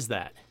fuck was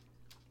that?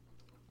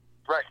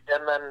 Right.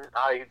 And then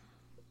I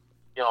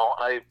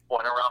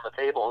went around the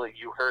table.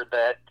 You heard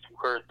that.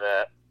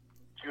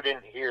 You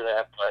didn't hear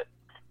that, but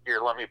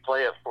here, let me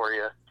play it for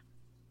you.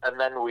 And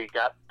then we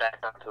got back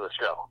onto the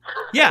show.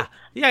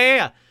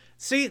 Yeah.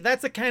 See,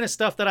 that's the kind of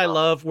stuff that I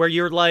love, where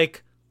you're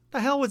like, the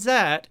hell was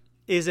that?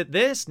 Is it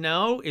this?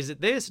 No. Is it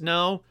this?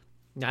 No.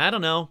 I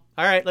don't know.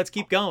 All right, let's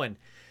keep going.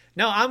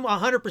 No, I'm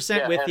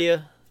 100% with you.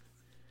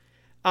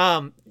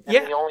 And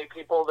the only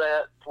people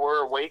that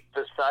were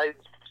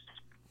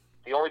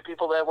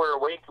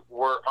awake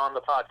were on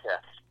the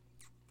podcast.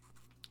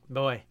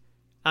 Boy,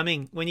 I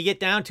mean, when you get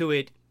down to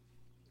it,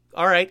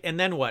 all right, and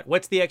then what?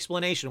 What's the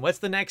explanation? What's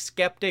the next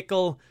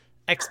skeptical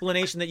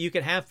explanation that you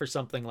could have for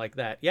something like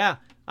that? Yeah,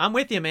 I'm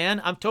with you,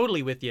 man. I'm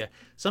totally with you.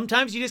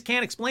 Sometimes you just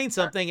can't explain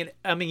something, and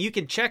I mean, you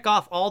can check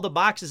off all the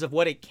boxes of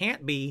what it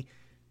can't be.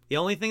 The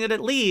only thing that it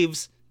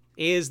leaves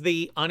is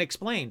the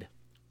unexplained.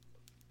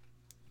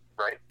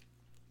 Right.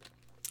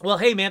 Well,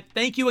 hey, man,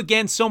 thank you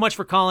again so much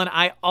for calling.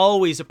 I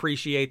always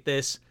appreciate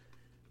this.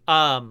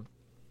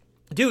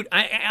 Dude,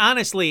 I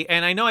honestly,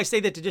 and I know I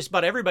say that to just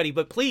about everybody,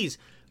 but please,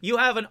 you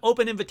have an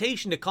open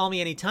invitation to call me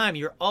anytime.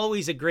 You're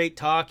always a great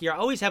talk. You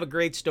always have a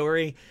great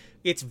story.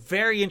 It's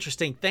very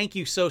interesting. Thank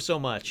you so, so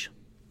much.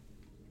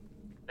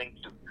 Thank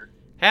you.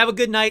 Have a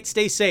good night.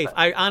 Stay safe.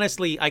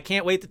 I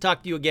can't wait to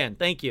talk to you again.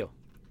 Thank you.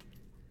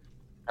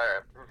 All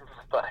right.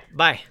 Bye.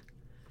 Bye.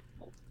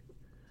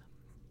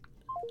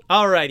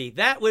 Alrighty,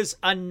 that was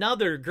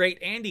another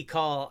great Andy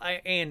call.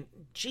 And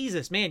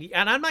Jesus, man,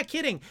 and I'm not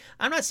kidding.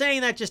 I'm not saying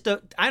that just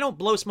I don't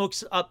blow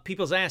smokes up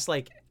people's ass.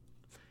 Like,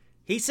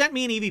 he sent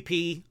me an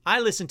EVP.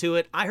 I listened to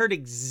it. I heard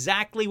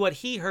exactly what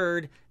he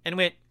heard and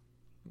went,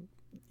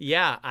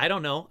 yeah, I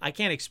don't know. I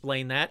can't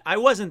explain that. I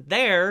wasn't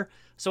there,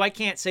 so I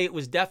can't say it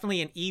was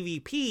definitely an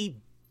EVP,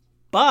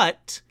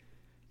 but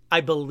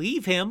I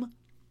believe him.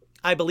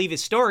 I believe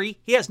his story.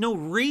 He has no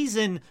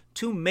reason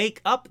to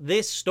make up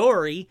this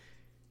story.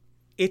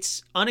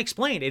 It's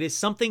unexplained. It is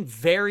something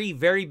very,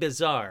 very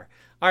bizarre.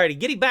 Alrighty,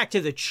 getting back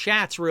to the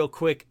chats real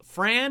quick.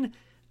 Fran,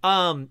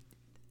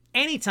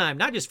 anytime,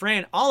 not just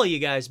Fran, all of you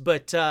guys,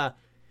 but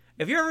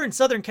if you're ever in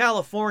Southern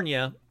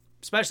California,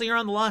 especially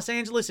around the Los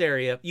Angeles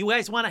area, you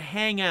guys want to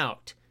hang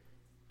out,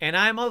 and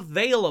I'm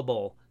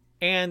available,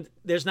 and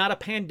there's not a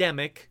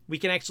pandemic, we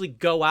can actually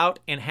go out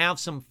and have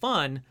some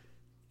fun,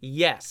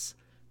 yes.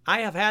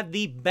 I have had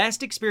the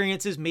best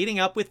experiences meeting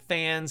up with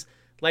fans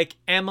like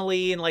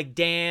Emily and like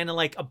Dan and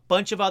like a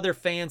bunch of other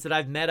fans that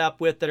I've met up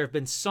with that have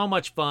been so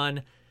much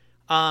fun.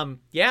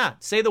 Yeah,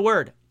 say the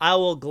word. I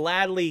will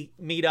gladly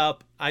meet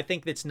up. I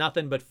think it's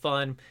nothing but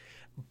fun.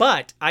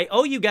 But I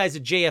owe you guys a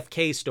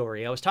JFK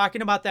story. I was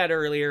talking about that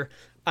earlier.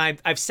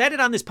 I've said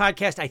it on this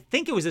podcast. I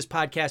think it was this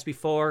podcast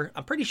before.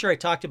 I'm pretty sure I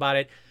talked about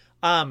it.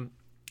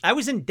 I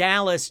was in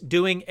Dallas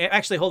doing...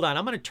 Actually, hold on.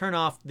 I'm going to turn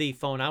off the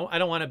phone. I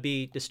don't want to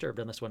be disturbed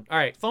on this one. All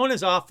right, phone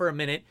is off for a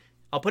minute.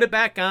 I'll put it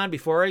back on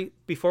before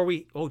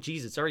we... Oh,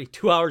 geez, it's already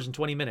 2 hours and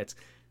 20 minutes.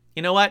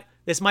 You know what?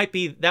 That might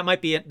be it.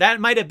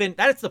 That might have been...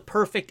 That's the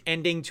perfect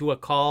ending to a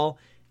call.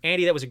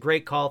 Andy, that was a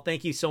great call.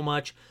 Thank you so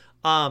much.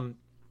 That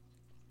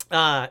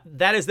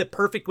is the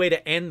perfect way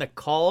to end the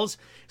calls.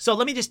 So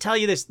let me just tell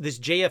you this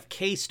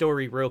JFK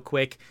story real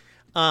quick.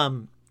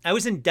 I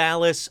was in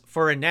Dallas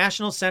for a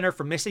National Center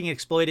for Missing and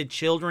Exploited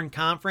Children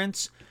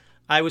conference.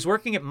 I was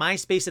working at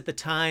MySpace at the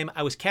time.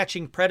 I was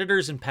catching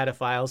predators and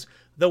pedophiles,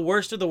 the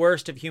worst of the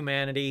worst of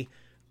humanity.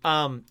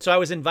 So I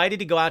was invited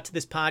to go out to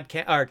this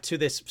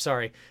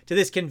to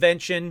this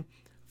convention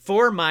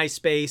for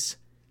MySpace.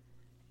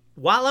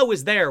 While I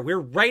was there, we're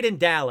right in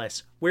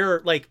Dallas.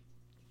 We're like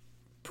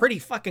pretty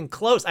fucking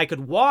close. I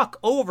could walk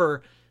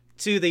over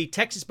to the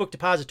Texas Book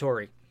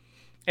Depository.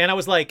 And I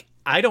was like,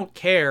 I don't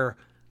care.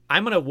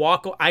 I'm going to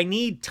walk. I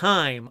need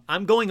time.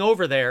 I'm going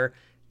over there.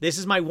 This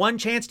is my one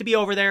chance to be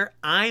over there.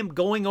 I'm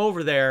going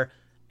over there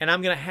and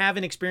I'm going to have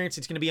an experience.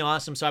 It's going to be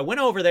awesome. So I went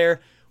over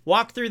there,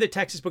 walked through the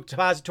Texas Book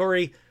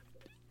Depository,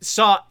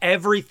 saw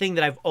everything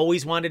that I've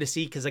always wanted to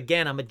see. Because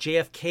again, I'm a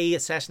JFK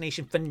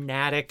assassination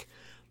fanatic.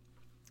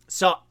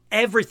 Saw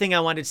everything I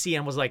wanted to see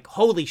and was like,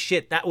 holy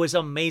shit, that was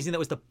amazing. That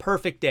was the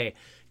perfect day.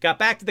 Got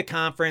back to the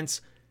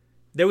conference.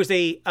 there was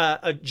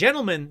a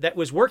gentleman that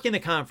was working the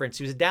conference.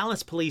 He was a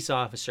Dallas police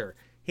officer.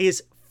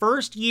 His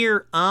first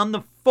year on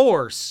the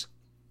force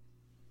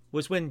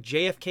was when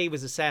JFK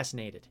was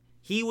assassinated.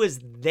 He was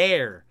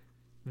there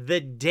the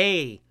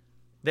day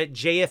that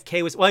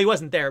JFK was, well, he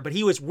wasn't there, but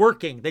he was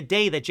working the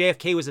day that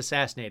JFK was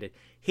assassinated.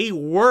 He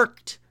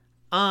worked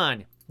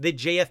on the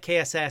JFK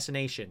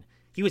assassination.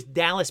 He was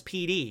Dallas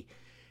PD.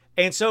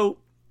 And so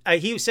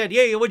he said,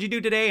 yeah, what'd you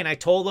do today? And I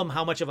told him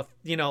how much of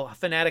a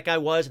fanatic I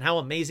was and how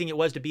amazing it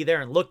was to be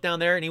there and look down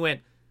there. And he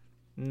went,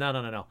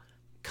 no.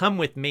 Come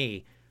with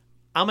me.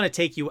 I'm going to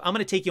take you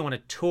on a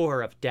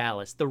tour of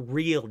Dallas, the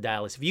real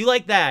Dallas. If you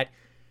like that.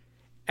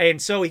 And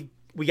so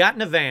we got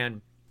in a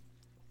van,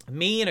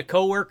 me and a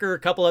coworker, a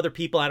couple other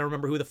people. I don't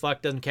remember who the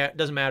fuck,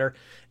 doesn't matter.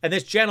 And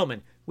this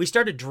gentleman, we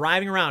started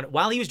driving around.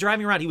 While he was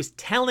driving around, he was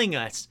telling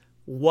us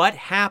what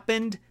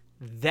happened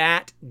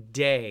that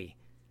day.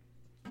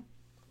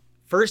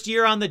 First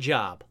year on the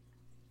job,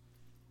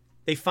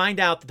 they find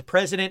out that the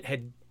president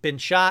had been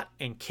shot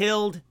and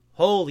killed.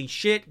 Holy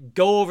shit,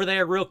 go over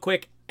there real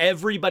quick.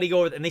 Everybody go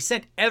over there. And they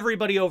sent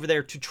everybody over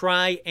there to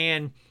try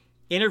and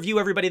interview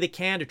everybody they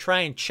can, to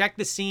try and check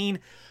the scene,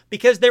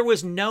 because there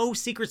was no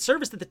Secret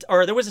Service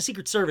or there was a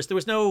Secret Service. There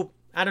was no,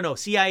 I don't know,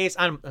 CIA.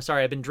 I'm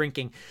sorry, I've been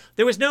drinking.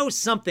 There was no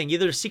something,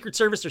 either Secret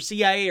Service or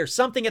CIA or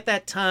something at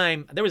that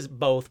time. There was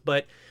both,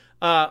 but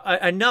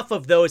enough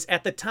of those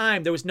at the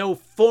time. There was no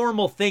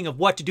formal thing of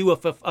what to do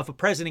if a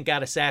president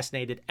got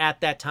assassinated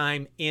at that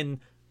time in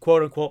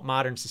quote unquote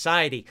modern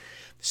society.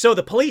 So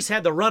the police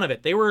had the run of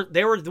it. They were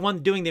the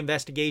one doing the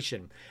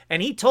investigation.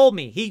 And he told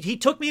me, he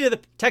took me to the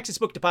Texas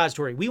Book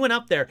Depository. We went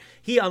up there.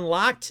 He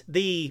unlocked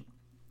the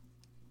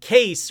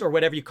case, or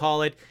whatever you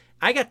call it.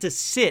 I got to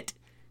sit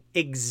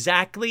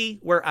exactly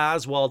where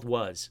Oswald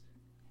was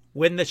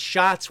when the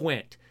shots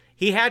went.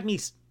 He had me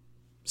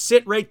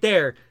sit right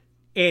there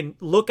and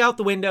look out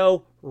the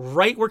window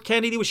right where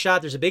Kennedy was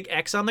shot. There's a big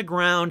X on the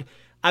ground.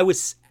 I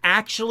was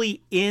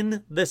actually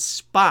in the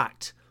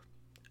spot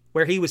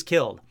where he was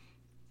killed.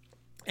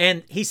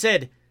 And he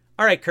said,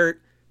 all right,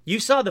 Kurt,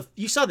 you saw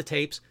the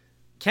tapes.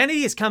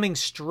 Kennedy is coming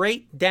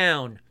straight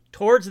down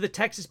towards the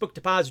Texas Book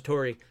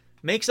Depository,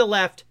 makes a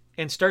left,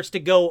 and starts to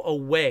go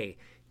away.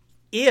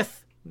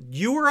 If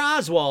you were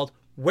Oswald,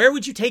 where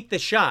would you take the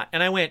shot?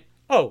 And I went,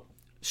 oh,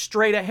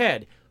 straight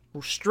ahead.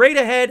 Straight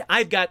ahead,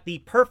 I've got the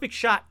perfect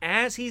shot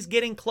as he's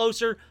getting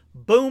closer.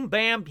 Boom,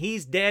 bam,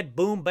 he's dead.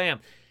 Boom, bam.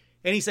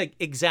 And he's like,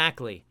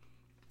 exactly.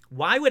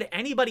 Why would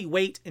anybody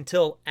wait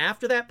until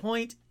after that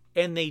point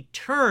and they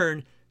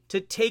turn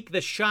to take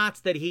the shots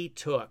that he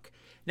took?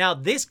 Now,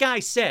 this guy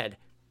said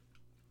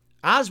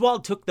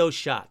Oswald took those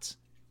shots.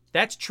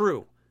 That's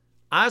true.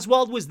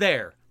 Oswald was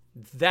there.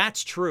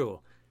 That's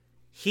true.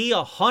 He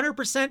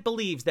 100%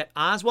 believes that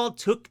Oswald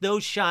took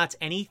those shots,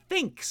 and he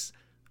thinks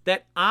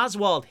that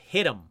Oswald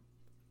hit him.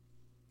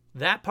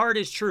 That part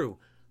is true.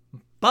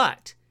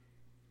 But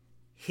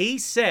he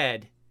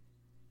said,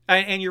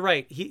 and you're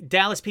right,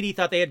 Dallas PD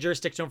thought they had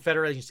jurisdiction over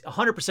federal agents.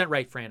 100%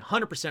 right, Fran.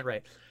 100%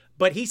 right.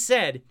 But he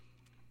said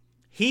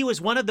he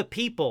was one of the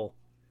people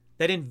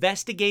that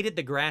investigated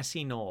the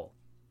grassy knoll.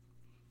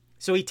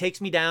 So he takes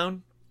me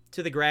down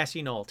to the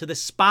grassy knoll, to the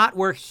spot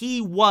where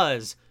he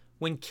was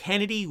when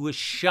Kennedy was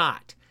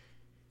shot.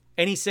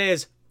 And he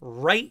says,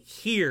 right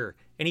here,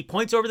 and he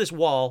points over this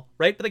wall,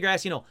 right by the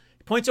grassy knoll.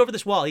 He points over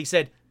this wall. He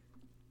said,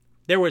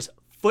 there was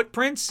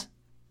footprints,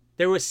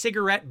 there was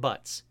cigarette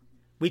butts.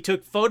 We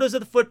took photos of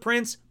the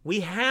footprints.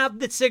 We have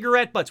the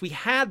cigarette butts. We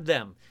had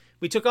them.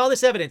 We took all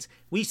this evidence.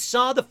 We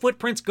saw the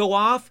footprints go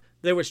off.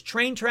 There was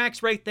train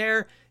tracks right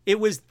there. It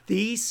was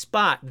the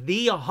spot,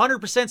 the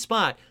 100%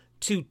 spot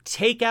to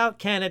take out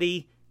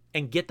Kennedy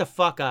and get the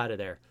fuck out of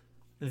there.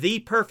 The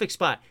perfect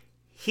spot.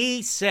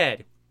 He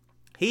said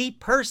he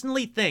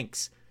personally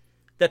thinks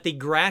that the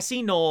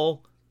grassy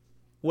knoll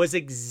was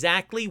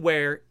exactly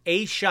where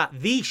the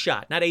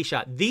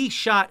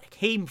shot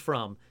came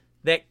from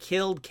that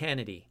killed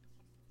Kennedy.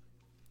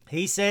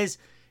 He says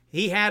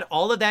he had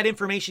all of that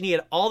information.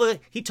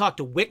 He talked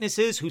to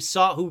witnesses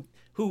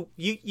who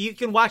you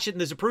can watch it in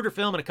the Zapruder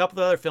film and a couple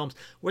of other films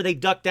where they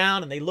duck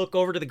down and they look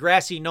over to the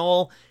grassy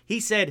knoll. He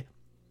said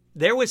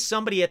there was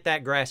somebody at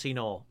that grassy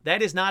knoll.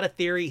 That is not a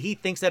theory. He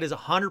thinks that is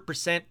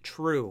 100%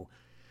 true.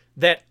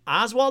 That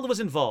Oswald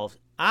was involved.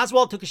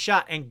 Oswald took a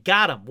shot and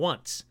got him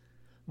once.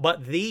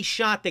 But the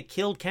shot that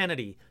killed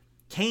Kennedy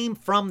came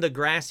from the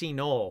grassy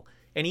knoll.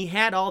 And he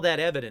had all that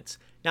evidence.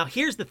 Now,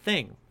 here's the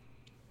thing.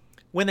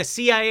 When the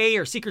CIA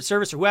or Secret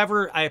Service or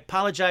whoever, I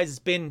apologize, it's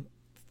been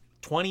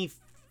 20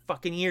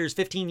 fucking years,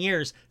 15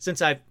 years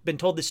since I've been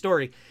told this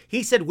story.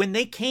 He said when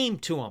they came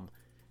to him,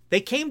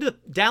 they came to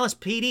Dallas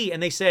PD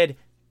and they said,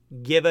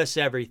 give us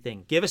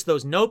everything. Give us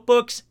those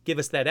notebooks. Give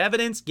us that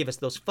evidence. Give us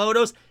those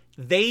photos.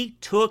 They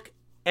took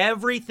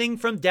everything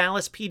from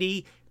Dallas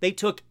PD. They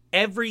took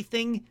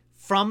everything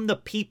from the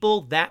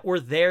people that were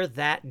there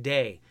that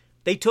day.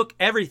 They took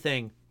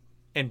everything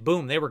and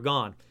boom, they were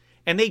gone.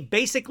 And they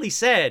basically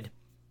said,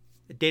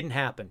 it didn't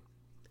happen.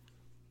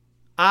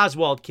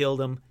 Oswald killed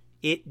him.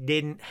 It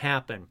didn't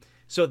happen.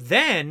 So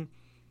then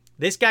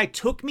This guy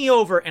took me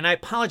over, and I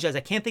apologize. I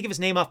can't think of his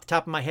name off the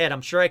top of my head.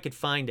 I'm sure I could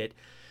find it.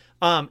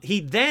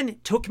 He then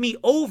took me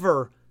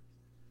over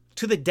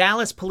to the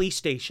Dallas police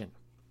station,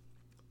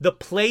 the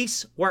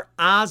place where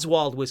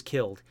Oswald was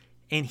killed.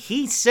 And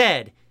he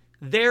said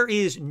there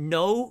is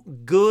no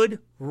good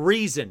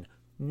reason,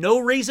 no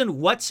reason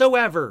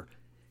whatsoever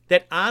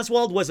that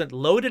Oswald wasn't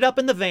loaded up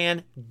in the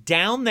van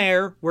down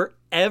there where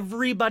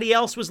everybody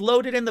else was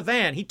loaded in the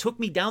van. He took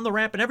me down the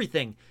ramp and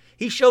everything.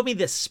 He showed me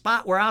the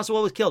spot where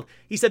Oswald was killed.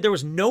 He said there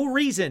was no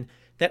reason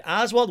that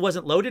Oswald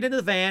wasn't loaded into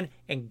the van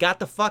and got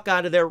the fuck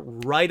out of there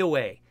right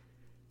away.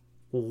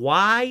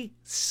 Why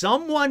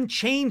someone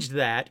changed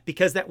that,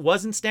 because that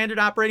wasn't standard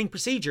operating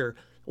procedure,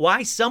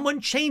 why someone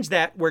changed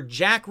that where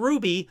Jack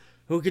Ruby,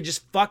 who could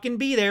just fucking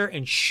be there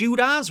and shoot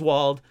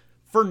Oswald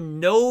for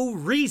no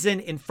reason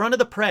in front of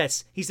the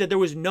press, he said there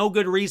was no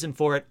good reason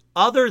for it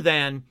other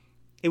than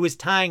it was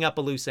tying up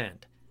a loose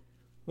end.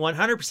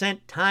 100%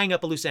 tying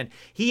up a loose end.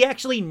 He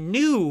actually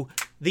knew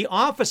the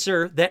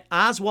officer that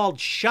Oswald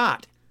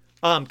shot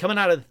coming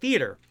out of the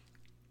theater.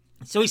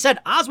 So he said,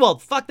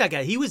 Oswald, fuck that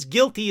guy. He was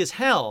guilty as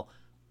hell.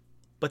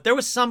 But there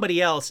was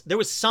somebody else. There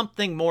was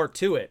something more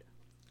to it.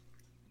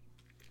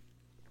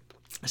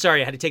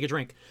 Sorry, I had to take a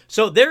drink.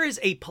 So there is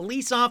a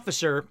police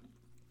officer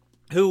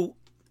who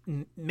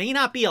may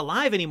not be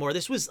alive anymore.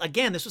 This was like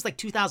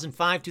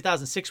 2005,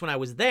 2006 when I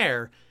was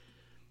there.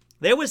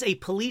 There was a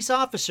police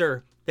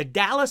officer, the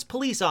Dallas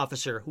police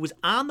officer, who was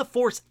on the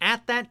force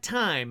at that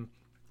time,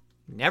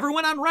 never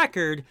went on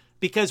record,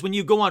 because when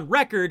you go on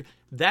record,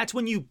 that's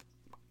when you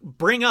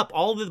bring up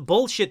all the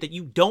bullshit that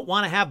you don't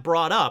want to have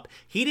brought up.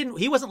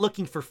 He wasn't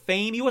looking for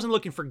fame. He wasn't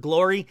looking for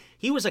glory.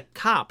 He was a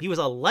cop. He was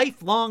a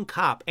lifelong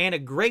cop and a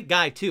great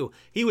guy too.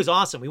 He was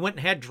awesome. We went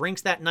and had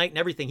drinks that night and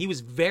everything. He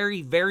was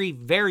very, very,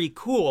 very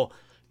cool.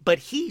 But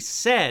he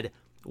said,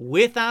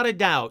 without a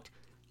doubt,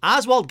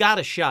 Oswald got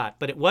a shot,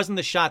 but it wasn't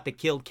the shot that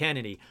killed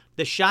Kennedy.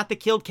 The shot that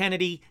killed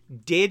Kennedy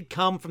did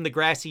come from the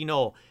grassy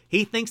knoll.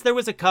 He thinks there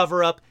was a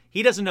cover-up.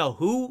 He doesn't know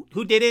who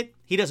did it.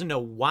 He doesn't know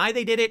why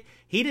they did it.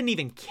 He didn't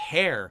even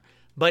care.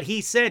 But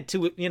he said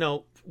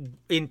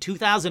in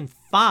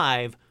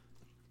 2005,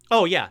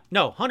 oh yeah,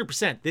 no,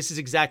 100%, this is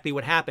exactly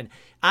what happened.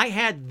 I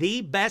had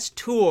the best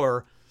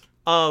tour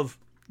of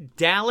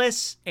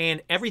Dallas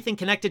and everything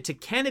connected to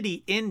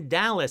Kennedy in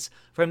Dallas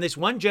from this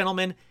one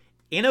gentleman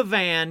in a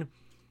van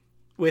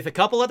with a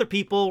couple other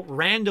people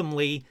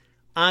randomly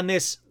on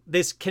this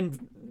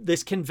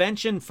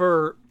convention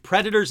for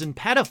predators and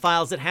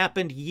pedophiles that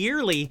happened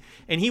yearly,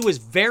 and he was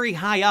very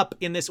high up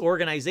in this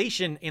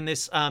organization, in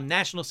this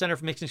National Center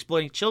for Missing and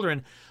Exploiting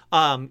Children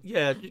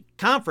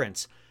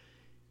conference.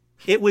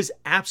 It was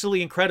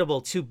absolutely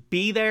incredible to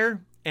be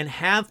there and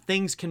have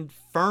things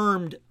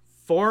confirmed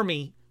for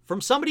me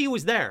from somebody who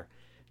was there.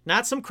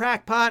 Not some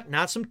crackpot,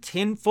 not some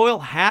tinfoil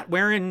hat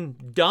wearing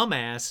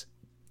dumbass.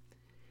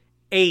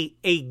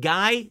 A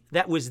guy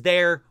that was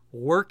there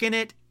working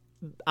it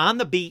on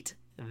the beat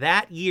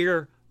that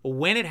year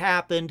when it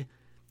happened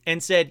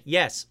and said,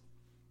 yes,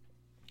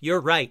 you're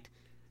right.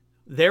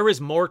 There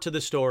is more to the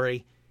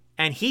story.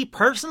 And he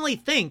personally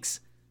thinks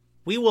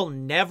we will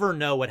never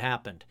know what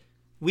happened.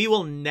 We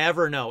will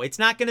never know. It's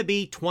not going to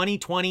be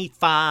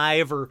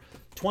 2025 or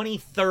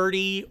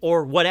 2030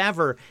 or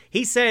whatever.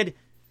 He said,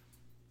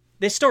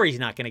 this story's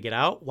not going to get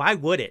out. Why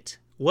would it?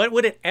 What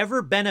would it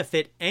ever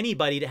benefit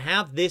anybody to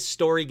have this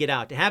story get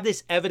out, to have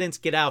this evidence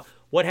get out?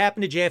 What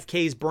happened to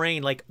JFK's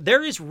brain? Like,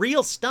 there is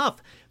real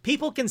stuff.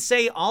 People can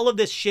say all of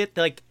this shit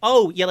like,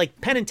 oh, yeah,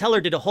 like Penn and Teller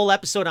did a whole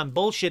episode on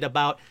bullshit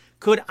about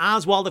could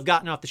Oswald have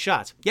gotten off the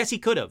shots? Yes, he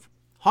could have.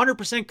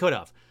 100% could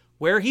have.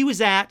 Where he was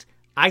at,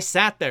 I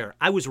sat there.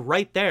 I was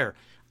right there.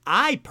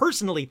 I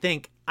personally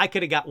think I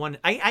could have got one.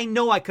 I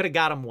know I could have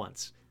got him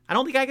once. I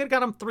don't think I could have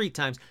got him 3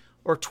 times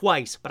or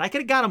twice, but I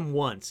could have got him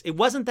once. It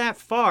wasn't that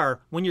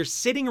far when you're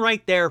sitting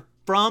right there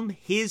from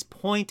his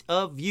point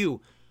of view.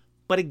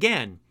 But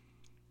again,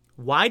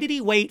 why did he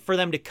wait for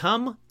them to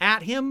come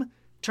at him,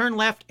 turn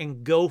left,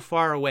 and go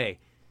far away?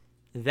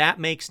 That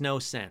makes no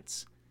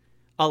sense.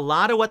 A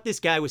lot of what this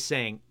guy was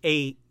saying,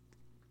 a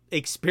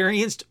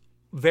experienced,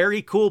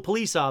 very cool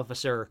police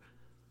officer,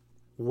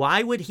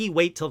 why would he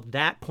wait till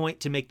that point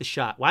to make the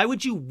shot? Why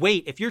would you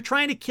wait? If you're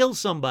trying to kill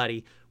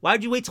somebody, why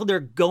would you wait till they're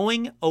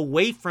going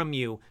away from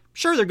you?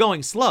 Sure, they're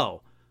going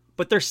slow,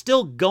 but they're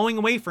still going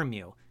away from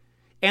you.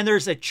 And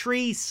there's a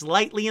tree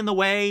slightly in the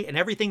way and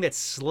everything that's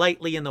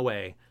slightly in the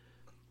way.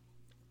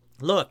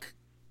 Look,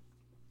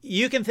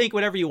 you can think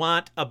whatever you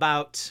want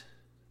about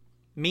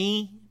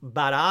me,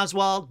 about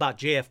Oswald, about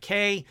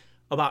JFK,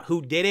 about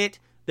who did it.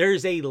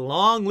 There's a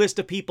long list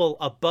of people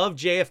above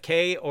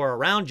JFK or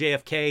around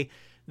JFK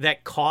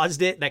that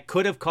caused it, that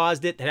could have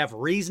caused it, that have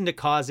reason to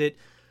cause it.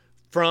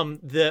 From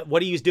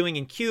what he was doing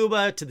in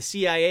Cuba, to the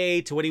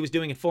CIA, to what he was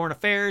doing in foreign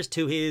affairs,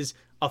 to his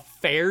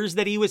affairs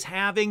that he was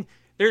having.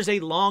 There's a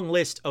long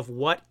list of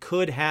what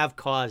could have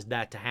caused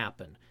that to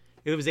happen.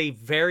 It was a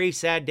very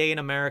sad day in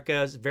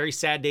America, a very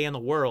sad day in the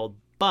world,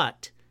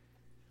 but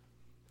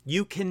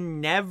you can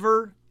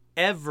never,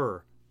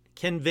 ever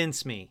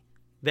convince me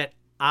that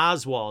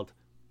Oswald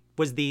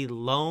was the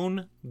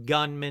lone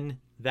gunman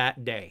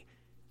that day.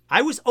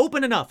 I was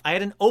open enough. I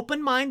had an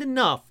open mind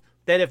enough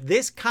that if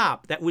this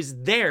cop that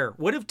was there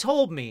would have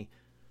told me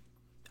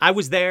I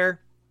was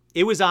there,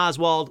 it was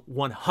Oswald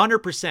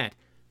 100%,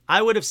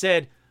 I would have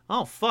said,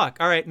 oh, fuck.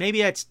 All right,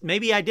 maybe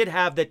I did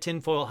have that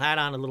tinfoil hat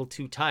on a little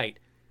too tight.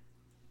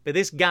 But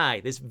this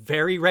guy, this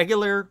very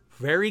regular,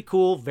 very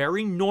cool,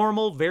 very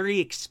normal, very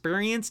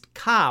experienced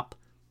cop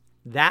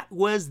that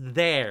was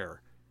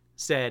there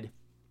said,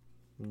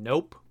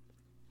 nope,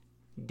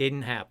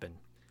 didn't happen.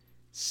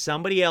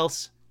 Somebody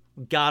else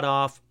got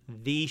off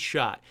the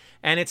shot.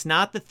 And it's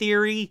not the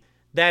theory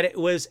that it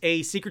was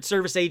a Secret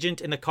Service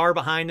agent in the car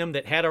behind him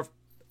that had a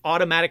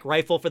automatic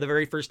rifle for the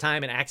very first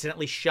time and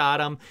accidentally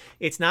shot him.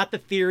 It's not the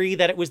theory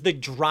that it was the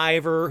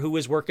driver who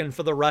was working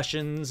for the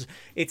Russians.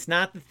 It's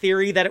not the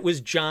theory that it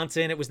was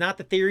Johnson. It was not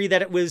the theory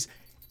that it was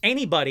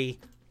anybody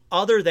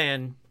other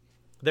than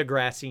the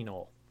grassy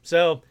knoll.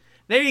 So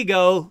there you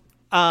go.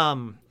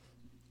 I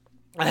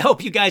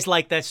hope you guys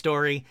like that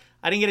story.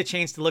 I didn't get a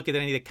chance to look at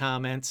any of the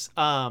comments.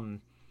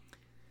 Fran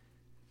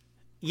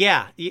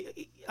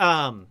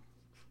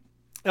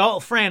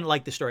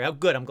liked the story. Oh,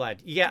 good. I'm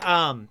glad.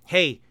 Yeah.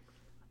 Hey,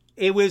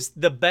 it was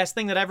the best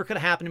thing that ever could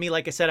have happened to me.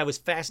 Like I said, I was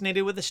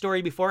fascinated with the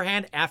story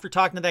beforehand. After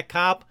talking to that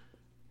cop,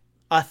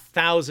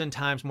 1,000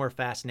 times more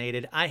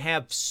fascinated. I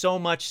have so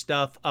much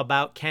stuff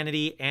about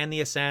Kennedy and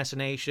the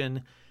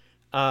assassination.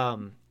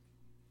 I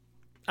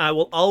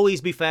will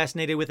always be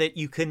fascinated with it.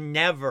 You can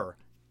never,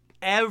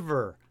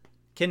 ever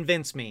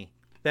convince me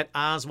that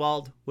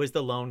Oswald was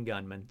the lone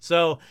gunman.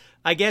 So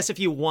I guess if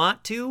you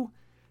want to,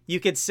 you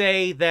could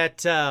say that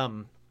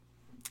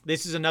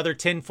this is another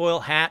tinfoil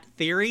hat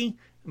theory,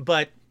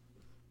 but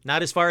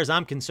not as far as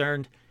I'm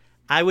concerned.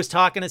 I was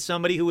talking to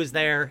somebody who was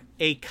there,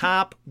 a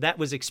cop that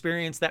was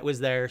experienced that was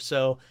there.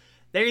 So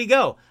there you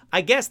go. I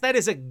guess that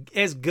is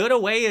as good a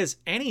way as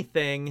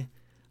anything.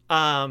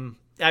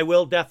 I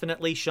will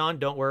definitely, Sean,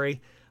 don't worry.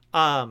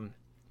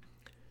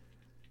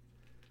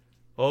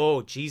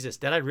 Oh, Jesus.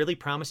 Did I really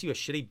promise you a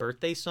shitty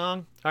birthday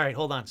song? All right,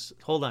 hold on,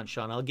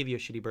 Sean. I'll give you a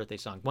shitty birthday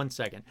song. 1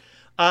 second.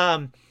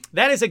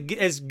 That is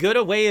as good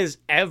a way as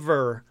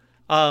ever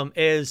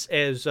as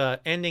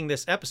ending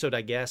this episode,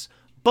 I guess.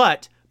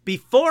 But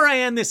before I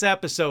end this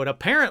episode,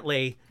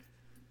 apparently,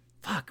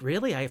 fuck,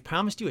 really? I have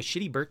promised you a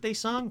shitty birthday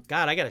song?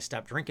 God, I got to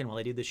stop drinking while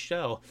I do this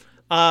show.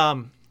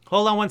 Hold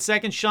on 1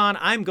 second, Sean.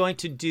 I'm going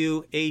to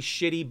do a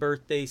shitty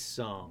birthday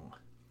song.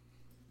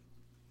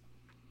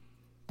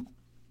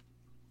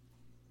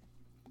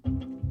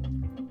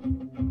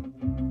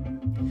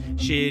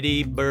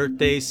 Shitty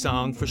birthday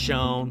song for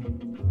Sean.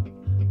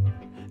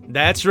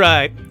 That's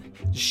right.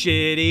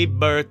 Shitty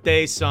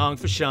birthday song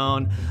for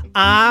Sean.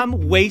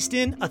 I'm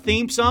wasting a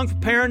theme song for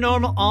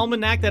Paranormal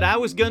Almanac that I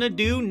was gonna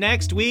do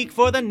next week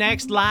for the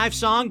next live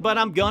song, but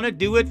I'm gonna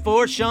do it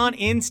for Sean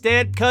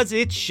instead because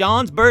it's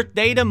Sean's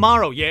birthday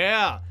tomorrow.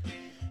 Yeah,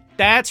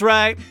 that's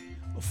right.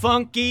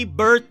 Funky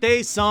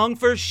birthday song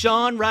for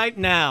Sean right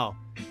now.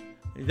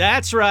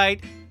 That's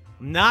right.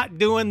 I'm not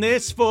doing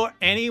this for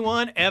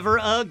anyone ever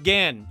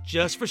again.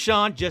 Just for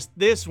Sean, just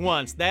this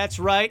once. That's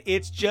right,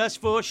 it's just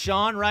for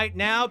Sean right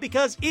now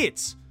because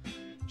it's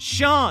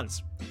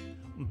Sean's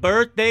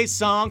birthday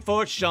song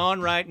for Sean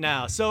right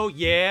now. So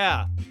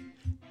yeah,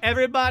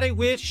 everybody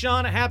wish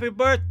Sean a happy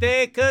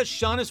birthday because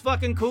Sean is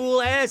fucking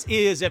cool, as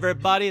is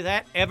everybody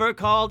that ever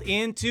called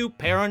into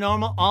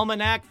Paranormal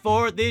Almanac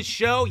for this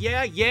show.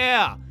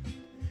 Yeah.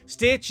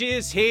 Stitch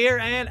is here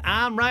and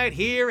I'm right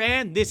here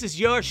and this is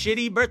your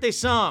shitty birthday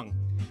song.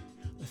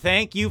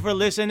 Thank you for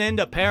listening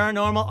to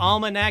Paranormal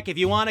Almanac. If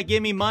you want to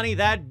give me money,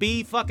 that'd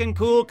be fucking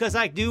cool because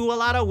I do a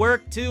lot of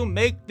work to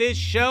make this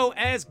show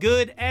as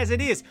good as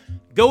it is.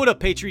 Go to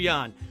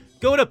Patreon.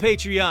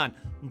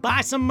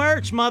 Buy some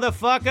merch,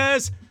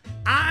 motherfuckers.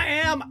 I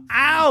am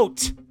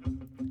out.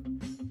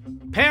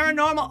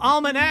 Paranormal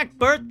Almanac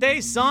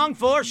birthday song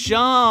for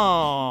Sean.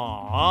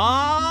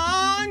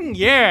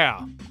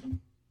 Yeah.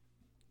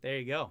 There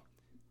you go.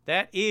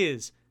 That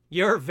is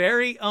your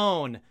very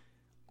own,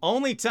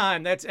 only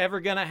time that's ever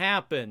gonna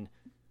happen,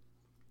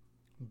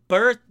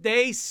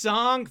 birthday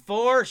song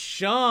for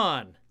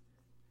Sean.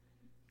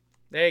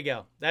 There you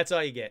go. That's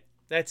all you get.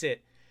 That's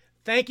it.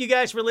 Thank you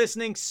guys for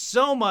listening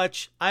so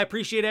much. I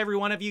appreciate every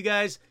one of you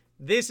guys.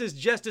 This is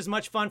just as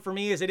much fun for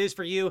me as it is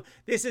for you.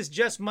 This is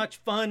just much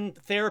fun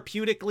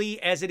therapeutically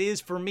as it is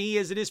for me,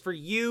 as it is for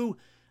you.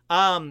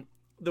 The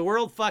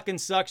world fucking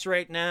sucks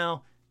right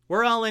now.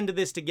 We're all into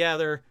this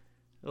together.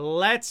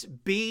 Let's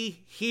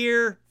be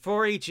here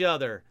for each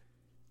other.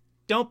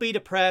 Don't be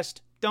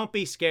depressed. Don't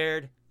be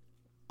scared.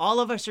 All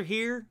of us are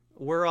here.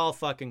 We're all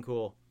fucking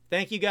cool.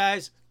 Thank you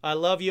guys. I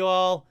love you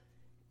all.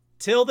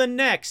 Till the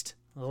next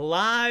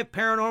live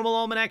Paranormal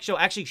Almanac show.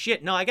 Actually,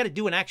 shit, no, I got to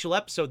do an actual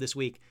episode this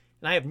week.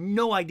 And I have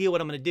no idea what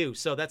I'm going to do.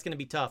 So that's going to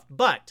be tough.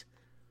 But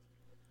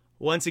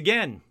once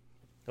again,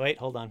 wait,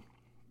 hold on.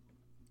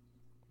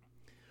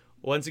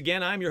 Once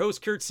again, I'm your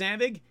host, Kurt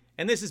Sandvig,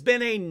 and this has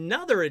been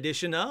another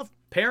edition of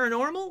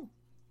Paranormal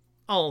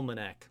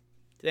Almanac.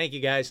 Thank you,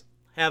 guys.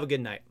 Have a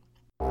good night.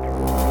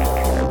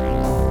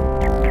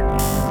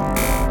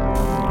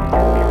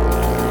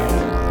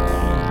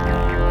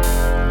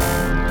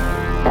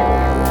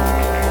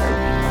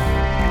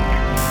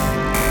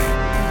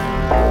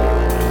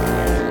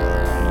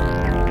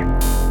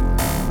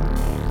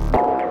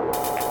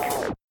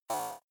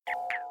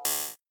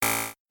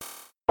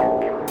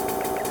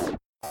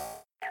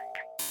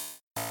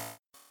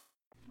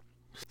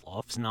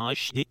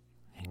 aufsnashi.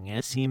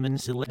 Hingesimen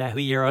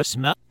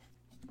siladahuirosma.